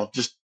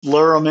 just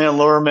lure them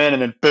in,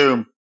 and then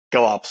boom,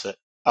 go opposite.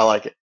 I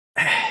like it.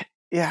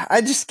 Yeah,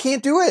 I just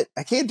can't do it.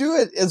 I can't do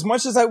it. As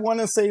much as I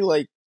want to say,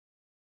 like,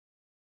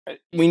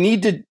 we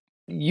need to.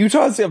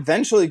 Utah's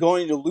eventually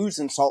going to lose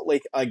in Salt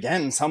Lake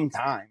again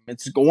sometime.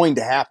 It's going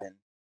to happen.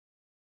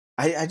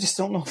 I just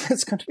don't know if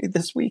it's going to be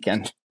this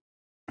weekend.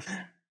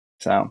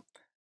 So,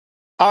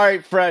 all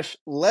right, Fresh,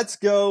 let's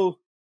go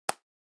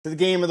to the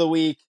game of the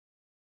week.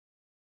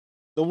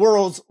 The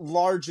world's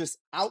largest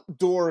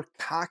outdoor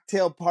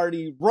cocktail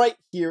party right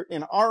here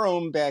in our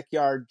own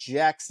backyard,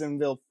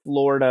 Jacksonville,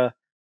 Florida.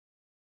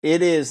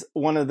 It is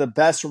one of the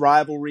best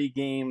rivalry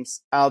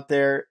games out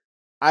there.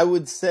 I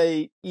would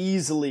say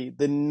easily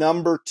the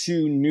number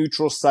 2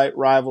 neutral site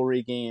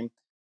rivalry game,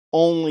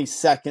 only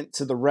second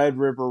to the Red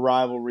River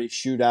rivalry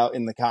shootout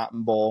in the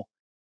Cotton Bowl.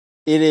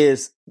 It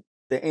is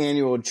the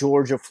annual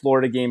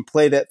Georgia-Florida game,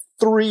 played at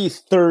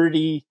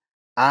 3:30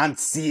 on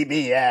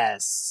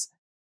CBS.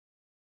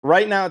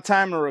 Right now,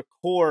 time to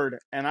record,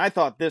 and I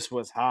thought this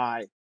was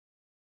high.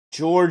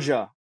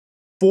 Georgia,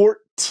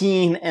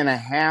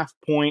 14.5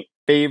 point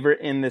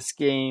favorite in this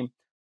game.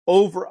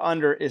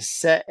 Over-under is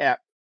set at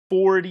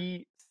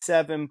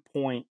 47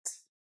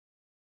 points.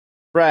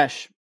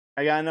 Fresh,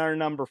 I got another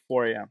number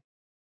for you.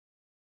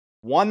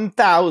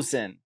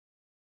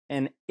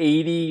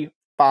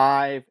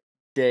 1,085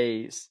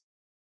 days.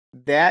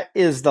 That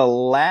is the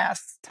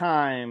last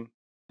time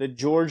the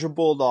Georgia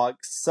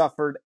Bulldogs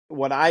suffered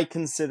what I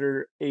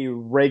consider a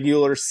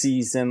regular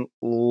season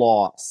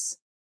loss.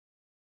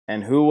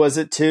 And who was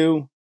it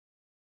to?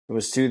 It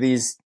was to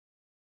these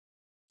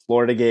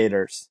Florida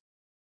Gators.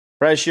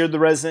 Fresh, you're the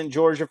resident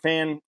Georgia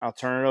fan. I'll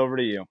turn it over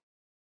to you.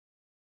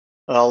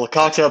 The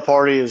cocktail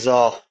party is,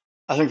 I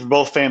think for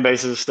both fan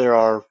bases, there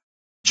are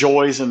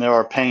joys and there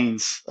are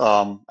pains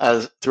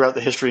as throughout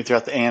the history,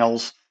 throughout the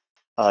annals.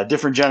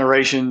 Different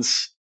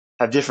generations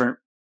have different.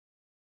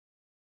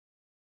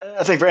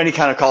 I think for any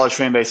kind of college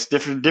fan base,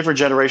 different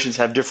generations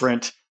have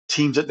different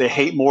teams that they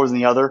hate more than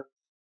the other,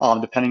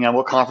 depending on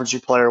what conference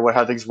you play or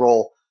how things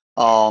roll.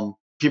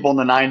 People in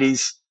the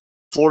 90s,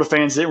 Florida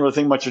fans didn't really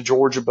think much of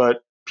Georgia,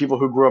 but people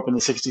who grew up in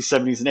the 60s,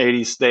 70s, and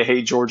 80s, they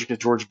hate Georgia because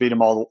Georgia beat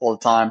them all the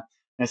time.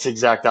 And it's the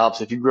exact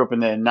opposite. If you grew up in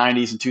the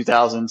 90s and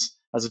 2000s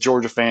as a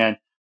Georgia fan,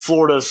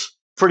 Florida's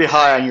pretty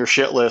high on your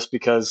shit list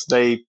because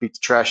they beat the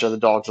trash out of the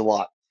Dogs a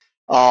lot.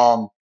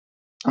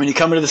 When you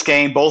come into this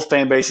game, both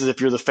fan bases,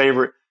 if you're the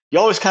favorite, you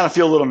always kind of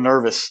feel a little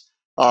nervous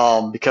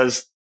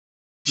because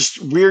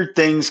just weird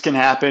things can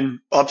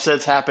happen.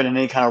 Upsets happen in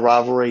any kind of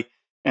rivalry.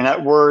 And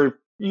that word,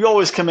 you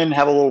always come in and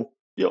have a little,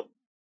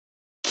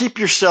 keep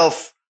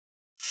yourself,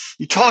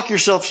 you talk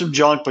yourself some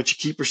junk, but you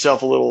keep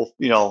yourself a little,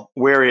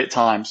 wary at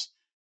times.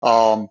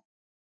 In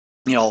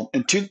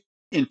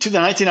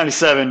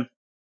 1997,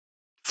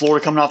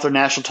 Florida coming off their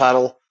national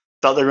title,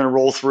 thought they were going to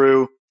roll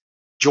through.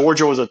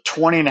 Georgia was a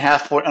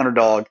 20.5-point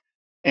underdog,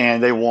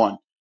 and they won.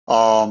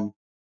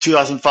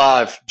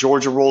 2005,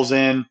 Georgia rolls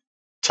in,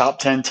 top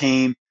 10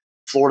 team.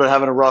 Florida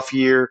having a rough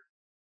year.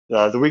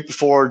 The week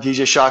before,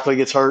 DJ Shockley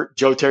gets hurt.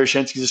 Joe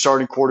Tereshinski's the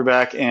starting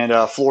quarterback, and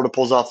Florida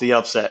pulls off the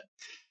upset.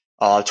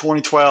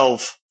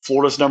 2012,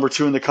 Florida's number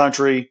 2 in the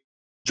country.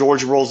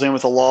 Georgia rolls in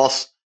with a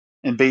loss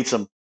and beats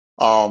them.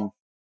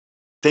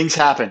 Things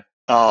happen.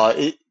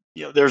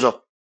 There's a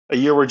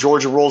year where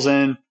Georgia rolls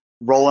in,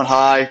 rolling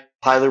high,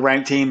 highly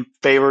ranked team,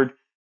 favored,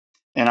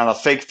 and on a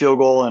fake field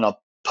goal and a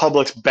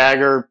Publix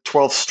bagger,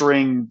 12th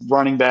string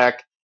running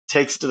back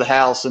takes it to the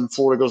house, and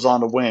Florida goes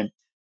on to win.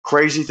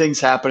 Crazy things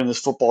happen in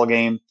this football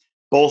game.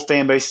 Both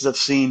fan bases have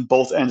seen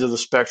both ends of the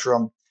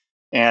spectrum,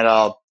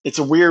 and it's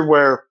a weird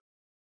where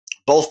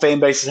both fan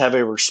bases have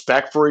a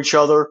respect for each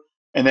other,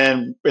 and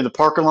then in the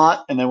parking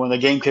lot, and then when the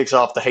game kicks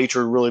off, the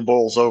hatred really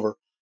boils over.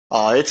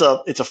 It's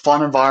a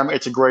fun environment.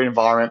 It's a great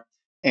environment,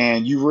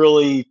 and you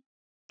really,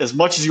 as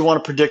much as you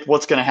want to predict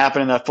what's going to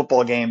happen in that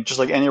football game, just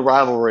like any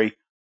rivalry,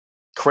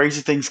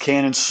 crazy things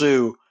can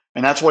ensue,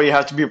 and that's why you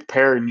have to be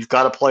prepared, and you've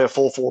got to play a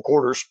full 4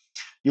 quarters.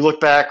 You look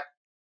back,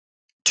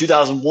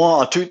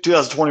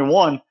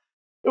 2021,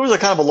 it was a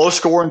kind of a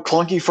low-scoring,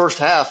 clunky first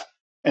half,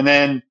 and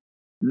then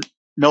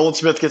Nolan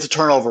Smith gets a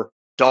turnover,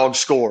 Dogs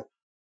score.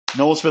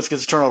 Nolan Smith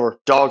gets a turnover,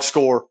 Dogs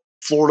score.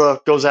 Florida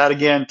goes out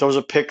again, throws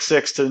a pick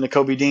 6 to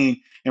Nakobe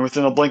Dean, and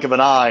within a blink of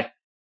an eye,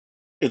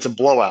 it's a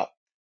blowout.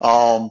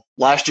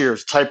 Last year, it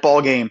was a tight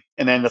ball game,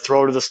 and then the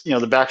throw to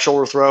the back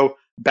shoulder throw,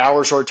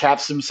 Bauer sort of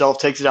taps himself,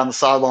 takes it down the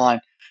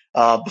sideline.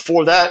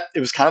 Before that, it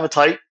was kind of a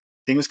tight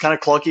thing, was kind of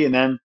clunky, and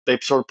then they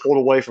sort of pulled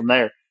away from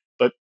there.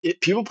 But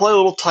people play a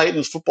little tight in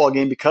this football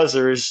game because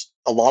there is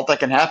a lot that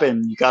can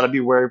happen. You got to be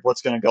wary of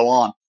what's going to go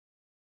on.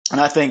 And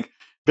I think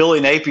Billy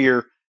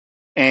Napier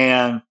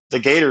and the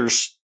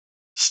Gators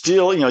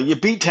still, you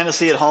beat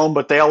Tennessee at home,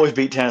 but they always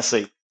beat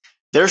Tennessee.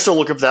 They're still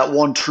looking for that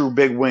one true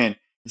big win.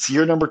 It's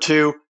year number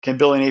 2. Can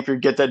Billy Napier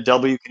get that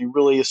W? Can he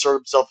really assert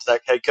himself as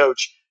that head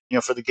coach,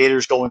 for the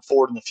Gators going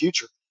forward in the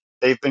future?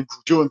 They've been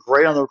doing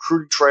great on the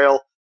recruiting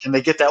trail. Can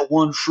they get that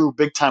one true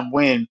big-time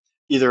win?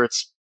 Either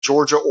it's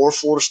Georgia or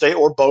Florida State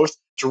or both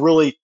to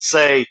really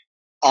say,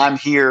 I'm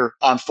here,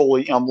 I'm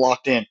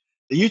locked in.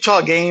 The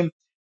Utah game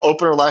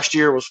opener last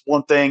year was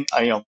one thing.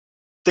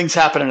 Things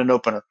happen in an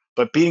opener,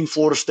 but beating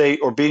Florida State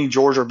or beating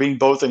Georgia or beating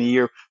both in a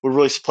year would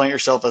really supplant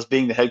yourself as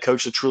being the head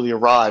coach that truly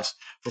arrives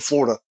for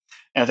Florida.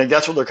 And I think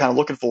that's what they're kind of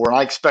looking for. And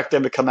I expect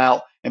them to come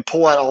out and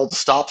pull out all the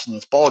stops in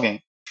this ball game.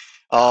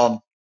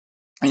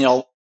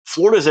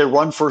 Florida is a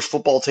run-first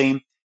football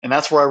team, and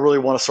that's where I really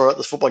want to start out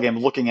this football game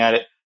looking at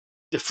it.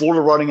 The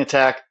Florida running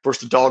attack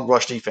versus the dog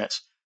rush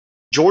defense.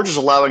 Georgia's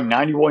allowing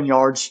 91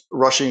 yards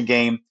rushing a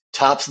game,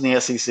 tops in the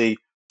SEC.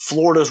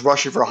 Florida's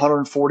rushing for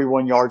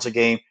 141 yards a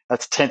game.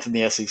 That's 10th in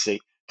the SEC.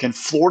 Can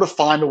Florida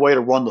find a way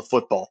to run the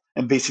football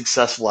and be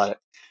successful at it?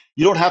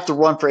 You don't have to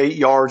run for 8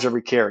 yards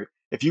every carry.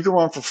 If you can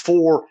run for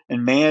 4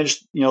 and manage,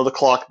 the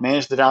clock,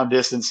 manage the down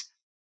distance,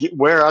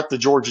 wear out the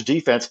Georgia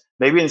defense,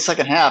 maybe in the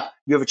second half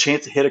you have a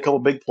chance to hit a couple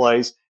big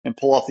plays and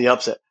pull off the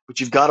upset. But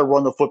you've got to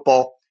run the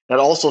football. That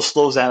also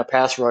slows down a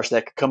pass rush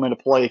that could come into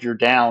play if you're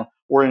down,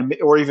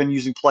 or even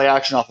using play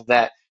action off of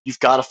that. You've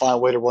got to find a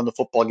way to run the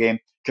football game.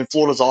 Can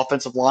Florida's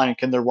offensive line and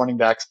can their running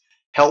backs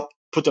help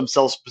put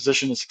themselves in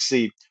position to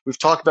succeed? We've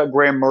talked about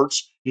Graham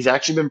Mertz. He's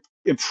actually been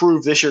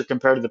improved this year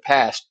compared to the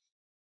past.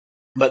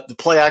 But the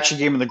play action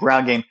game and the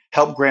ground game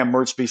helped Graham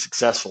Mertz be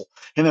successful.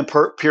 Him and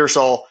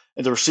Pearsall,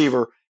 the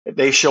receiver,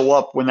 they show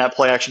up when that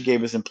play action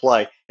game is in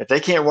play. If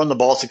they can't run the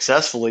ball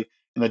successfully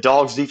and the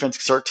Dogs defense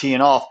can start teeing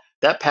off,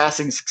 that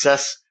passing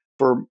success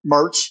for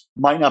Mertz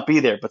might not be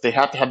there, but they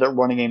have to have that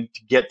running game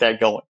to get that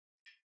going.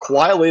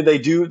 Quietly,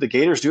 the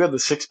Gators do have the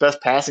 6th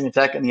best passing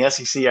attack in the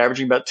SEC,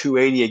 averaging about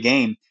 280 a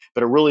game,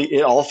 but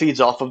it all feeds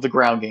off of the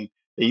ground game.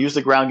 They use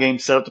the ground game,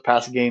 set up the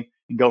passing game,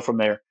 and go from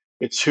there.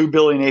 It's who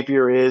Billy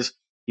Napier is.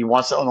 He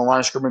wants to own the line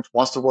of scrimmage,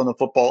 wants to run the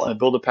football, and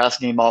build a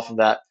passing game off of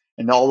that,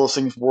 and all those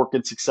things work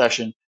in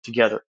succession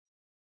together.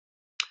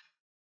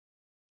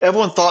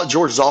 Everyone thought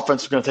Georgia's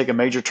offense was going to take a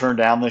major turn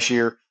down this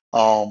year.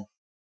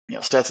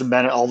 Stetson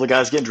Bennett, all the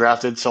guys getting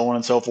drafted, so on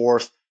and so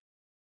forth.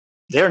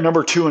 They're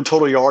number 2 in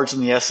total yards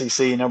in the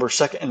SEC, number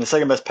second, and the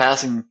second best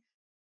passing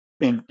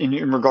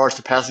in regards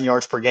to passing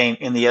yards per game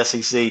in the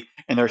SEC,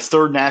 and they're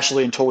 3rd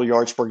nationally in total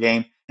yards per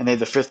game, and they have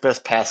the 5th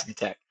best passing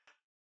attack.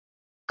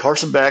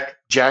 Carson Beck,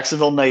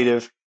 Jacksonville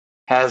native,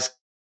 has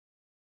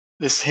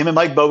this. Him and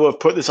Mike Bobo have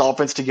put this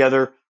offense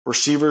together.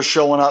 Receivers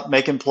showing up,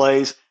 making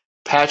plays.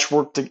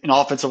 patchwork an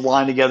offensive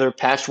line together,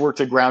 patchwork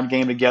the ground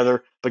game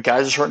together, but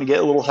guys are starting to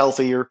get a little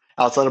healthier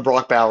outside of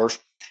Brock Bowers,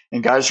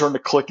 and guys are starting to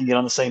click and get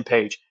on the same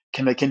page.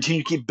 Can they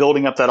continue to keep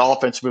building up that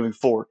offense moving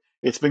forward?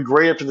 It's been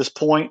great up to this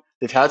point.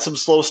 They've had some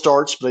slow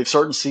starts, but they've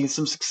started to see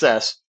some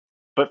success.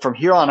 But from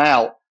here on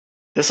out,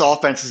 this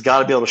offense has got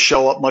to be able to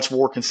show up much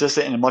more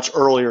consistent and much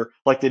earlier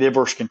like they did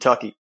versus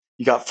Kentucky.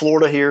 You got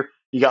Florida here.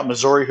 You got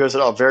Missouri, who has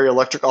a very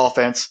electric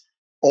offense.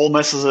 Ole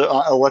Miss is an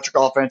electric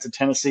offense, and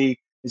Tennessee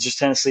is just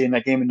Tennessee. In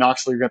that game in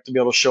Knoxville, you're going to have to be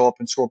able to show up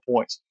and score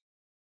points.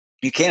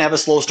 You can't have a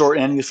slow start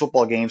in any of these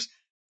football games.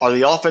 Are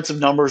the offensive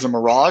numbers a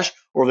mirage,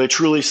 or are they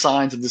truly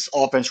signs of this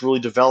offense really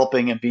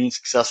developing and being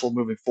successful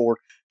moving forward?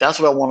 That's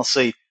what I want to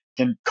see.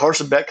 Can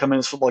Carson Beck come in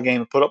this football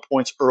game and put up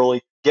points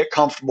early, get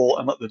comfortable,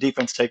 and let the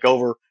defense take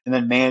over and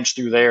then manage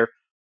through there?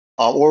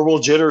 Or will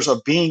jitters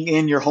of being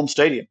in your home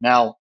stadium?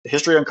 Now, the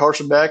history on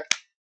Carson Beck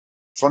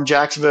from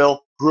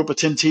Jacksonville, grew up a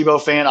Tim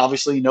Tebow fan,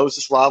 obviously knows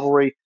this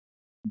rivalry.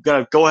 I'm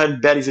going to go ahead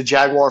and bet he's a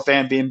Jaguar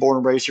fan being born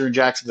and raised here in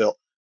Jacksonville.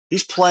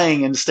 He's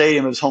playing in the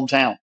stadium of his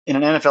hometown, in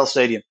an NFL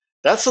stadium.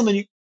 That's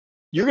something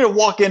you're going to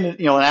walk in,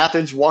 in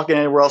Athens, walk in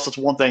anywhere else, that's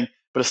one thing.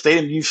 But a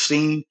stadium you've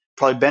seen,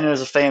 probably been in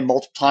as a fan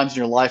multiple times in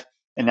your life,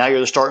 and now you're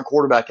the starting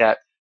quarterback at,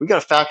 we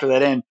got to factor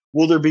that in.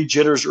 Will there be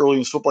jitters early in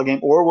this football game,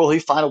 or will he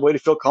find a way to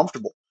feel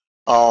comfortable?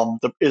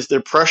 Is there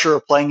pressure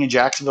of playing in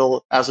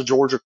Jacksonville as a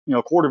Georgia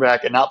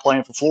quarterback and not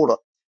playing for Florida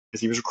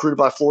because he was recruited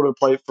by Florida to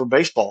play for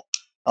baseball?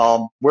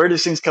 Where do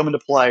these things come into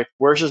play?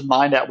 Where's his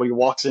mind at when he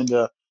walks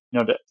into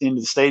into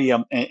the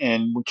stadium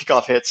and when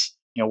kickoff hits?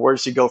 Where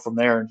does he go from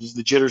there? And does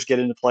the jitters get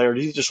into play, or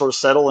does he just sort of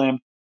settle in,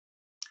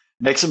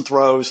 make some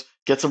throws,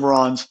 get some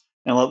runs,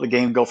 and let the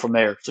game go from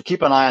there? So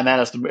keep an eye on that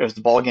as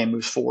the ball game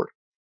moves forward.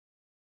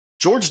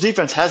 Georgia's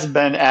defense hasn't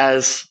been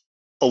as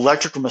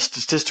electric from a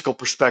statistical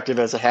perspective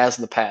as it has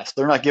in the past.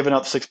 They're not giving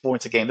up 6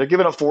 points a game. They're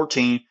giving up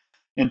 14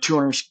 and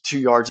 202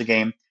 yards a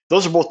game.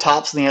 Those are both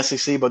tops in the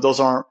SEC, but those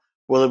aren't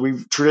whether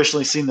we've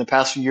traditionally seen in the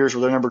past few years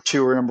where they're number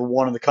 2 or number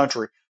 1 in the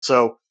country.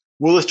 So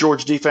will this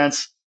Georgia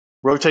defense,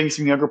 rotating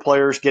some younger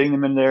players, getting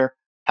them in there,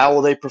 how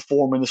will they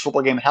perform in this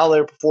football game? How will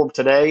they perform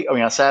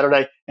on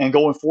Saturday, and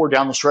going forward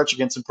down the stretch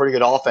against some pretty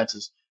good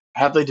offenses?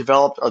 Have they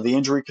developed? Are the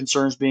injury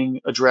concerns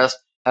being addressed?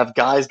 Have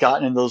guys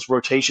gotten in those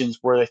rotations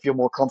where they feel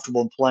more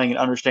comfortable in playing and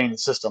understanding the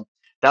system?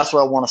 That's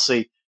what I want to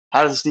see.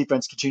 How does this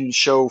defense continue to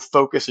show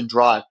focus and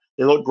drive?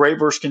 They look great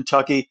versus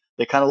Kentucky.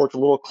 They kind of looked a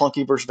little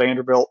clunky versus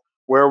Vanderbilt.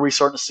 Where are we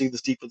starting to see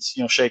this defense,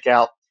 shake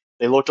out?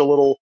 They looked a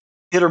little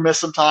hit or miss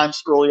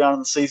sometimes early on in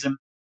the season.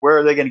 Where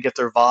are they going to get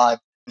their vibe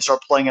and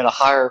start playing at a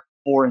higher,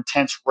 more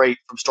intense rate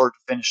from start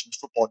to finish in this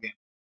football game?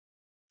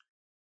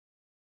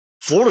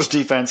 Florida's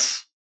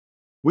defense,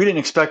 we didn't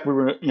expect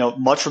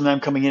much from them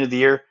coming into the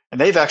year, and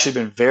they've actually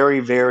been very,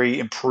 very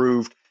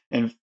improved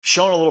and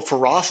shown a little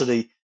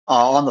ferocity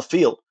on the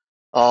field.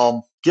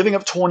 Giving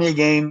up 20 a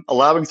game,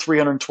 allowing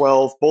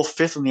 312, both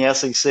fifth in the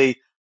SEC,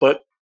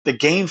 but the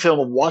game film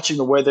of watching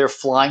the way they're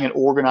flying and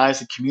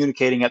organized and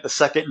communicating at the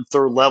second and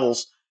third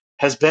levels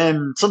has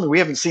been something we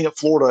haven't seen at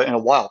Florida in a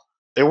while.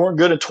 They weren't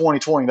good in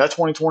 2020. That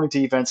 2020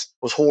 defense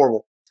was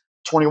horrible.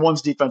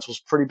 21's defense was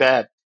pretty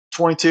bad.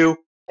 22,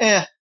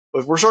 but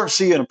we're starting to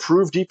see an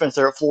improved defense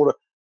there at Florida.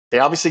 They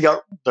obviously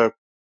got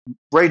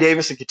Ray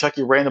Davis and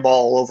Kentucky ran the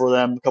ball all over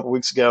them a couple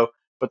weeks ago,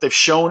 but they've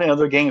shown in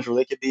other games where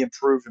they can be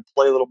improved and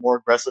play a little more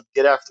aggressive,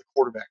 get after the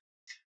quarterback.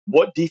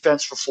 What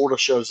defense for Florida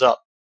shows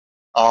up?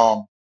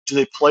 Do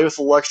they play with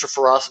a little extra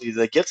ferocity? Do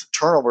they get some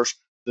turnovers?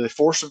 Do they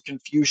force some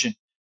confusion?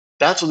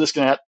 That's what this is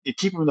going to have to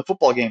keep them in the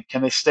football game.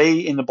 Can they stay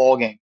in the ball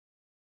game?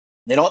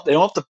 They don't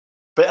have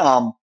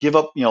to give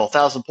up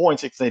 1,000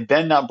 points. If they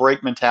bend not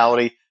break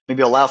mentality,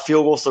 maybe allow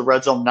field goals to the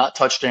red zone, not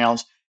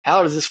touchdowns.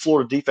 How does this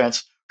Florida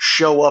defense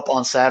show up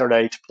on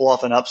Saturday to pull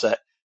off an upset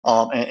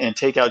and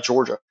take out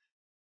Georgia?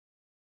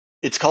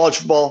 It's college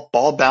football.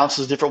 Ball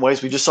bounces different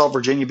ways. We just saw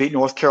Virginia beat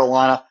North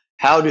Carolina.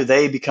 How do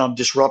they become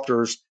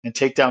disruptors and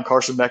take down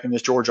Carson Beck in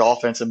this Georgia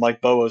offense and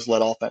Mike Boa's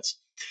led offense?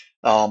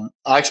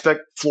 I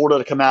expect Florida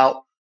to come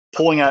out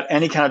pulling out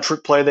any kind of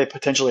trick play they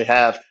potentially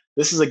have.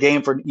 This is a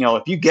game for,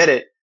 if you get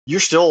it, you're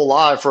still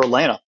alive for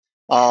Atlanta.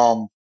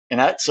 And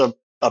that's a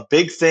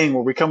big thing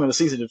where we come into the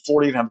season. Did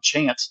Florida even have a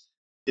chance?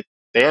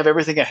 They have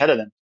everything ahead of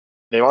them.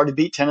 They already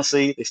beat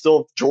Tennessee. They still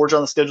have Georgia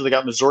on the schedule. They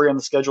got Missouri on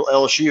the schedule,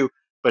 LSU.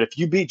 But if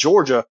you beat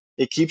Georgia,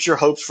 it keeps your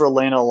hopes for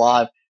Atlanta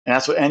alive. And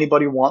that's what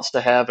anybody wants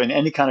to have in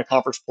any kind of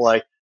conference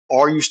play.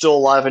 Are you still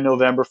alive in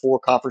November for a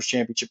conference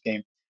championship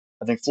game?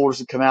 I think Florida's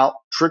going to come out,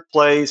 trick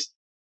plays,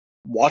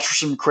 watch for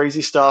some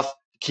crazy stuff,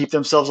 keep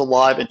themselves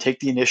alive and take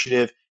the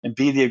initiative and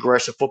be the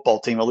aggressive football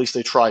team. At least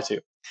they try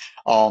to.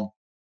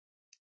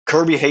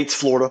 Kirby hates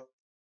Florida.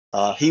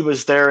 He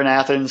was there in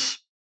Athens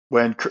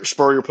when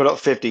Spurrier put up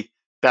 50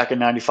 back in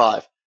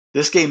 95.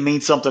 This game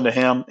means something to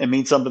him. It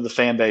means something to the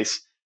fan base.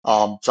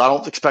 So I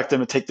don't expect them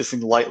to take this thing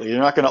lightly. They're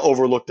not going to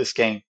overlook this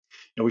game.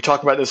 We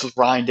talk about this with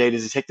Ryan Day.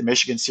 Does he take the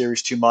Michigan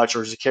series too much, or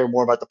does he care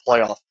more about the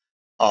playoff?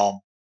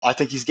 I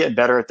think he's getting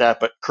better at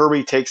that, but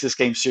Kirby takes this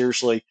game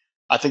seriously.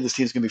 I think this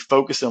team's going to be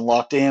focused and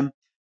locked in.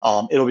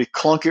 It'll be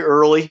clunky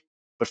early,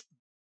 but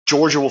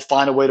Georgia will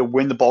find a way to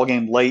win the ball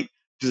game late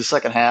to the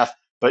second half.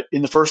 But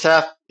in the first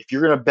half, if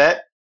you're going to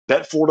bet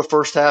Florida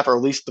first half, or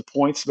at least the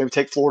points, maybe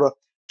take Florida.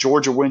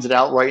 Georgia wins it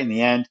outright in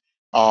the end.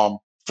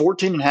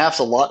 14 and a half is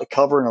a lot to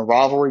cover in a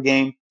rivalry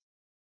game.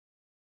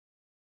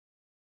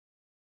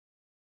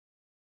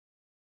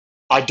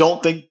 I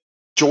don't think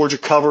Georgia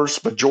covers,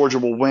 but Georgia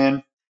will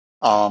win.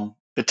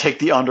 But take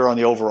the under on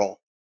the overall.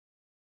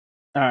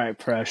 All right,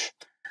 Presh.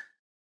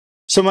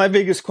 So my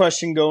biggest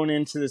question going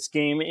into this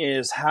game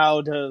is, how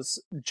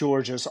does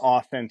Georgia's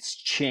offense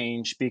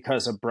change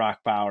because of Brock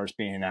Bowers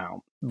being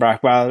out?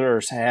 Brock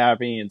Bowers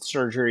having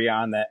surgery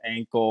on that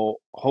ankle.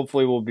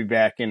 Hopefully we'll be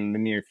back in the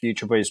near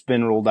future, but he's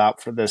been ruled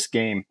out for this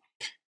game.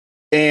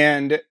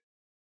 And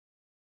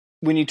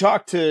when you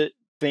talk to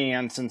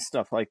fans and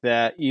stuff like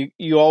that,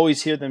 you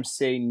always hear them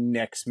say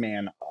next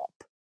man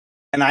up.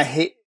 And I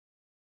hate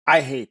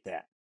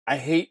that. I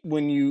hate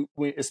when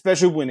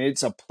especially when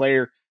it's a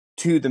player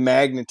to the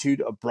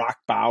magnitude of Brock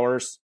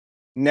Bowers,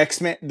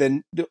 next man,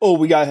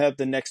 we got to have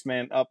the next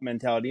man up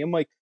mentality. I'm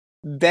like,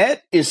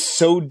 that is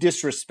so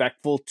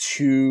disrespectful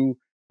to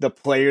the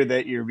player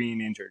that you're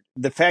being injured.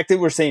 The fact that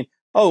we're saying,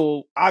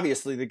 oh,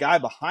 obviously the guy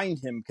behind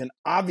him can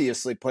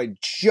obviously play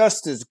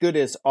just as good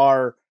as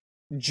our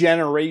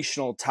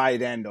generational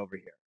tight end over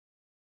here.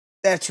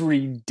 That's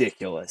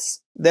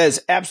ridiculous. That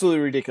is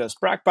absolutely ridiculous.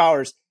 Brock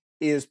Bowers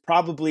is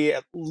probably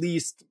at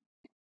least,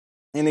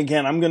 and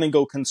again, I'm going to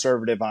go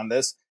conservative on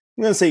this.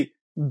 I'm going to say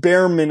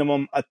bare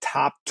minimum a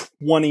top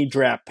 20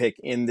 draft pick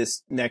in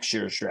this next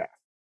year's draft.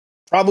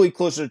 Probably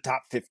closer to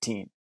top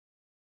 15.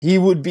 He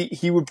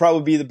would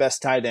probably be the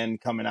best tight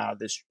end coming out of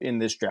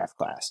this draft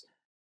class.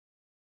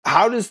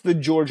 How does the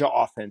Georgia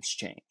offense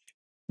change?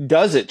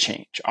 Does it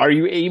change? Are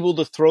you able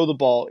to throw the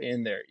ball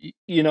in there?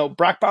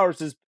 Brock Bowers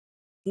has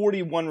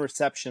 41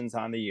 receptions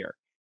on the year.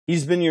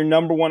 He's been your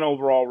number one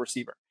overall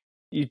receiver.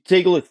 You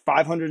take a look,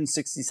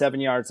 567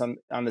 yards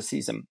on the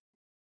season.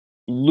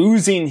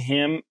 Losing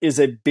him is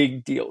a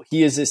big deal.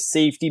 He is a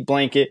safety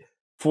blanket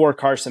for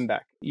Carson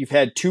Beck. You've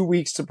had 2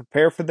 weeks to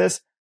prepare for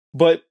this,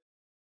 but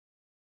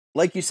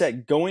like you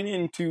said, going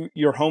into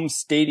your home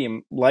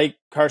stadium like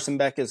Carson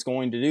Beck is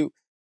going to do,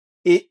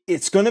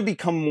 it's going to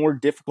become more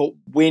difficult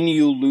when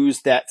you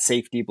lose that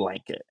safety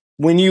blanket.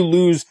 When you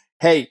lose,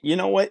 hey, you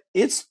know what?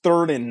 It's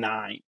 3rd and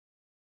 9.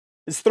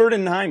 It's 3rd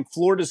and 9.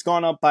 Florida's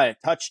gone up by a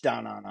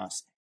touchdown on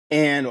us,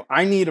 and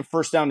I need a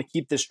first down to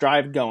keep this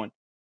drive going.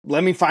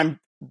 Let me find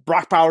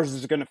Brock Bowers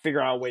is going to figure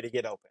out a way to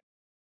get open.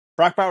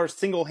 Brock Bowers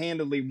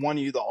single-handedly won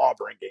you the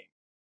Auburn game.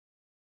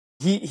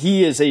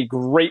 He is a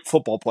great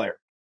football player.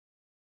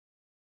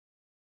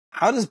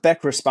 How does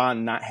Beck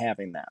respond not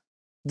having that?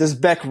 Does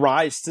Beck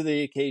rise to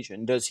the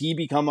occasion? Does he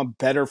become a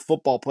better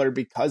football player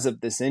because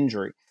of this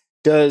injury?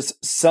 Does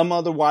some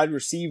other wide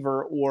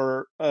receiver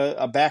or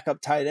a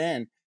backup tight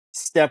end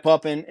step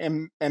up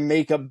and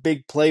make a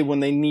big play when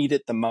they need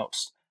it the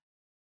most?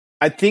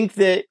 I think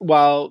that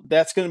while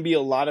that's going to be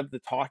a lot of the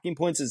talking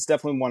points, it's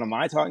definitely one of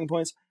my talking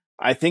points.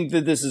 I think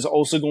that this is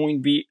also going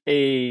to be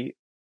a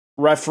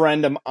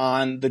referendum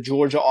on the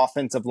Georgia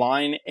offensive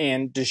line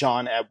and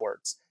Deshaun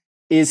Edwards.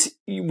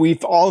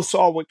 We've all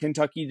saw what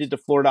Kentucky did to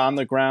Florida on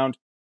the ground.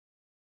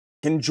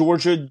 Can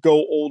Georgia go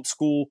old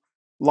school,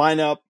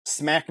 line up,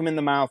 smack them in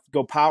the mouth,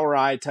 go power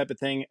eye type of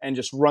thing, and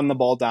just run the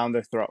ball down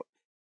their throat?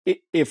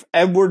 If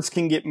Edwards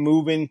can get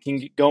moving, can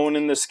get going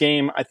in this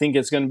game, I think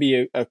it's going to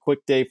be a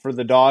quick day for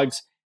the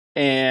Dogs,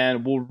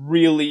 and we'll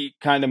really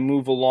kind of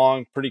move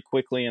along pretty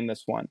quickly in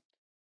this one.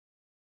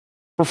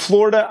 For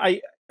Florida,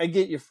 I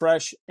get you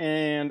fresh,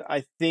 and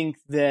I think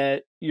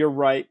that you're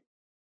right.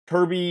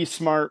 Kirby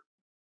Smart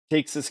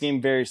takes this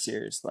game very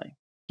seriously.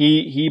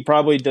 He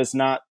probably does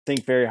not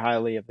think very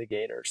highly of the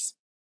Gators.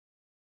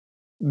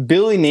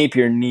 Billy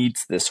Napier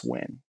needs this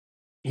win.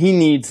 He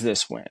needs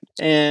this win.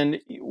 And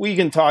we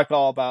can talk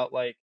all about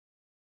like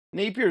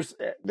Florida's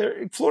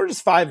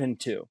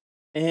 5-2.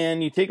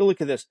 And you take a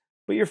look at this,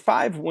 but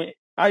out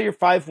of your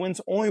 5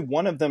 wins, only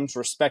one of them's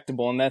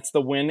respectable, and that's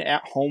the win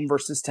at home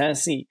versus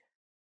Tennessee.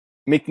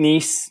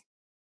 McNeese,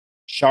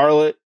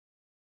 Charlotte,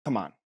 come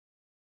on.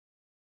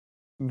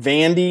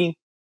 Vandy,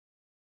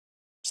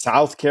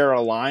 South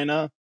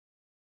Carolina,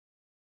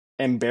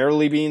 and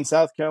barely being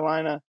South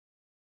Carolina.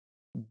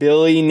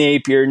 Billy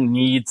Napier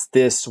needs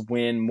this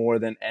win more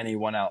than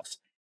anyone else.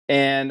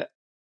 And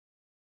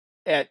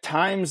at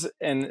times,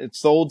 and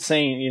it's the old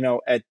saying,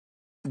 at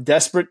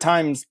desperate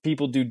times,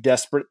 people do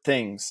desperate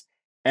things.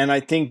 And I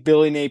think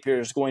Billy Napier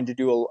is going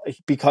to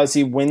because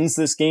he wins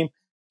this game,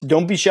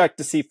 don't be shocked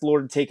to see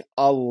Florida take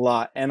a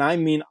lot, and I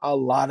mean a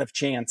lot of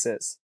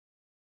chances.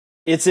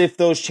 It's if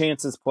those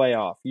chances play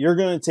off. You're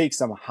going to take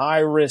some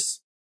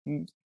high-risk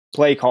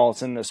play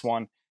calls in this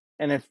one.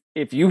 And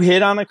if you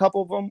hit on a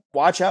couple of them,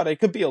 watch out. It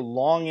could be a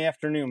long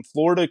afternoon.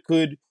 Florida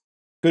could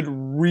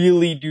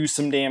really do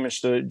some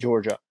damage to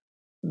Georgia.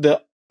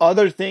 The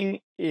other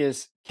thing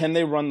is, can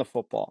they run the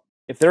football?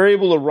 If they're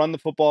able to run the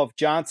football, if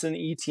Johnson,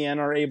 ETN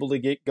are able to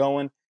get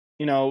going,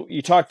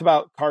 you talked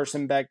about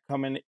Carson Beck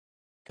coming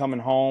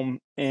home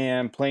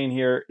and playing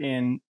here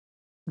in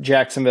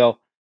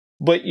Jacksonville,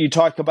 but you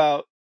talk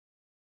about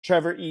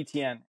Trevor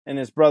Etienne and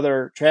his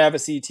brother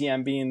Travis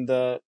Etienne being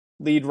the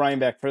lead running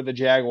back for the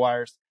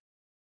Jaguars,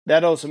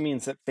 that also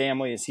means that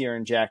family is here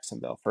in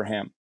Jacksonville for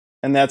him.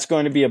 And that's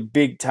going to be a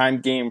big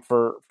time game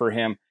for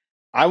him.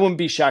 I wouldn't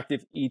be shocked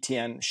if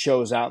Etienne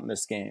shows out in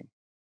this game.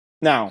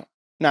 Now,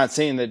 not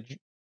saying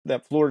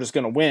that Florida's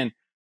going to win,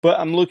 but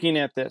I'm looking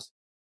at this.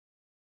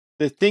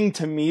 The thing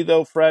to me,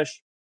 though,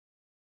 Fresh,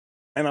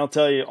 and I'll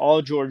tell you,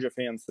 all Georgia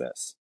fans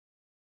this.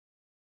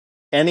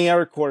 Any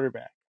other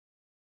quarterback,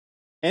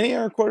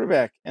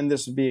 and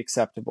this would be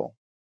acceptable.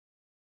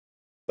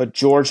 But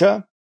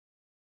Georgia,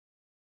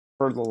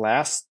 for the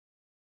last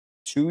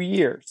 2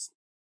 years,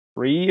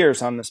 3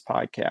 years on this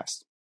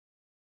podcast,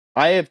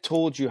 I have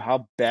told you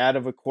how bad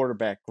of a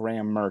quarterback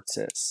Graham Mertz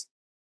is.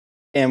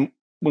 And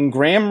when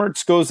Graham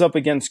Mertz goes up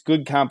against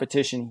good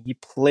competition, he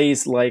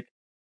plays like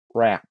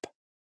crap.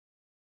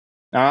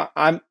 Now,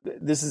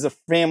 this is a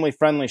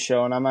family-friendly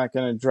show, and I'm not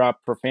going to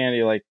drop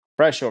profanity like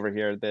Fresh over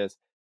here.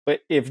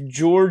 But if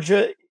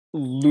Georgia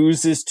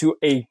loses to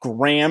a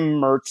Graham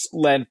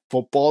Mertz-led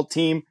football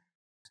team,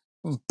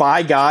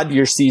 by God,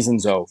 your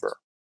season's over.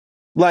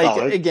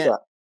 Again,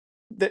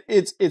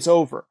 it's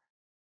over.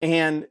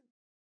 And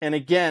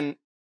again,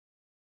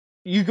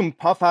 you can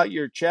puff out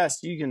your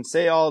chest. You can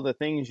say all the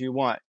things you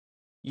want.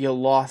 You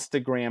lost to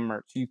Graham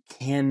Mertz. You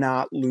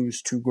cannot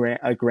lose to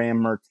a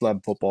Graham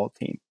Mertz-led football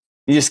team.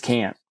 You just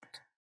can't.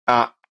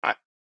 I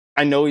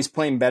know he's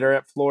playing better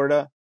at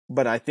Florida,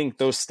 but I think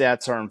those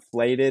stats are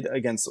inflated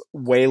against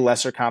way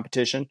lesser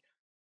competition.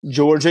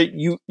 Georgia,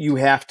 you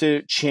have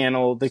to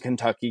channel the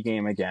Kentucky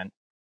game again.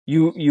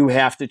 You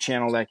have to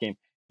channel that game.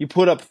 You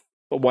put up,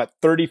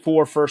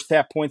 34 first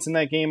half points in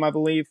that game, I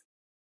believe?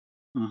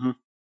 Mm-hmm.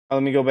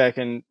 Let me go back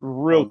and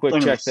real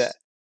quick check that.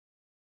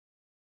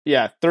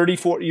 Yeah,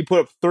 34. You put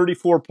up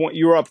 34 points.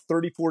 You were up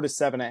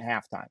 34-7 at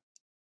halftime.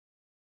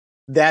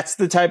 That's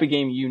the type of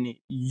game you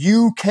need.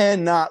 You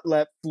cannot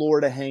let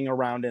Florida hang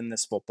around in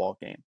this football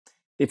game.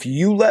 If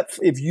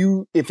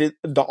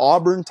the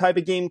Auburn type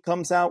of game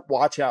comes out,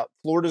 watch out.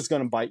 Florida's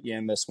going to bite you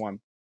in this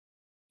one.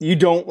 You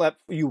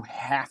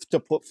have to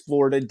put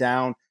Florida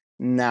down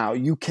now.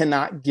 You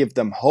cannot give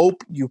them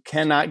hope. You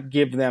cannot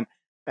give them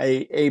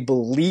a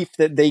belief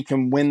that they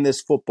can win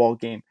this football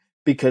game,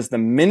 because the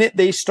minute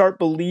they start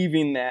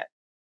believing that,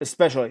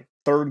 especially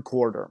third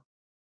quarter,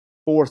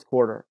 fourth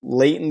quarter,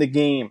 late in the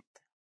game,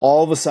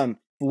 all of a sudden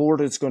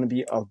Florida is going to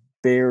be a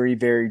very,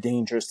 very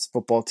dangerous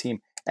football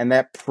team. And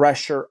that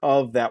pressure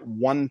of that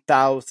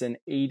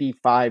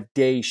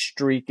 1,085-day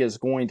streak is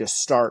going to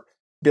start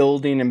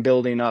building and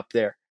building up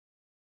there.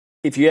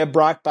 If you have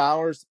Brock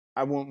Bowers,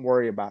 I won't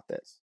worry about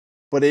this.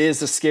 But it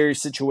is a scary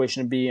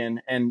situation to be in,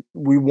 and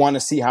we want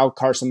to see how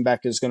Carson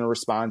Beck is going to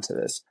respond to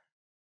this.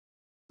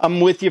 I'm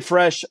with you,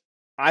 Fresh.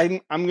 I'm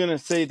going to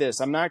say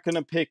this. I'm not going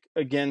to pick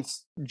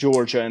against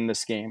Georgia in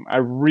this game. I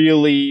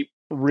really,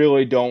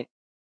 really don't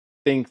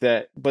think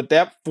that. But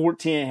that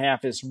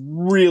 14.5 is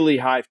really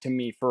high to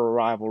me for a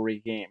rivalry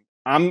game.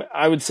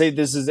 I would say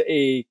this is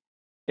a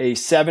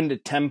 7 to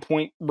 10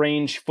 point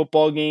range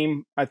football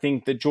game. I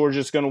think that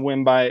Georgia's going to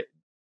win by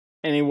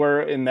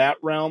anywhere in that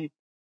realm.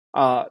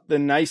 The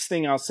nice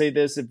thing, I'll say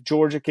this, if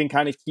Georgia can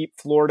kind of keep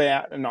Florida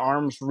at an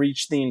arm's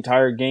reach the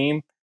entire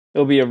game,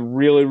 it'll be a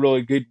really,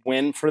 really good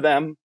win for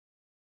them.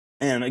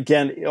 And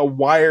again, a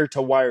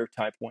wire-to-wire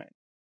type win.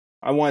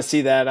 I want to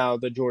see that out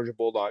of the Georgia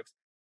Bulldogs.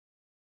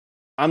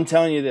 I'm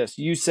telling you this.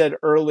 You said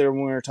earlier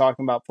when we were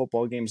talking about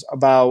football games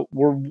about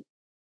we're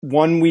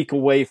 1 week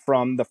away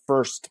from the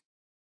first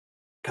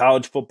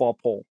college football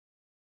poll.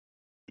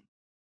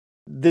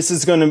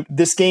 This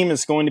game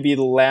is going to be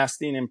the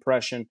lasting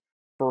impression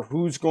for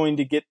who's going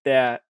to get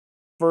that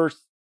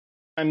first.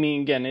 I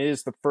mean, again, it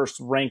is the first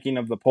ranking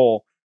of the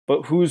poll,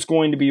 but who's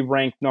going to be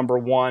ranked number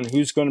 1?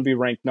 Who's going to be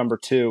ranked number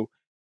 2?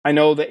 I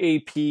know the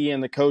AP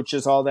and the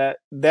coaches, all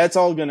that's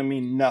all going to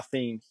mean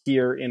nothing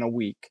here in a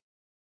week.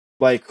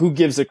 Like, who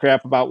gives a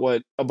crap about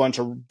what a bunch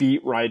of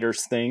beat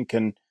writers think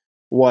and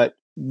what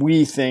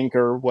we think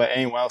or what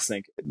anyone else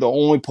think? The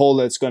only poll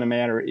that's going to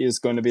matter is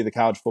going to be the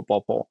college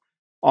football poll.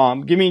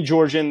 Give me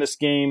Georgia in this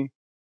game.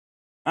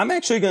 I'm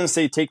actually going to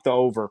say take the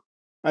over.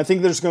 I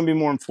think there's going to be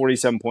more than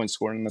 47 points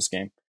scored in this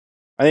game.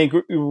 I think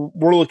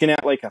we're looking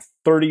at like a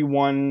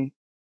 31-24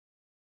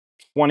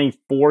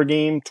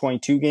 game,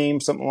 22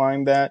 game, something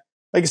like that.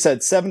 Like I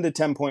said, 7 to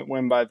 10 point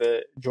win by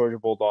the Georgia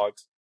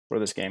Bulldogs for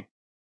this game.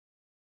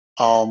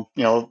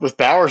 With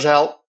Bowers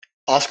out,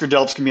 Oscar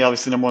Delp's going to be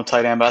obviously the number 1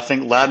 tight end, but I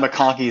think Ladd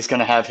McConkey is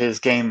going to have his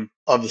game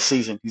of the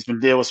season. He's been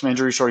dealing with some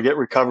injuries, sort of get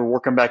recovered,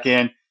 working back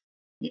in.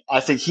 I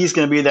think he's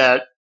going to be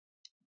that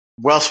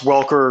Wes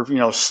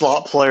Welker,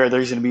 slot player that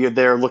he's going to be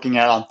there looking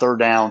at on third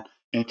down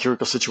in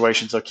critical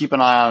situations. So keep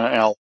an eye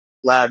on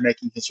Ladd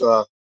making his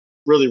real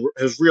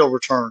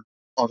return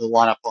onto the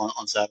lineup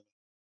on Saturday.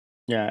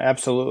 Yeah,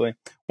 absolutely.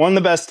 One of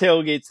the best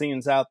tailgate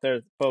scenes out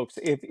there, folks.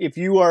 If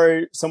you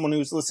are someone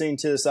who's listening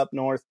to this up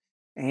north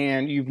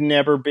and you've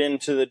never been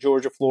to the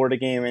Georgia-Florida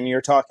game and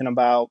you're talking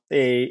about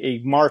a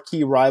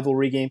marquee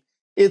rivalry game,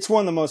 it's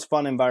one of the most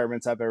fun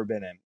environments I've ever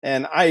been in.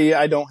 And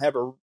I don't have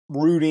a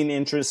rooting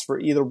interest for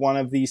either one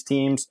of these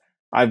teams.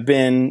 I've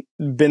been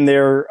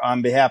there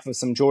on behalf of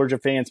some Georgia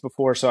fans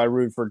before, so I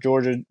root for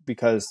Georgia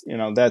because,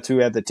 that's who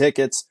had the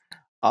tickets.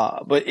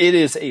 But it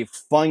is a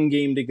fun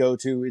game to go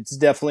to. It's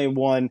definitely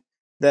one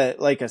that,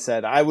 like I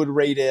said, I would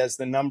rate as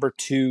the number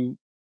 2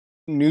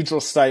 neutral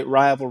site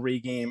rivalry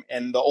game,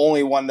 and the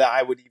only one that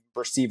I would even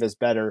perceive as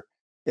better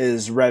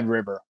is Red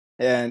River.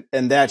 And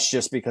that's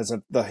just because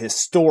of the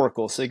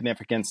historical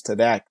significance to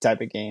that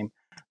type of game.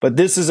 But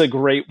this is a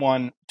great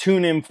one.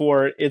 Tune in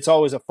for it. It's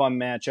always a fun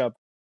matchup.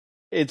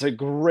 It's a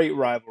great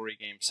rivalry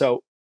game.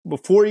 So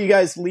before you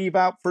guys leave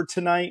out for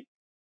tonight,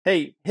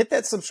 hey, hit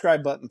that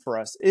subscribe button for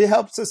us. It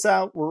helps us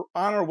out. We're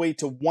on our way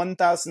to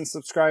 1,000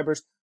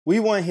 subscribers. We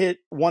want to hit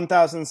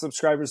 1,000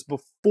 subscribers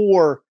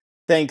before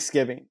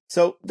Thanksgiving.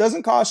 So it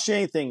doesn't cost you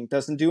anything.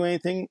 Doesn't do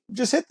anything.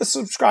 Just hit the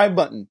subscribe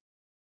button.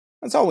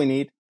 That's all we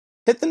need.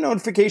 Hit the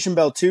notification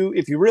bell too.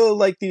 If you really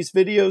like these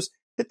videos,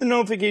 hit the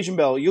notification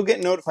bell. You'll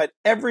get notified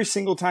every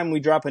single time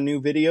we drop a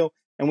new video.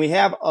 And we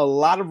have a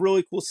lot of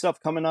really cool stuff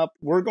coming up.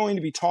 We're going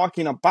to be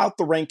talking about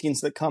the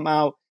rankings that come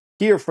out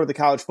here for the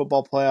college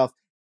football playoff.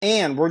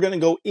 And we're going to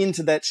go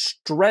into that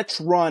stretch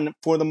run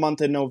for the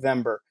month of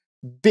November.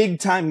 Big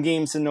time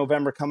games in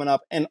November coming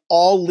up, and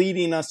all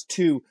leading us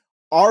to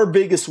our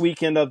biggest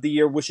weekend of the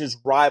year, which is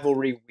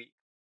Rivalry Week.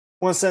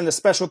 I want to send a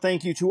special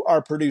thank you to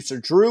our producer,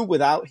 Drew.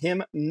 Without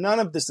him, none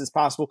of this is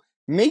possible.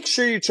 Make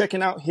sure you're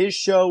checking out his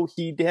show.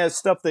 He has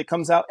stuff that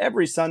comes out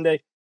every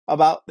Sunday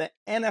about the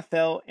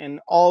NFL and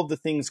all of the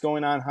things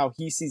going on, how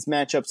he sees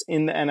matchups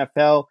in the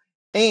NFL.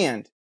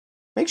 And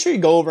make sure you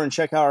go over and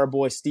check out our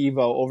boy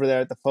Steve-O over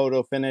there at the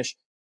Photo Finish.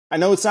 I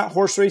know it's not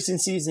horse racing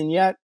season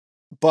yet,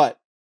 but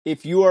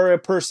if you are a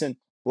person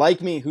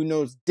like me who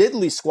knows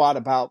diddly squat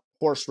about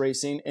horse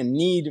racing and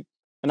need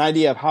an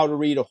idea of how to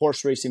read a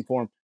horse racing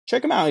form,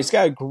 check him out. He's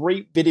got a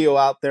great video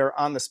out there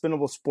on the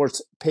Spinnable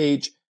Sports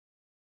page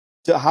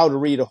to how to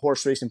read a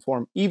horse racing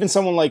form. Even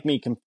someone like me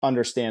can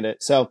understand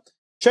it. So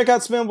check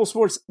out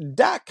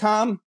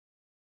spinnablesports.com.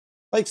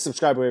 Like,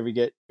 subscribe wherever you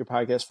get your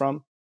podcast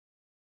from.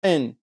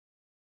 And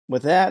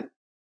with that,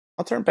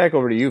 I'll turn it back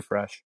over to you,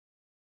 Fresh.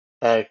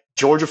 Hey,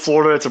 Georgia,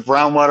 Florida. It's a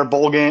Brownwater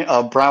ball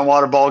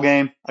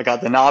game. I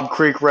got the Knob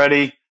Creek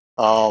ready.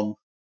 I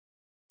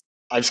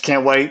just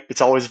can't wait.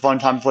 It's always a fun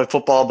time to play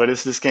football, but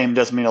this game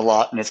does mean a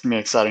lot, and it's going to be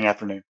an exciting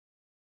afternoon.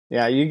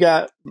 Yeah, you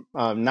got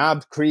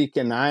Knob Creek,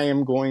 and I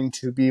am going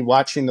to be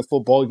watching the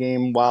football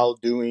game while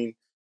doing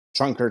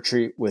trunk or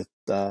treat with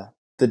the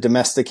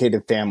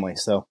domesticated family.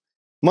 So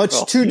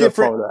two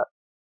different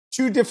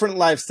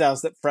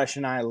lifestyles that Fresh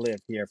and I live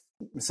here.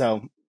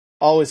 So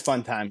always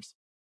fun times.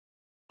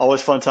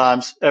 Always fun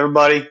times.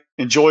 Everybody,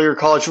 enjoy your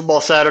college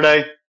football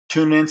Saturday.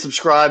 Tune in,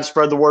 subscribe,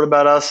 spread the word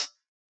about us.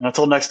 And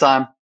until next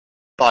time,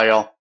 bye,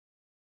 y'all.